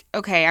 like,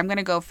 okay, I'm going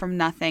to go from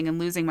nothing and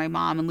losing my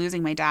mom and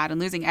losing my dad and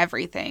losing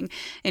everything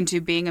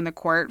into being in the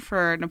court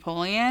for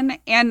Napoleon.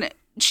 And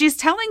she's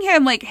telling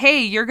him, like,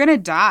 hey, you're going to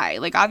die.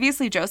 Like,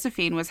 obviously,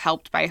 Josephine was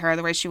helped by her.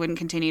 Otherwise, she wouldn't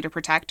continue to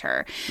protect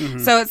her. Mm-hmm.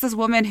 So it's this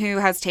woman who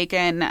has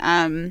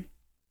taken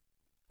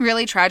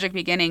really tragic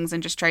beginnings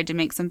and just tried to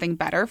make something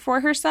better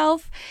for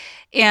herself.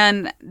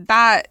 And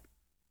that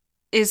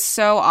is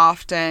so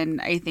often,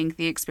 I think,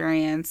 the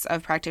experience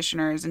of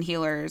practitioners and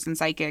healers and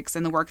psychics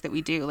and the work that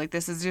we do. Like,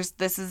 this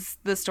is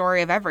the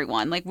story of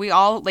everyone. Like, we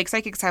all, like,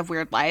 psychics have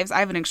weird lives. I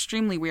have an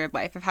extremely weird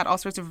life. I've had all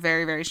sorts of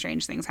very, very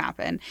strange things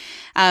happen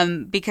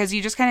because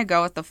you just kind of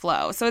go with the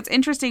flow. So it's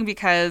interesting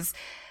because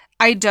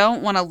I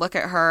don't want to look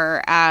at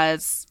her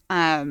as...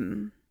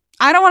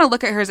 I don't want to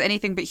look at her as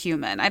anything but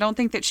human. I don't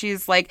think that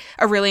she's like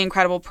a really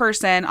incredible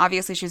person.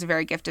 Obviously, she's a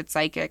very gifted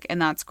psychic,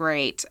 and that's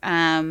great.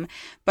 But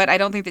I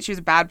don't think that she's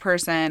a bad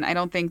person. I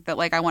don't think that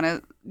like I want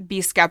to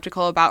be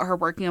skeptical about her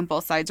working on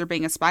both sides or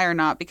being a spy or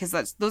not, because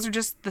those are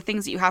just the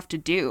things that you have to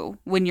do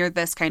when you're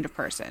this kind of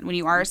person. When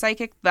you are a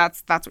psychic,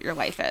 that's what your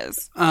life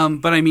is.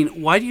 But I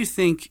mean, why do you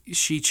think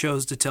she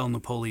chose to tell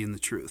Napoleon the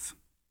truth?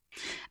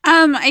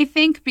 I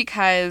think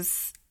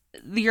because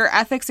your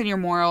ethics and your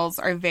morals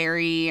are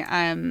very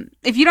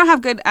if you don't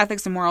have good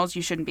ethics and morals,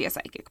 you shouldn't be a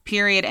psychic,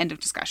 period, end of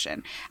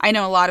discussion. I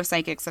know a lot of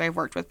psychics that I've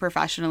worked with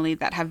professionally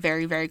that have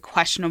very, very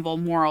questionable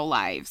moral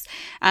lives,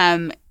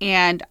 and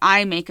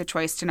I make a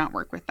choice to not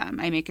work with them.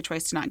 I make a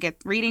choice to not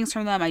get readings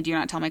from them. I do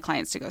not tell my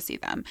clients to go see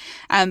them,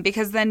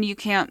 because then you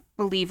can't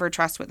believe or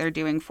trust what they're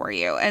doing for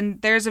you.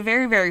 And there's a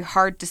very, very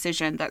hard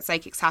decision that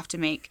psychics have to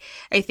make,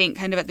 I think,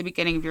 kind of at the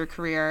beginning of your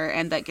career,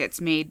 and that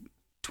gets made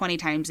 20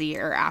 times a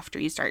year after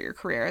you start your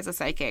career as a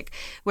psychic,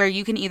 where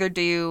you can either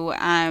do,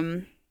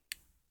 I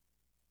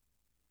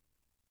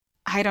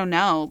don't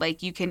know,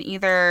 like you can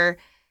either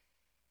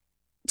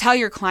tell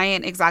your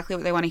client exactly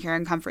what they want to hear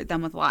and comfort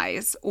them with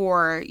lies,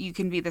 or you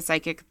can be the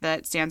psychic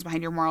that stands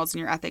behind your morals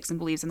and your ethics and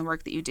believes in the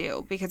work that you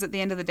do. Because at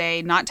the end of the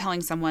day, not telling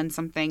someone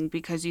something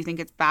because you think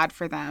it's bad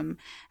for them.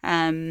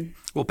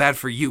 Well, bad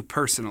for you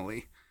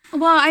personally.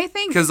 Well, I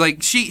think... Because,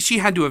 like, she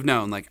had to have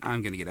known, like,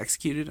 I'm going to get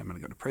executed. I'm going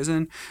to go to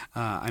prison.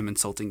 I'm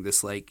insulting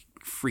this, like,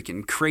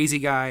 freaking crazy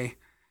guy.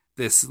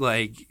 This,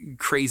 like,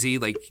 crazy,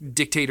 like,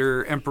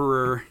 dictator,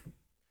 emperor.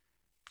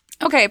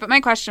 Okay, but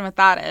my question with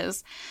that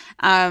is,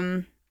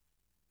 how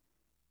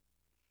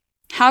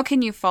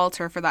can you fault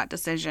her for that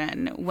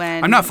decision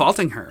when... I'm not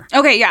faulting her.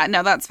 Okay, yeah,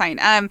 no, that's fine.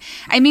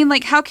 I mean,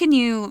 like, how can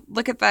you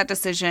look at that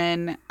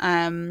decision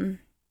and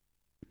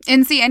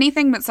see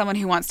anything but someone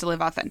who wants to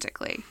live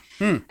authentically?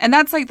 And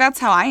that's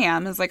how I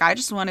am, is like, I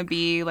just want to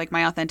be like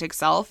my authentic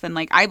self. And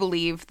like, I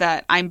believe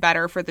that I'm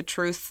better for the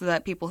truths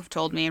that people have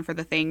told me and for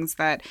the things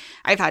that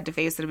I've had to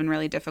face that have been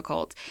really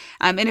difficult.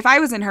 And if I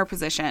was in her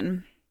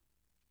position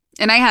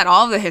and I had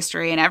all of the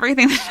history and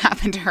everything that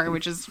happened to her,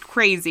 which is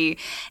crazy,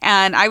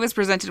 and I was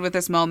presented with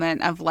this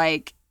moment of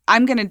like,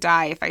 I'm going to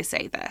die if I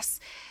say this.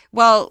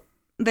 Well,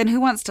 then who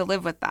wants to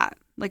live with that?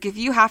 Like, if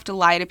you have to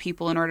lie to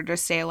people in order to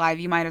stay alive,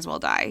 you might as well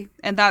die.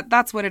 And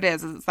that's what it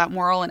is. It's that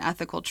moral and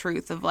ethical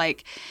truth of,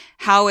 like,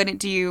 how in it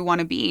do you want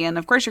to be? And,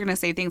 of course, you're going to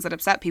say things that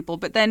upset people.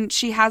 But then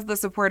she has the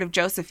support of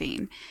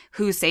Josephine,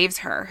 who saves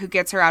her, who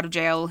gets her out of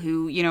jail,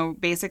 who, you know,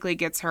 basically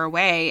gets her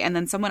away. And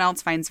then someone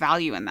else finds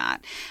value in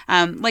that.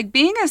 Like,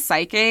 being a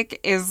psychic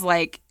is,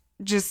 like,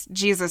 just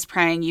Jesus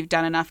praying you've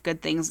done enough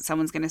good things that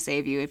someone's going to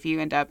save you if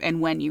you end up,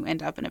 and when you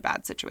end up in a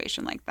bad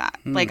situation like that.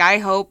 Like, I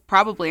hope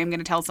probably I'm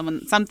going to tell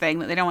someone something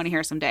that they don't want to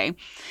hear someday,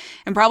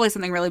 and probably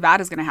something really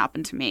bad is going to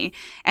happen to me.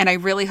 And I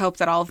really hope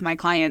that all of my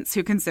clients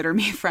who consider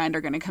me a friend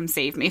are going to come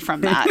save me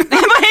from that.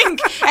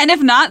 Like, and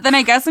if not, then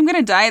I guess I'm going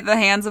to die at the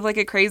hands of like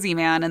a crazy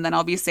man, and then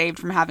I'll be saved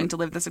from having to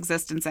live this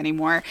existence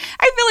anymore.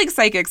 I feel like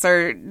psychics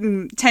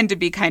tend to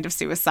be kind of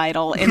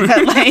suicidal in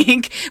that,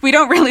 like, we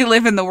don't really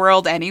live in the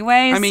world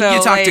anyway. I mean, so,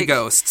 you talk to like,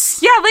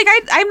 ghosts. Yeah, like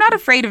I'm not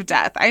afraid of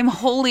death. I'm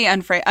wholly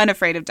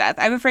unafraid of death.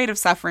 I'm afraid of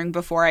suffering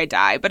before I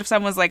die. But if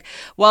someone's like,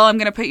 well, I'm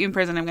going to put you in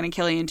prison, I'm going to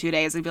kill you in 2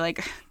 days, I'd be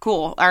like,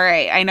 cool. All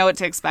right. I know what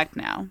to expect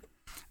now.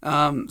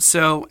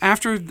 So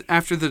after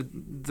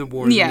the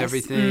wars and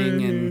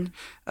everything,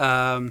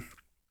 and,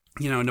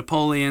 you know,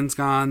 Napoleon's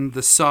gone,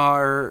 the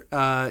Tsar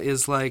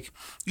is like,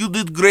 You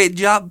did great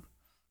job.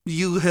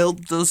 You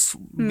helped us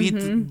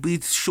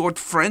beat short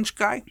French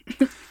guy.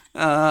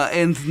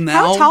 And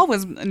now... How tall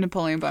was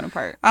Napoleon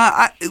Bonaparte?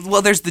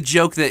 Well, there's the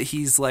joke that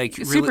he's like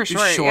really super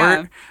short.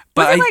 Yeah.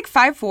 But was he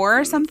like 5'4"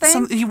 or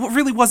something? He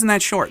really wasn't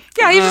that short.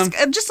 Yeah, he's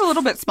just a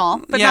little bit small,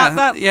 but not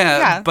that.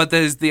 Yeah, but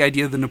there's the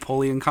idea of the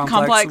Napoleon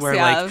complex where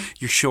like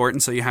you're short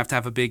and so you have to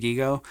have a big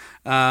ego,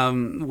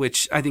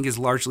 which I think has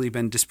largely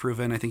been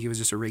disproven. I think he was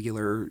just a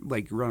regular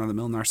like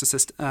run-of-the-mill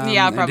narcissist. Probably.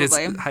 And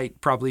his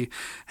height probably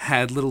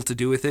had little to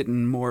do with it,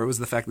 and more it was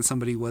the fact that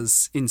somebody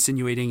was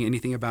insinuating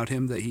anything about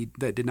him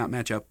that did not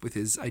match up with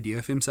his idea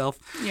of himself.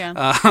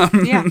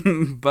 Yeah.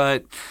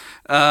 But.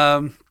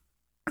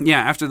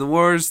 Yeah, after the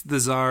wars, the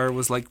Tsar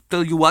was like,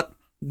 tell you what,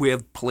 we have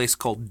a place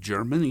called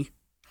Germany.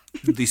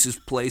 This is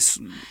place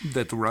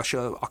that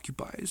Russia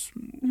occupies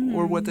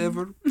or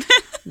whatever.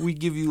 We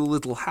give you a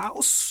little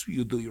house.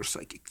 You do your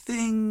psychic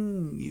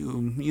thing.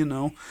 You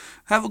know,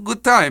 have a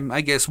good time,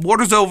 I guess.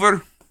 War is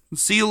over.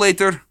 See you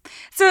later.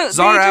 So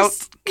Czar out.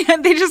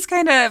 They just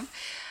kind of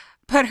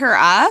put her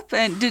up,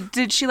 and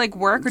did she like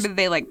work, or did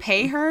they like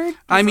pay her?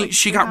 I mean,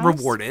 she got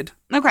rewarded.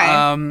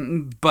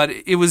 Okay. But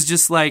it was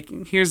just like,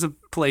 here's a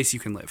place you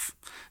can live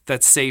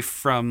that's safe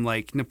from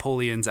like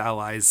Napoleon's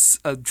allies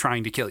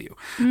trying to kill you.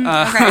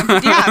 Okay.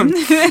 Yeah.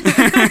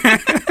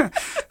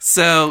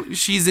 So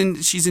she's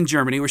in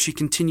Germany, where she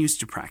continues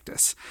to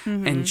practice,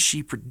 and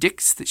she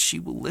predicts that she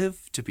will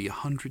live to be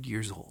 100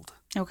 years old.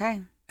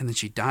 Okay. And then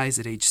she dies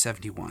at age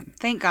 71.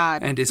 Thank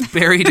God. And is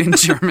buried in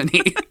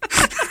Germany.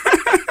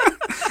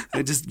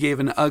 I just gave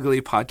an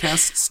ugly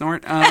podcast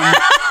snort.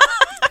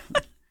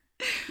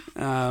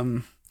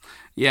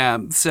 Yeah,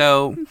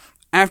 so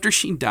after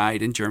she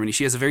died in Germany,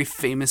 she has a very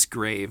famous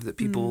grave that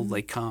people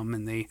like come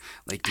and they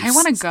like do I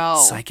want to go.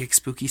 psychic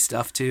spooky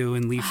stuff to,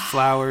 and leave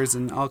flowers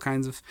and all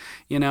kinds of,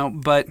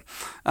 but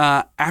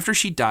after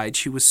she died,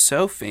 she was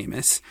so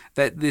famous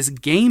that this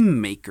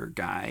game maker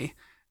guy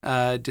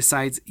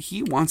decides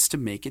he wants to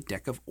make a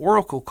deck of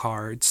oracle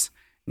cards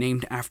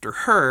named after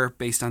her,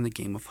 based on the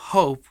game of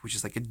Hope, which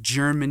is like a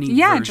German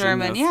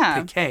version of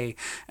Piquet.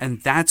 And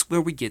that's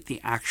where we get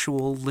the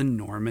actual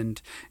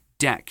Lenormand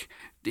deck.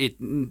 It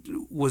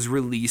was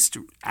released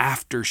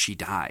after she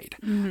died,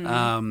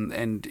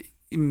 and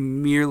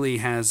merely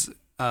has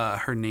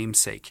her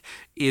namesake.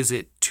 Is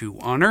it to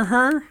honor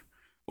her,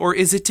 or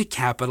is it to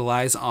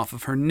capitalize off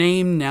of her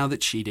name now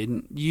that she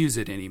didn't use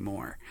it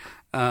anymore?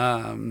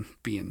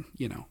 Being,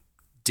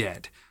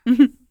 dead.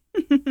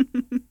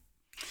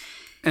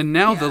 And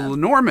now the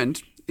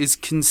Lenormand is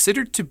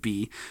considered to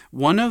be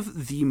one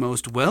of the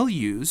most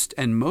well-used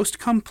and most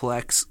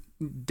complex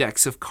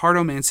decks of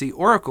Cartomancy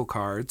oracle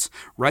cards,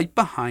 right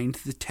behind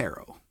the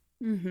tarot.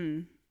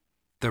 Mm-hmm.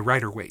 The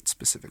Rider-Waite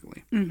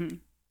specifically. Mm-hmm.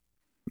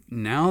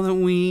 Now that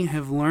we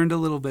have learned a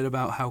little bit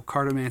about how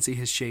Cartomancy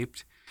has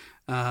shaped,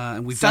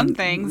 we've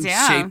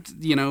shaped,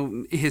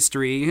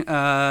 history.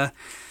 I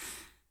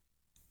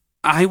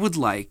would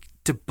like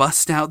to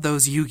bust out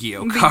those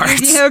Yu-Gi-Oh cards.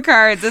 The Yu-Gi-Oh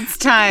cards, it's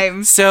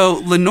time.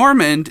 So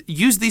Lenormand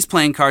used these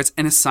playing cards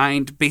and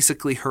assigned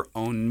basically her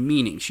own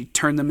meaning. She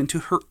turned them into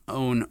her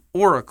own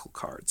oracle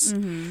cards.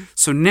 Mm-hmm.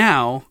 So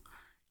now,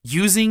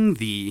 using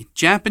the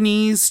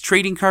Japanese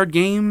trading card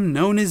game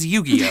known as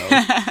Yu-Gi-Oh,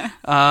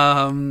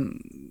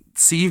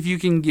 see if you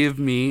can give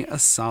me a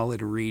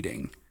solid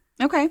reading.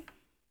 Okay.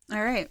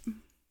 All right.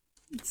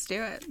 Let's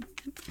do it.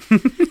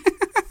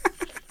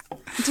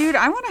 Dude,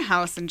 I want a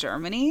house in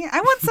Germany.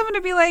 I want someone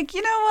to be like,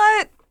 you know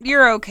what?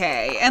 You're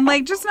okay. And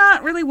like, just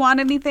not really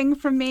want anything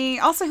from me.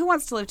 Also, who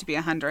wants to live to be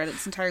 100?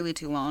 It's entirely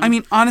too long. I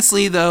mean,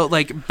 honestly, though,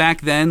 like back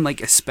then, like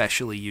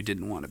especially you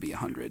didn't want to be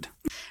 100.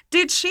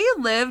 Dude, she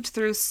lived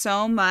through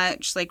so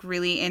much like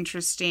really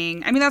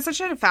interesting. I mean, that's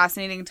such a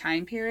fascinating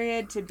time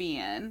period to be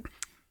in.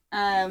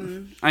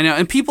 I know,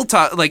 and people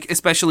talk, like,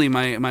 especially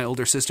my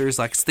older sisters,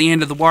 like, it's the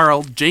end of the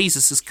world,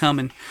 Jesus is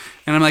coming,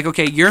 and I'm like,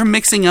 okay, you're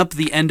mixing up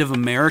the end of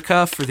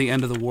America for the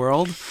end of the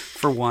world,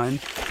 for one,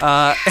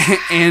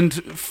 and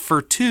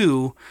for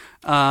two,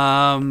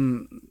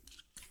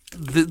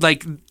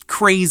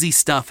 crazy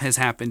stuff has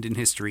happened in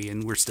history,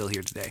 and we're still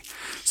here today.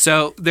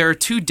 So there are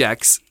two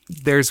decks.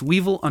 There's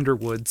Weevil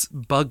Underwood's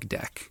Bug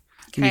deck.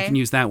 And you can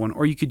use that one,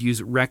 or you could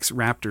use Rex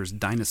Raptor's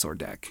Dinosaur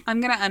deck. I'm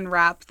going to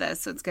unwrap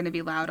this, so it's going to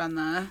be loud on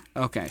the...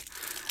 Okay.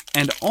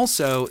 And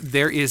also,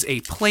 there is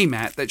a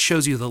playmat that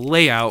shows you the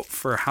layout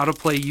for how to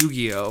play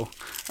Yu-Gi-Oh!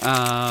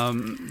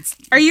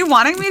 Are you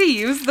wanting me to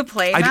use the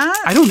playmat?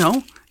 I don't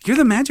know. You're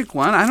the magic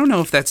one. I don't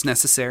know if that's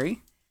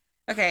necessary.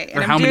 Okay,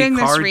 and I'm doing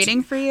this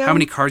reading for you? How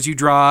many cards you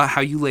draw,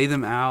 how you lay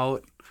them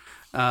out.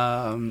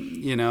 How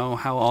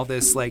all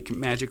this like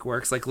magic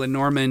works. Like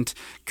Lenormand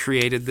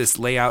created this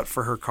layout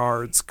for her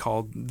cards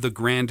called the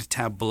Grand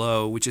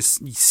Tableau, which is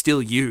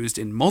still used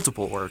in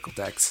multiple Oracle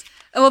decks.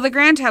 Well, the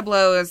Grand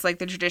Tableau is like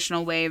the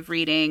traditional way of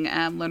reading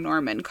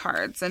Lenormand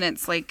cards. And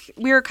it's like,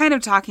 we were kind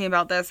of talking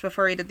about this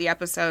before we did the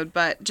episode,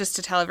 but just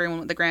to tell everyone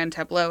what the Grand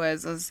Tableau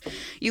is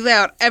you lay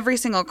out every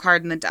single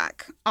card in the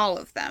deck, all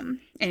of them,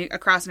 and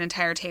across an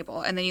entire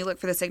table. And then you look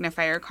for the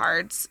signifier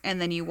cards,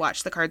 and then you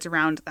watch the cards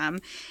around them.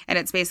 And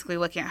it's basically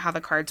looking at how the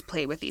cards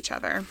play with each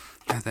other.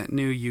 Yeah, that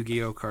new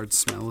Yu-Gi-Oh card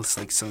smell is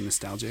like so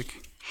nostalgic.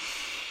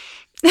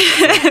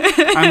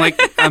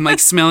 I'm like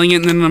smelling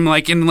it, and then I'm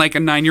like in like a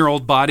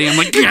 9-year-old body. I'm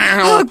like,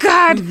 oh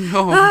God.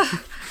 No.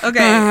 Okay.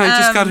 I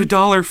just got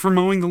 $1 for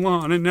mowing the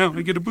lawn, and now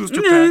I get a booster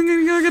pack.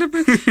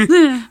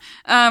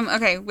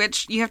 Okay,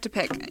 which you have to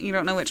pick. You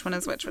don't know which one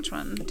is which. Which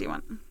one do you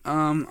want?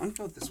 I'll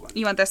go with this one.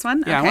 You want this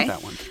one? Yeah, okay. I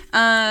want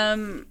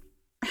that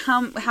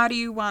one. How do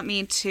you want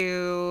me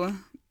to?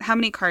 How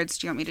many cards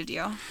do you want me to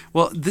deal?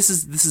 Well, this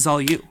is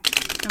all you.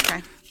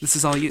 Okay. This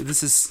is all you.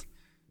 This is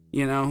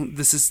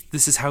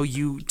how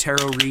you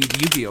tarot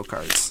read Yu-Gi-Oh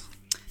cards.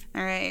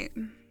 All right.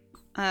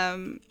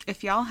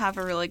 If y'all have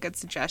a really good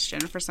suggestion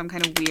for some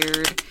kind of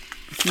weird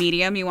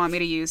medium you want me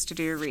to use to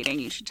do your reading,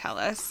 you should tell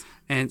us.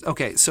 And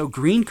okay, so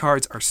green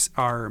cards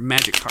are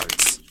magic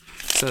cards.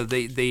 So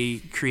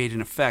they create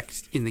an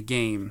effect in the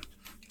game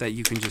that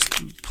you can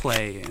just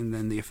play, and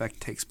then the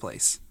effect takes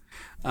place.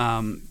 Go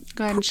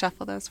ahead and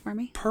shuffle those for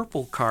me.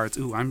 Purple cards.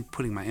 Ooh, I'm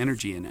putting my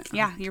energy in it.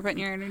 Yeah, you're putting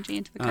your energy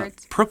into the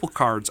cards. Purple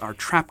cards are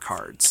trap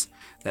cards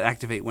that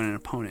activate when an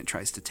opponent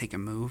tries to take a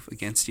move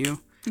against you.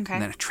 Okay.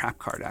 And then a trap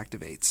card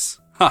activates.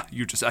 Ha!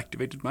 You just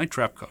activated my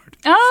trap card.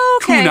 Oh,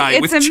 okay. Kunai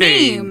It's with a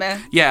chain.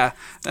 meme. Yeah.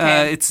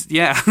 Okay.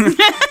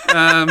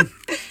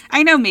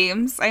 I know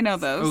memes. I know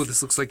those. Oh,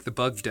 this looks like the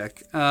bug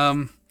deck.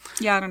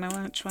 Yeah, I don't know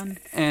which one.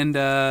 And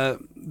the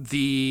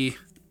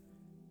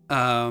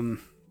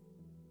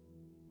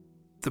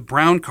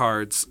brown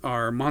cards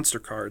are monster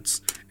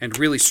cards, and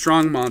really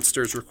strong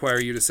monsters require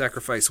you to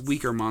sacrifice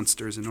weaker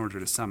monsters in order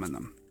to summon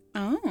them.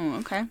 Oh,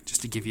 okay.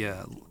 Just to give you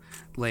a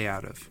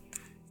layout of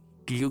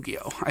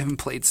Yu-Gi-Oh! I haven't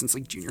played since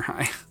like junior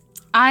high.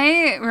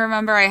 I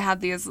remember I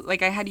had these,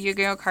 like I had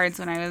Yu-Gi-Oh cards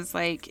when I was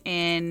like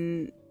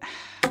in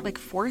like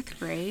 4th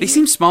grade. They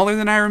seem smaller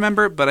than I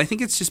remember, but I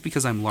think it's just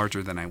because I'm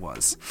larger than I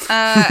was.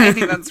 I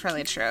think that's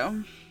probably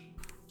true.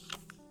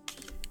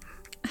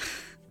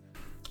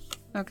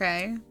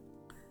 Okay.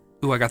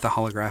 Ooh, I got the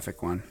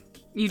holographic one.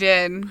 You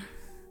did.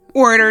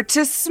 Order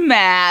to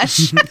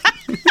smash.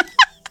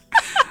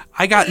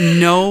 I got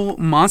no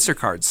monster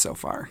cards so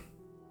far.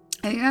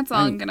 I think that's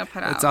all I'm going to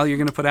put out. That's all you're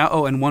going to put out?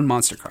 Oh, and one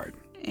monster card.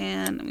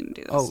 And I'm going to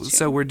do this Oh, too.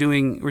 so we're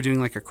doing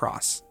like a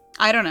cross.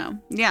 I don't know.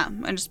 Yeah,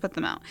 I just put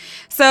them out.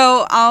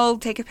 So I'll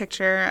take a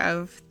picture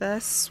of the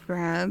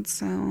spread.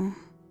 So.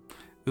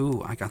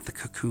 Ooh, I got the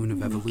Cocoon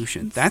of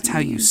Evolution. That's how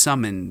you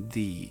summon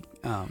the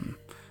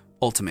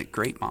ultimate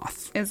Great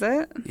Moth. Is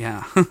it?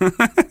 Yeah.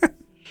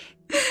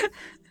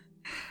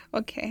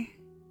 Okay.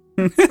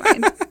 That's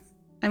fine.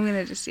 I'm going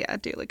to just,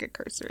 do like a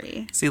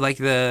cursory. See, like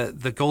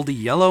the goldy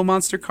yellow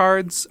monster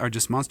cards are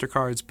just monster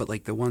cards, but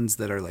like the ones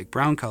that are like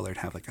brown colored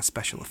have like a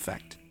special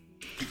effect.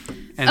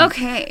 And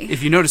okay.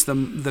 If you notice,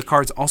 the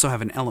cards also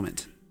have an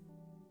element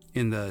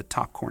in the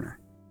top corner,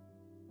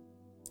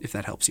 if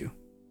that helps you.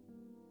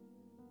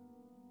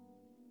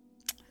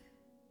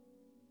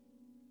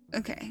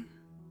 Okay.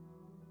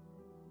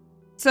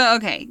 So,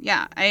 okay,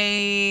 yeah.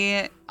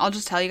 I'll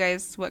just tell you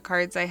guys what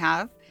cards I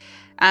have.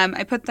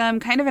 I put them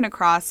kind of in a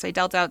cross. So I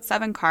dealt out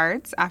 7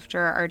 cards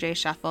after RJ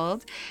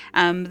shuffled.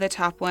 The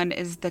top one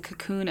is the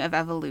Cocoon of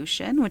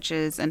Evolution, which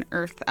is an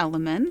earth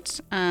element.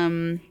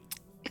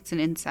 It's an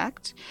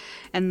insect.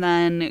 And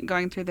then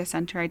going through the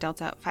center, I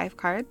dealt out 5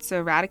 cards. So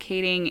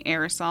Eradicating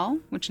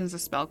Aerosol, which is a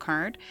spell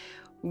card.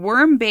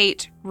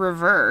 Wormbait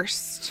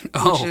Reversed,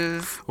 which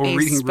is a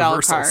spell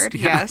reversals. card.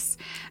 Yeah.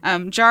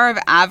 Yes. Jar of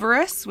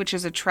Avarice, which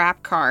is a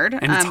trap card.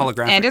 And it's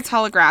holographic. And it's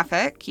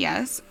holographic,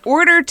 yes.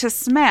 Order to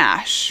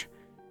Smash,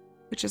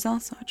 which is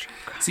also a trap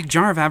card. See,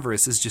 Jar of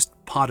Avarice is just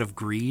Pot of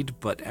Greed,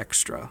 but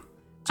extra.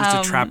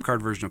 Just a trap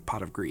card version of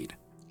Pot of Greed.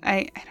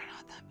 I don't know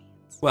what that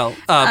means. Well,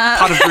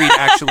 Pot of Greed,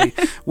 actually,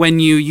 when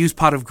you use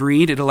Pot of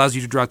Greed, it allows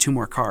you to draw 2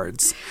 more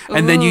cards.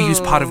 And then you use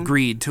Pot of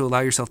Greed to allow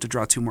yourself to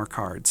draw 2 more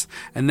cards.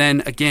 And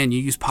then, again, you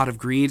use Pot of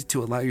Greed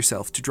to allow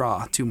yourself to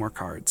draw 2 more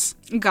cards.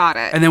 Got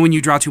it. And then when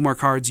you draw 2 more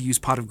cards, you use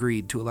Pot of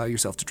Greed to allow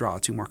yourself to draw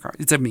 2 more cards.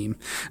 It's a meme.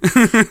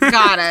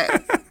 Got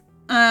it.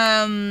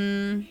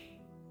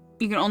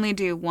 You can only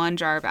do 1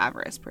 Jar of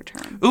Avarice per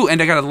turn. Ooh,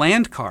 and I got a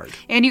land card.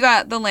 And you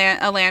got a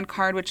land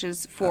card, which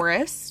is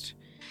Forest.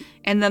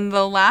 And then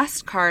the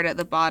last card at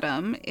the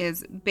bottom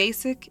is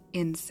Basic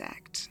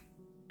Insect.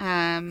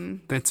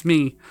 That's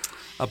me.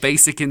 A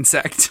basic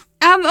insect.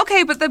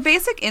 Okay, but the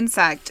Basic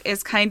Insect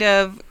is kind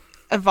of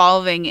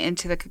evolving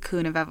into the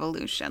Cocoon of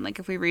Evolution. Like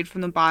if we read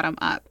from the bottom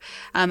up,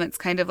 it's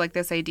kind of like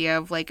this idea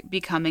of like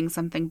becoming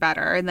something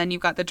better. And then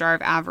you've got the Jar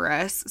of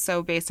Avarice.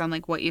 So based on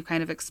like what you've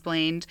kind of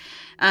explained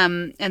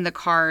in the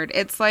card,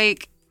 it's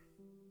like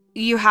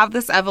you have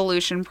this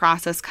evolution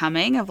process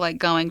coming of like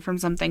going from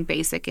something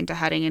basic into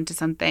heading into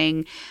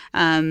something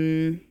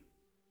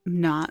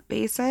not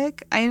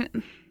basic.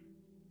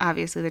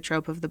 Obviously the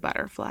trope of the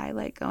butterfly,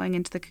 like going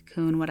into the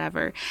cocoon,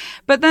 whatever.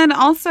 But then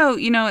also,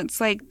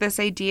 it's like this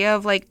idea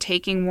of like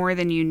taking more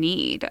than you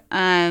need,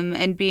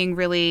 and being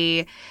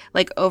really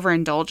like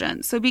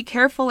overindulgent. So be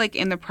careful, like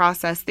in the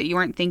process, that you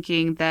aren't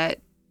thinking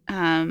that,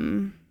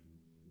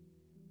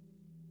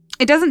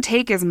 it doesn't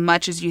take as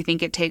much as you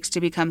think it takes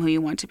to become who you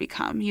want to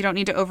become. You don't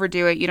need to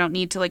overdo it. You don't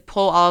need to like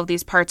pull all of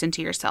these parts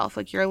into yourself.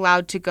 Like you're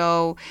allowed to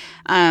go,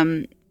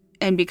 and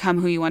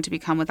become who you want to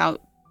become without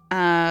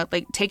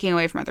like taking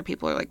away from other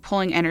people or like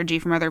pulling energy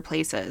from other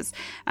places.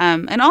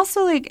 And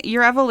also like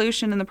your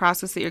evolution in the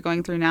process that you're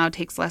going through now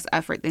takes less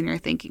effort than you're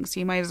thinking.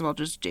 So you might as well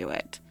just do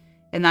it.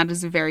 And that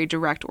is a very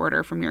direct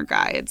order from your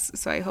guides.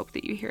 So I hope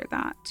that you hear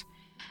that.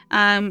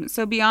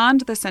 So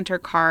beyond the center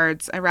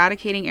cards,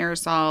 Eradicating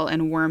Aerosol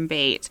and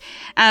Wormbait,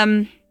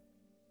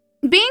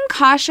 being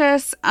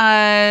cautious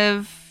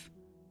of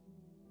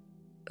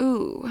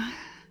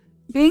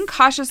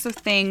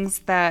things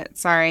that,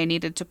 sorry, I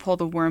needed to pull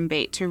the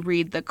Wormbait to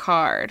read the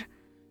card.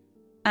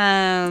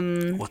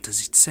 What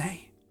does it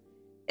say?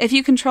 If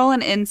you control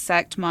an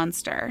insect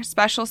monster,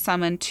 special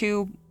summon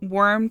 2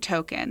 worm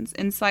tokens,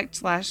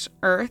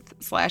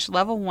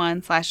 insect/earth/level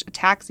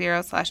 1/attack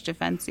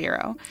 0/defense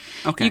 0.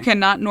 Okay. You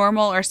cannot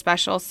normal or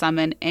special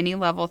summon any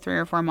level 3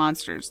 or 4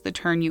 monsters the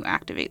turn you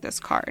activate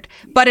this card,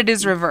 but it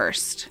is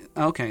reversed.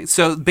 Okay,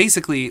 so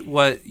basically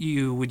what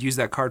you would use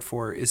that card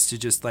for is to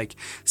just like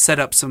set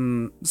up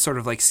some sort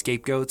of like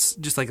scapegoats,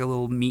 just like a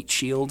little meat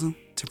shield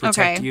to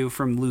protect you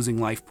from losing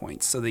life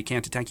points. So they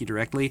can't attack you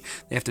directly.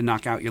 They have to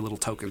knock out your little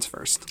tokens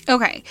first.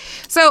 Okay,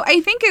 so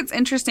I think it's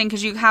interesting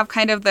because you have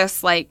kind of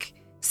this like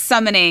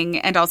summoning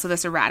and also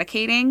this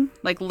eradicating.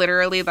 Like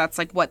literally that's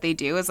like what they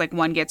do is like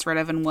one gets rid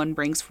of and one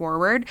brings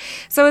forward.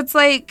 So it's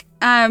like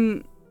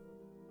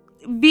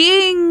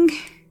being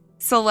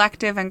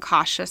selective and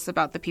cautious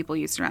about the people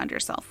you surround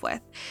yourself with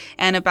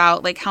and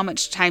about like how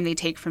much time they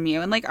take from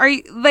you. And like, are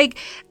you like,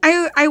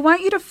 I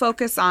want you to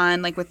focus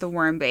on like with the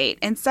worm bait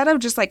instead of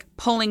just like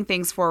pulling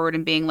things forward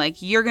and being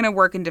like, you're going to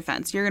work in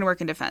defense. You're going to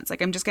work in defense.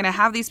 Like, I'm just going to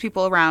have these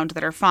people around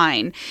that are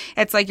fine.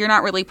 It's like, you're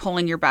not really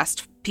pulling your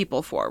best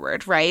people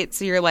forward, right?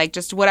 So you're like,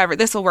 just whatever,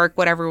 this will work,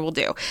 whatever will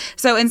do.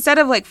 So instead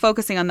of like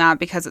focusing on that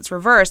because it's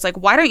reversed, like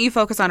why don't you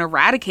focus on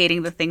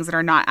eradicating the things that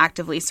are not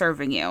actively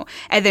serving you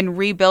and then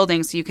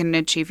rebuilding so you can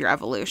achieve your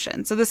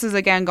evolution. So this is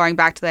again going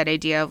back to that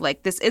idea of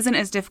like, this isn't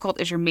as difficult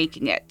as you're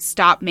making it.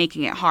 Stop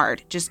making it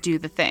hard. Just do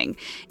the thing.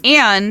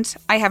 And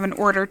I have an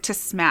order to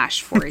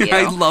smash for you.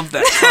 I love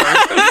that card.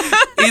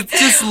 It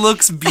just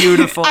looks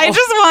beautiful. I just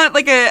want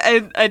like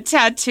a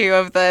tattoo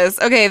of this.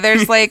 Okay,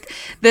 there's like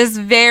this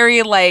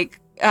very like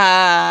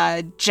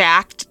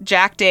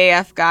jacked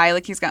AF guy,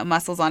 like he's got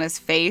muscles on his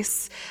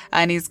face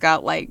and he's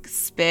got like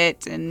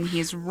spit and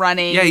he's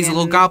running. Yeah, he's a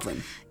little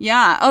goblin.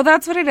 Yeah. Oh,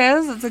 that's what it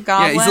is. It's a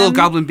goblin. Yeah, he's a little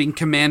goblin being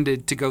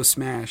commanded to go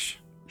smash.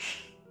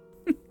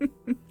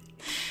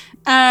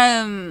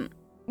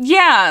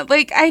 Yeah,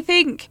 like I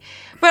think,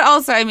 but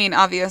also I mean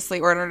obviously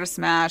order to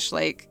smash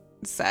like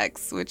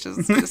sex, which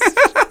is just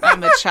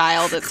I'm a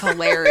child, it's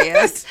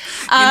hilarious.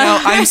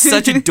 I'm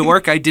such a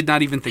dork, I did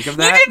not even think of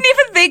that. You didn't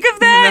even think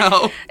of that?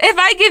 No. If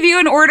I give you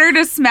an order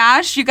to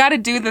smash, you gotta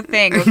do the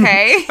thing,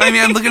 okay? I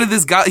mean, I'm looking at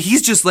this guy,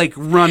 he's just like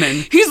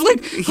running. He's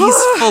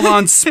full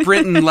on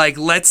sprinting like,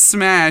 let's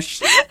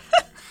smash.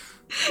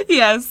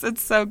 Yes,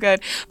 it's so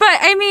good. But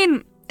I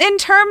mean, in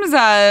terms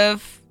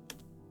of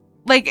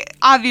like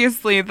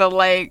obviously the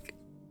like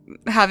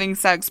having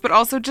sex, but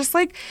also just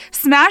like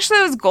smash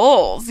those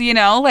goals,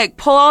 like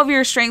pull all of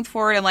your strength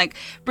forward and like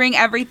bring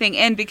everything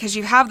in because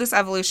you have this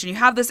evolution, you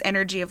have this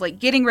energy of like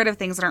getting rid of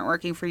things that aren't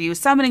working for you,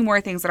 summoning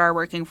more things that are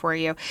working for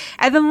you,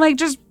 and then like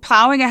just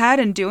plowing ahead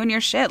and doing your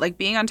shit, like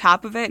being on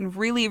top of it and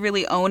really,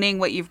 really owning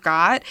what you've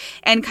got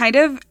and kind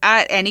of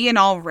at any and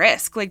all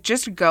risk, like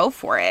just go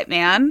for it,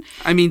 man.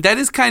 I mean, that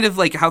is kind of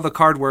like how the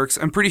card works.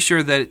 I'm pretty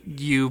sure that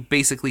you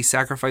basically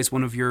sacrifice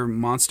one of your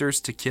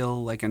monsters to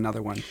kill like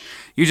another one.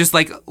 You're just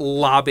like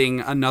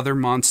lobbing another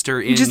monster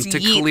in just to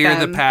clear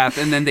them. the path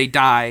and then they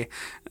die.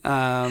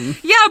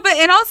 Yeah, but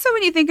and also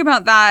when you think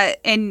about that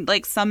and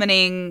like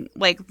summoning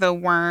like the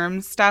worm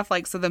stuff,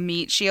 like so the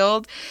meat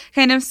shield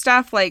kind of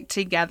stuff, like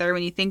together,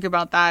 when you think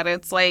about that,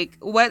 it's like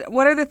what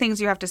are the things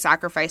you have to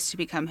sacrifice to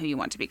become who you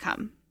want to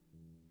become?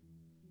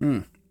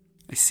 I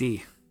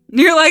see.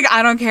 You're like,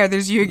 I don't care.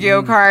 There's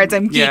Yu-Gi-Oh cards.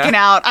 I'm geeking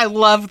out. I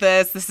love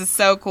this. This is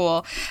so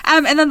cool.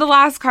 And then the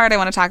last card I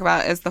want to talk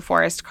about is the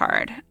forest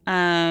card.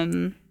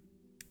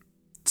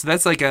 So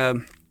that's like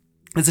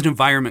it's an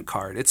environment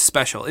card. It's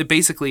special. It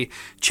basically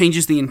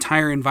changes the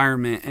entire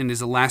environment and is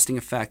a lasting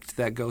effect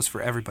that goes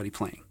for everybody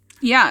playing.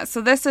 Yeah,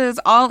 so this is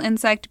all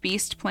insect,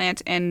 beast,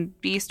 plant, and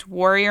beast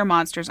warrior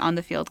monsters on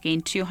the field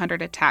gain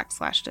 200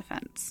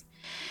 attack/defense.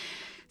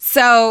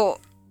 So,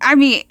 I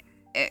mean,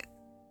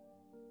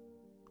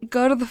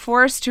 go to the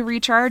forest to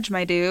recharge,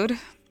 my dude.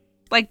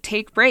 Like,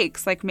 take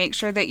breaks. Like, make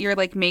sure that you're,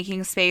 like,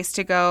 making space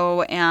to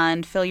go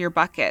and fill your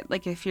bucket.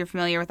 Like, if you're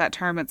familiar with that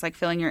term, it's like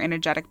filling your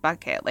energetic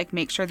bucket. Like,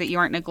 make sure that you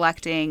aren't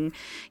neglecting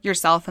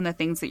yourself and the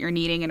things that you're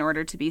needing in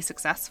order to be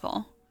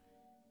successful.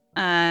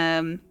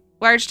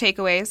 Large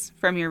takeaways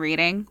from your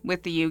reading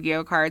with the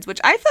Yu-Gi-Oh cards, which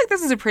I feel like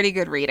this is a pretty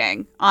good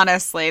reading,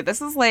 honestly.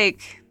 This is,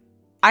 like,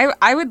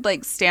 I would,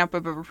 like, stamp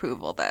of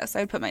approval this.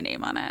 I'd put my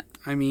name on it.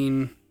 I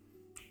mean,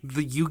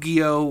 the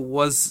Yu-Gi-Oh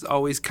was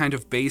always kind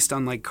of based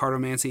on like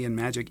Cartomancy and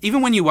magic.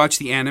 Even when you watch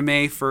the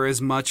anime, for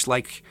as much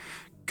like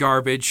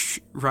garbage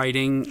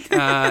writing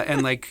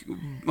and like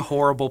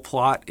horrible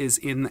plot is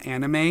in the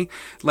anime,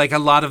 like a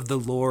lot of the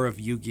lore of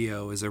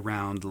Yu-Gi-Oh is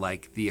around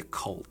like the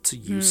occult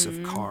use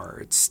of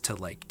cards to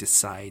like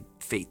decide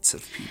fates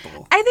of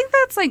people. I think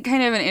that's like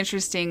kind of an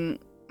interesting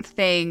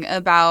thing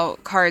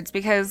about cards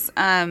because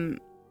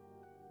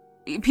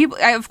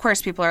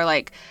people are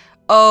like,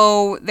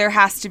 oh, there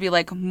has to be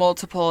like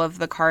multiple of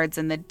the cards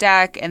in the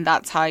deck and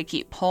that's how I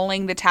keep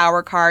pulling the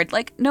tower card.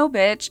 Like, no,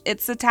 bitch,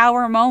 it's a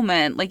tower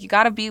moment. Like, you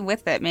gotta be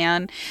with it,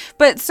 man.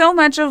 But so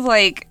much of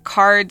like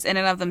cards in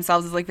and of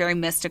themselves is like very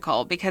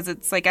mystical because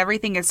it's like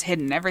everything is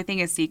hidden, everything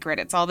is secret.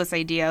 It's all this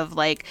idea of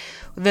like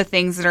the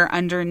things that are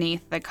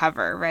underneath the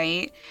cover,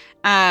 right?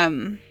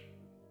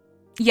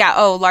 Yeah.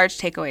 Oh, large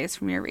takeaways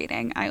from your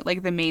reading. I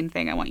like the main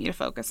thing I want you to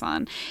focus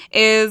on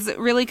is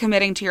really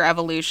committing to your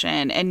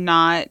evolution and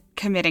not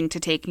committing to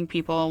taking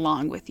people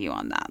along with you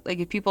on that. Like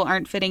if people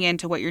aren't fitting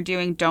into what you're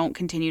doing, don't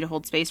continue to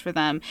hold space for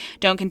them.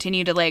 Don't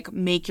continue to like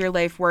make your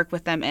life work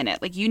with them in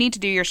it. Like you need to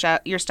do your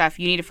stuff.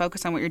 You need to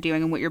focus on what you're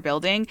doing and what you're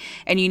building,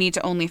 and you need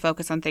to only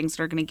focus on things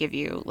that are going to give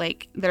you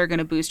like that are going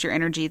to boost your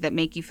energy, that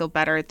make you feel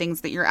better,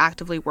 things that you're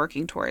actively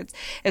working towards.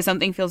 If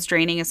something feels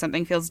draining, if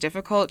something feels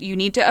difficult, you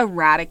need to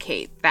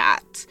eradicate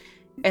that.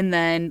 And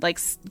then like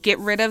get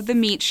rid of the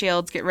meat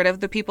shields, get rid of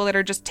the people that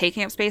are just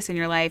taking up space in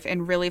your life,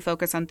 and really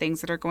focus on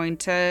things that are going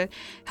to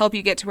help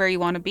you get to where you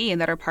want to be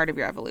and that are part of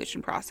your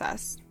evolution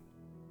process.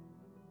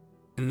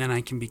 And then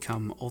I can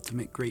become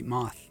ultimate great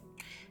moth.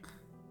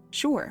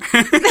 Sure.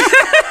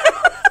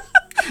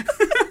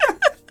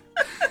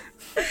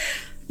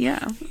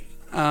 Yeah.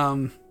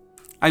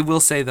 I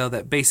will say, though,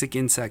 that basic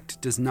insect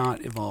does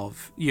not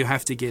evolve. You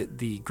have to get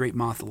the great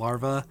moth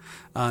larva,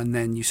 and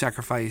then you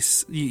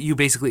sacrifice... You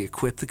basically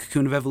equip the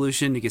cocoon of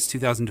evolution. It gets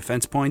 2,000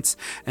 defense points,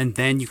 and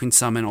then you can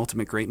summon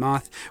ultimate great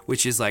moth,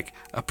 which is like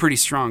a pretty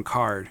strong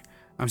card.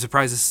 I'm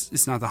surprised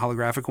it's not the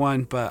holographic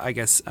one, but I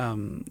guess,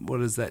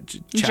 what is that?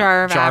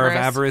 Jar of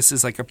Avarice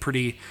is like a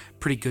pretty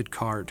good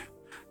card.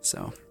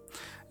 So,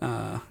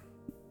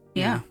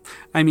 yeah.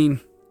 I mean...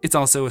 It's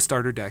also a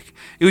starter deck.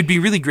 It would be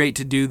really great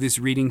to do this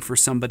reading for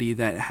somebody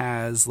that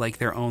has like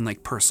their own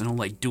like personal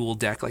like dual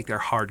deck, like they're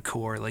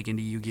hardcore like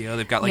into Yu-Gi-Oh.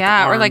 They've got like the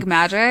arm, or like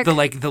Magic.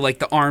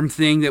 The arm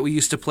thing that we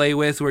used to play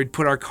with, where we'd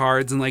put our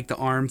cards in like the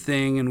arm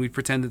thing, and we'd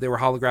pretend that they were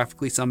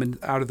holographically summoned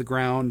out of the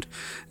ground.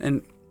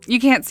 And you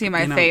can't see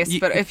my face,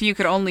 but if you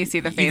could only see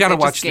the face, you gotta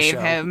watch the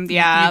show.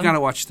 Yeah, you gotta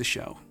watch the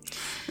show.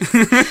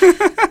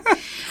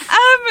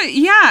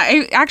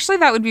 Actually,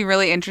 that would be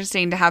really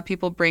interesting to have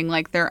people bring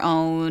like their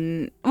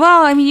own.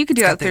 Well, I mean, you could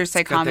do that through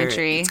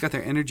psychometry. It's got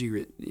their energy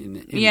in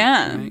it.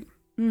 Yeah. Right?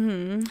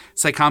 Mm-hmm.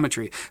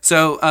 Psychometry.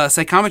 So,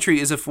 psychometry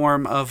is a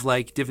form of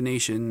like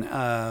divination. Where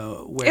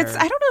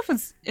I don't know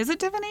if is it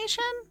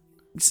divination?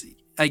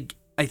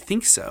 I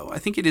think so. I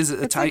think it is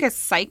it's like a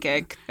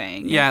psychic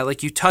thing. Yeah,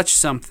 like you touch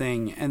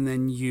something and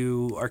then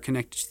you are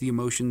connected to the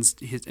emotions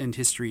and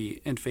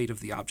history and fate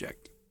of the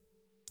object.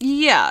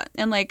 Yeah,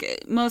 and like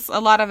a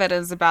lot of it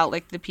is about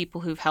like the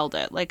people who've held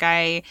it. Like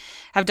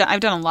I've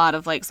done a lot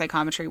of like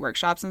psychometry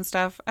workshops and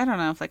stuff. I don't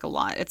know if like a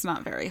lot. It's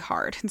not very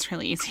hard. It's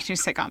really easy to do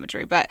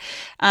psychometry, but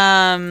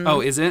oh,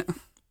 is it?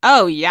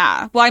 Oh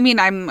yeah. Well, I mean,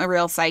 I'm a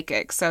real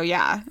psychic, so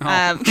yeah.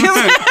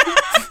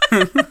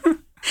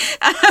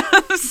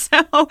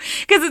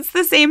 Because it's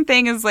the same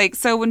thing as like,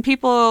 so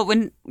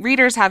when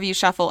readers have you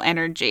shuffle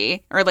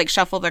energy or like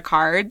shuffle the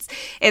cards,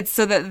 it's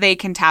so that they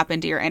can tap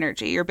into your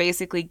energy. You're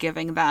basically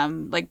giving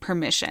them like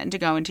permission to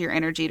go into your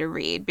energy to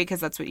read, because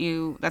that's what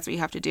you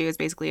have to do, is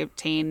basically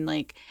obtain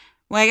like,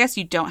 well, I guess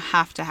you don't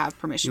have to have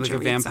permission to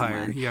read someone. You're like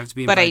a vampire. You have to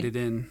be invited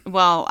in.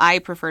 Well, I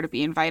prefer to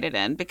be invited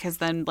in, because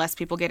then less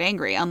people get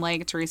angry,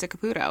 unlike Teresa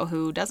Caputo,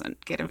 who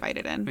doesn't get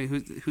invited in. Wait,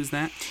 who's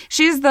that?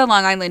 She's the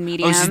Long Island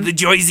medium. Oh, she's the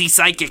Joyzy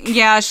psychic.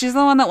 Yeah, she's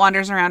the one that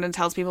wanders around and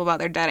tells people about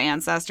their dead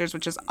ancestors,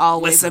 which is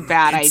always a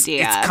bad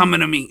idea. It's coming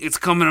to me. It's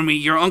coming to me.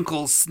 Your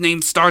uncle's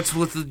name starts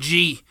with a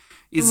G.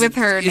 Is it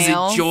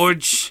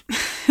George?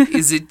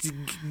 Is it?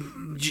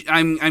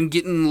 I'm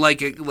getting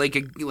like a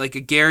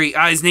Gary.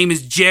 His name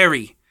is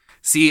Jerry.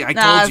 See, I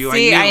told you.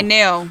 I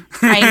knew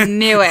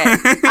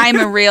it. I'm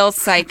a real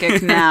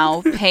psychic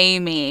now. Pay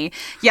me.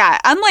 Yeah.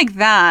 Unlike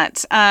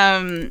that,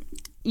 I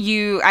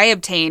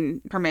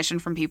obtain permission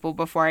from people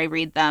before I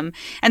read them,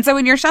 and so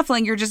when you're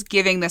shuffling, you're just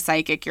giving the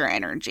psychic your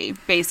energy.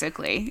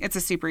 Basically, it's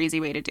a super easy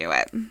way to do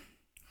it.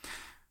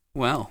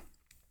 Well,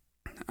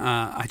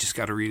 I just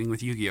got a reading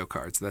with Yu-Gi-Oh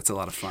cards. That's a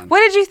lot of fun. What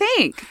did you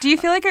think? Do you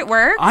feel like it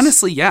worked?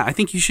 Honestly, yeah. I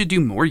think you should do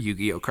more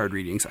Yu-Gi-Oh card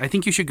readings. I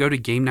think you should go to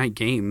Game Night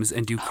Games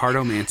and do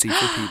Cartomancy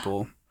for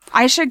people.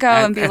 I should go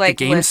and be like,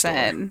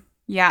 listen. Store.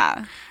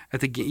 Yeah.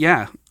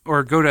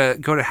 Or go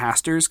to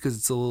Haster's, because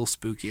it's a little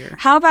spookier.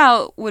 How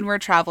about when we're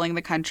traveling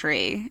the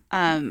country,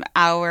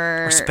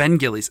 or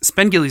Spengilly's.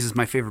 Spengilly's is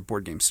my favorite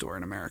board game store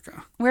in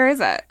America. Where is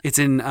it? It's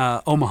in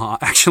Omaha,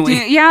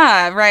 actually.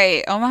 Yeah,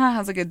 right. Omaha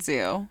has a good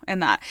zoo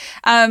and that.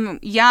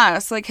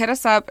 So like hit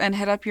us up and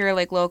hit up your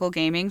like local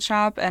gaming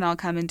shop, and I'll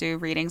come and do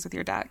readings with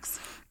your decks.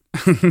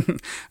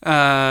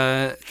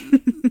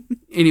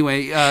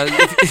 Anyway,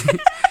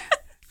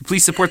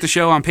 please support the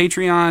show on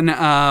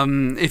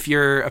Patreon. If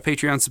you're a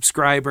Patreon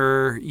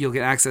subscriber, you'll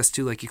get access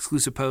to like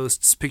exclusive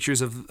posts,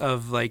 pictures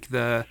of like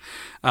the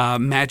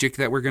magic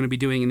that we're going to be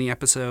doing in the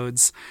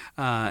episodes,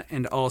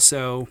 and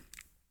also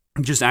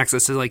just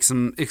access to like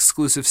some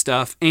exclusive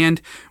stuff. And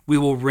we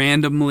will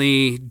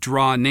randomly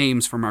draw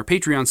names from our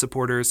Patreon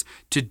supporters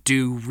to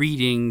do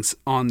readings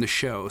on the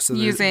show, so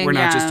that we're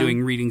not just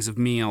doing readings of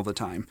me all the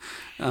time.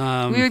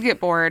 We would get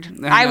bored.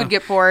 I would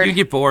get bored. You'd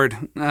get bored.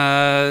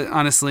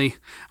 Honestly,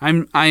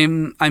 I'm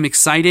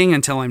exciting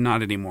until I'm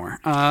not anymore.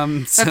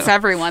 That's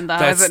everyone, though,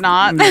 is it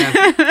not?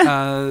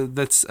 Yeah,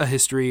 that's a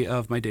history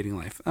of my dating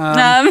life.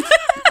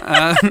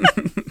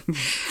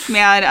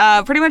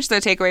 Man, pretty much the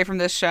takeaway from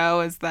this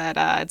show is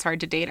that it's hard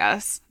to date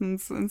us.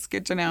 It's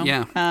good to know.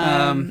 Yeah.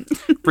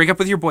 Break up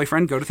with your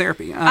boyfriend, go to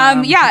therapy.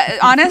 Yeah,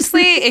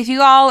 honestly, if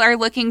you all are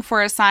looking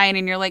for a sign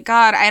and you're like,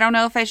 God, I don't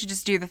know if I should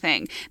just do the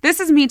thing. This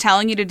is me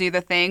telling you to do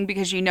the thing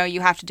because you know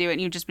you have to do it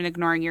and you've just been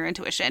ignoring your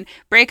intuition.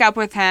 Break up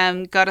with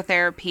him, go to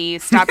therapy,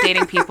 stop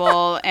dating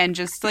people, and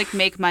just like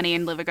make money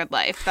and live a good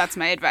life. That's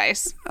my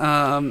advice.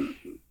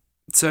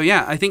 So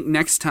yeah, I think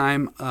next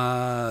time,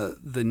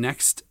 the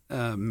next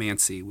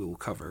Mancy we will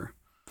cover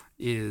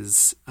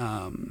is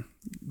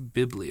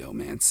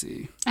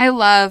bibliomancy. I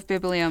love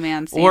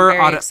bibliomancy. Or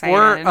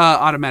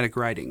automatic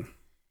writing.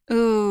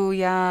 Ooh,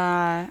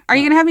 yeah. Are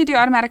you going to have me do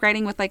automatic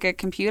writing with like a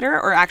computer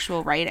or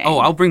actual writing? Oh,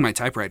 I'll bring my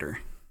typewriter.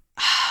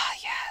 Ah,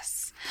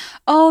 yes.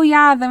 Oh,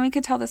 yeah. Then we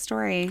could tell the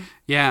story.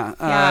 Yeah.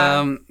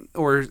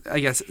 Or I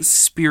guess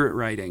spirit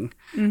writing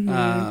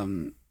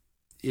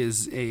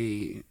is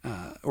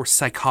or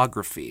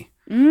psychography.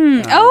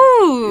 Is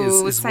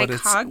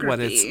psychography. What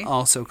it's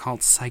also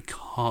called,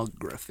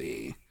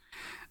 psychography,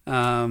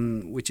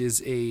 which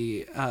is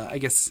a I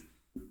guess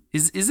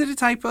is it a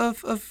type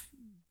of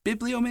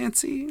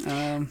bibliomancy?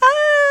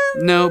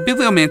 No,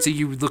 bibliomancy,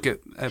 you look at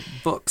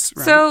books,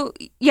 right? So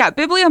yeah,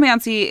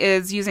 bibliomancy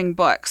is using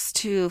books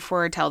to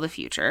foretell the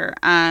future.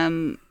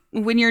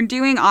 When you're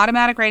doing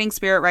automatic writing,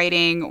 spirit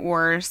writing,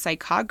 or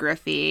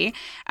psychography,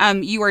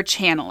 you are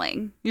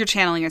channeling. You're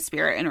channeling a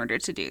spirit in order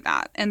to do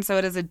that. And so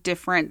it is a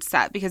different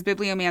set because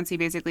bibliomancy,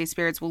 basically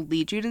spirits will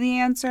lead you to the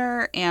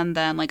answer. And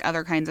then like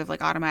other kinds of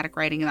like automatic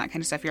writing and that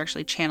kind of stuff, you're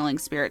actually channeling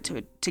spirit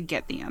to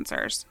get the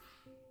answers.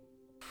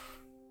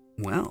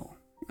 Well,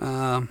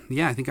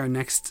 yeah, I think our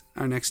next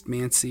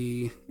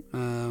Mancy,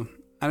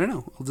 I don't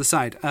know. I'll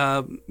decide.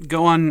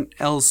 Go on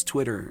Elle's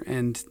Twitter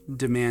and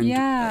demand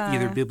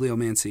either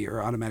bibliomancy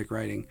or automatic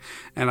writing.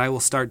 And I will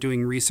start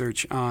doing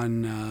research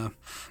on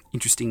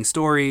interesting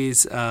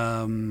stories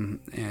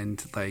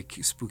and like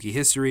spooky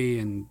history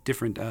and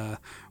different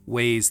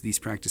ways these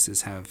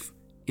practices have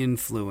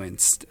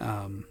influenced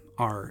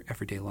our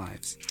everyday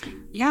lives.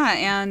 Yeah,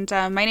 and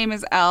my name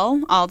is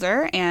Elle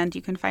Alder, and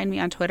you can find me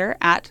on Twitter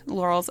at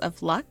Laurels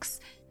of Lux.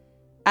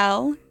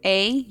 LAURELS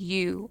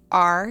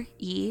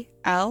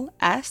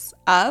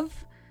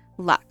of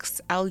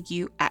Lux,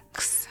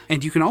 LUX.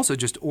 And you can also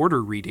just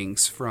order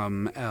readings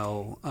from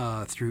Elle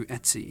through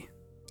Etsy.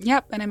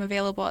 Yep, and I'm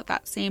available at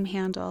that same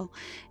handle.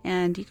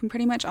 And you can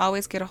pretty much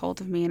always get a hold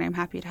of me, and I'm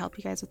happy to help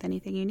you guys with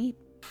anything you need.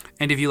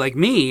 And if you like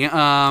me... who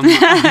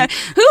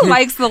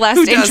likes the less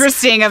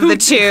interesting of the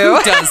two?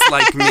 Who does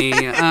like me?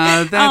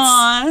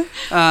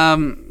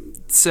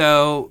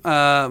 So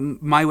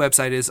my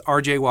website is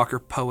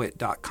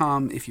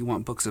rjwalkerpoet.com if you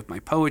want books of my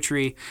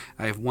poetry.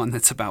 I have one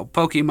that's about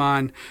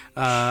Pokemon.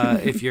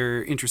 If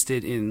you're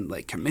interested in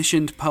like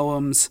commissioned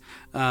poems.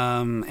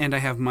 And I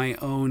have my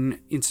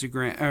own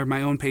Instagram or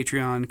my own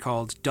Patreon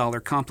called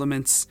Dollar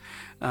Compliments.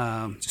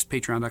 Just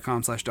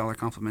patreon.com/dollar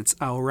compliments.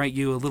 I'll write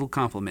you a little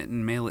compliment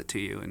and mail it to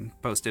you and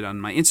post it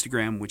on my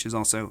Instagram, which is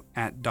also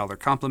at Dollar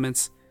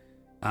Compliments.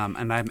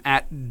 And I'm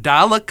at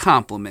Dollar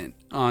Compliment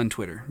on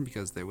Twitter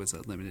because there was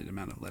a limited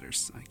amount of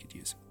letters I could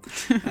use.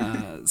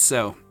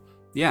 So,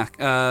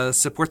 yeah,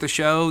 support the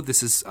show.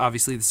 This is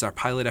our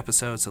pilot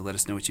episode, so let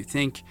us know what you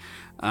think.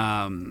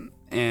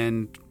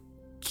 And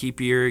keep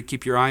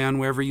your eye on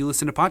wherever you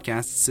listen to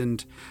podcasts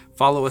and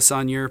follow us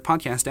on your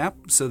podcast app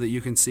so that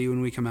you can see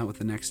when we come out with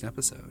the next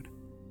episode.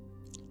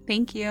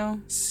 Thank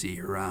you. See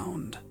you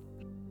around.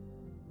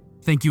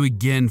 Thank you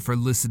again for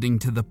listening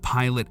to the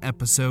pilot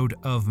episode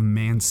of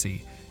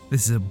Mancy.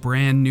 This is a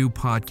brand new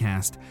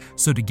podcast,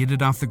 so to get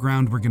it off the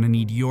ground, we're going to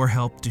need your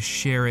help to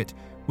share it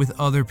with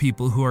other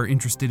people who are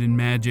interested in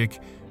magic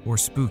or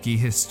spooky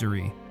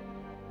history.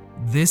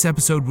 This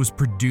episode was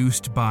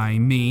produced by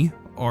me,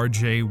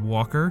 RJ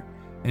Walker,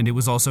 and it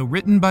was also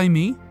written by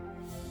me,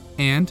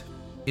 and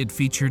it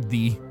featured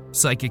the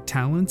psychic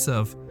talents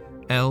of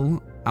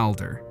Elle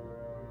Alder.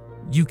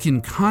 You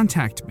can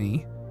contact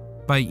me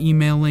by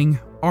emailing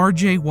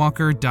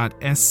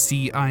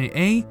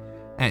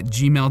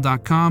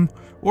rjwalker.scia@gmail.com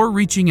or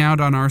reaching out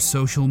on our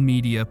social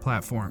media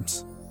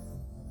platforms.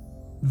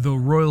 The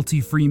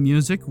royalty-free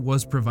music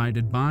was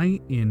provided by,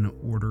 in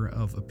order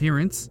of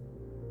appearance,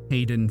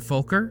 Hayden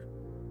Folker,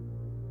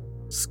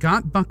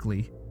 Scott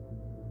Buckley,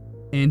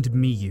 and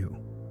Miyu.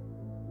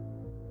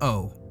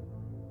 Oh,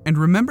 and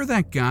remember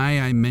that guy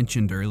I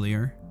mentioned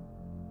earlier?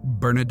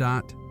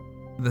 Bernadotte,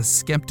 the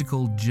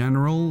skeptical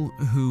general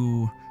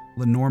who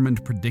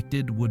Lenormand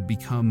predicted would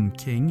become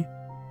king?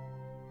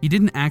 He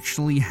didn't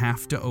actually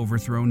have to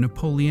overthrow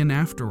Napoleon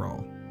after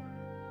all.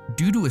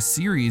 Due to a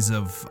series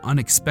of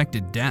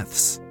unexpected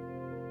deaths,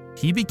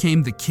 he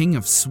became the King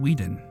of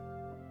Sweden.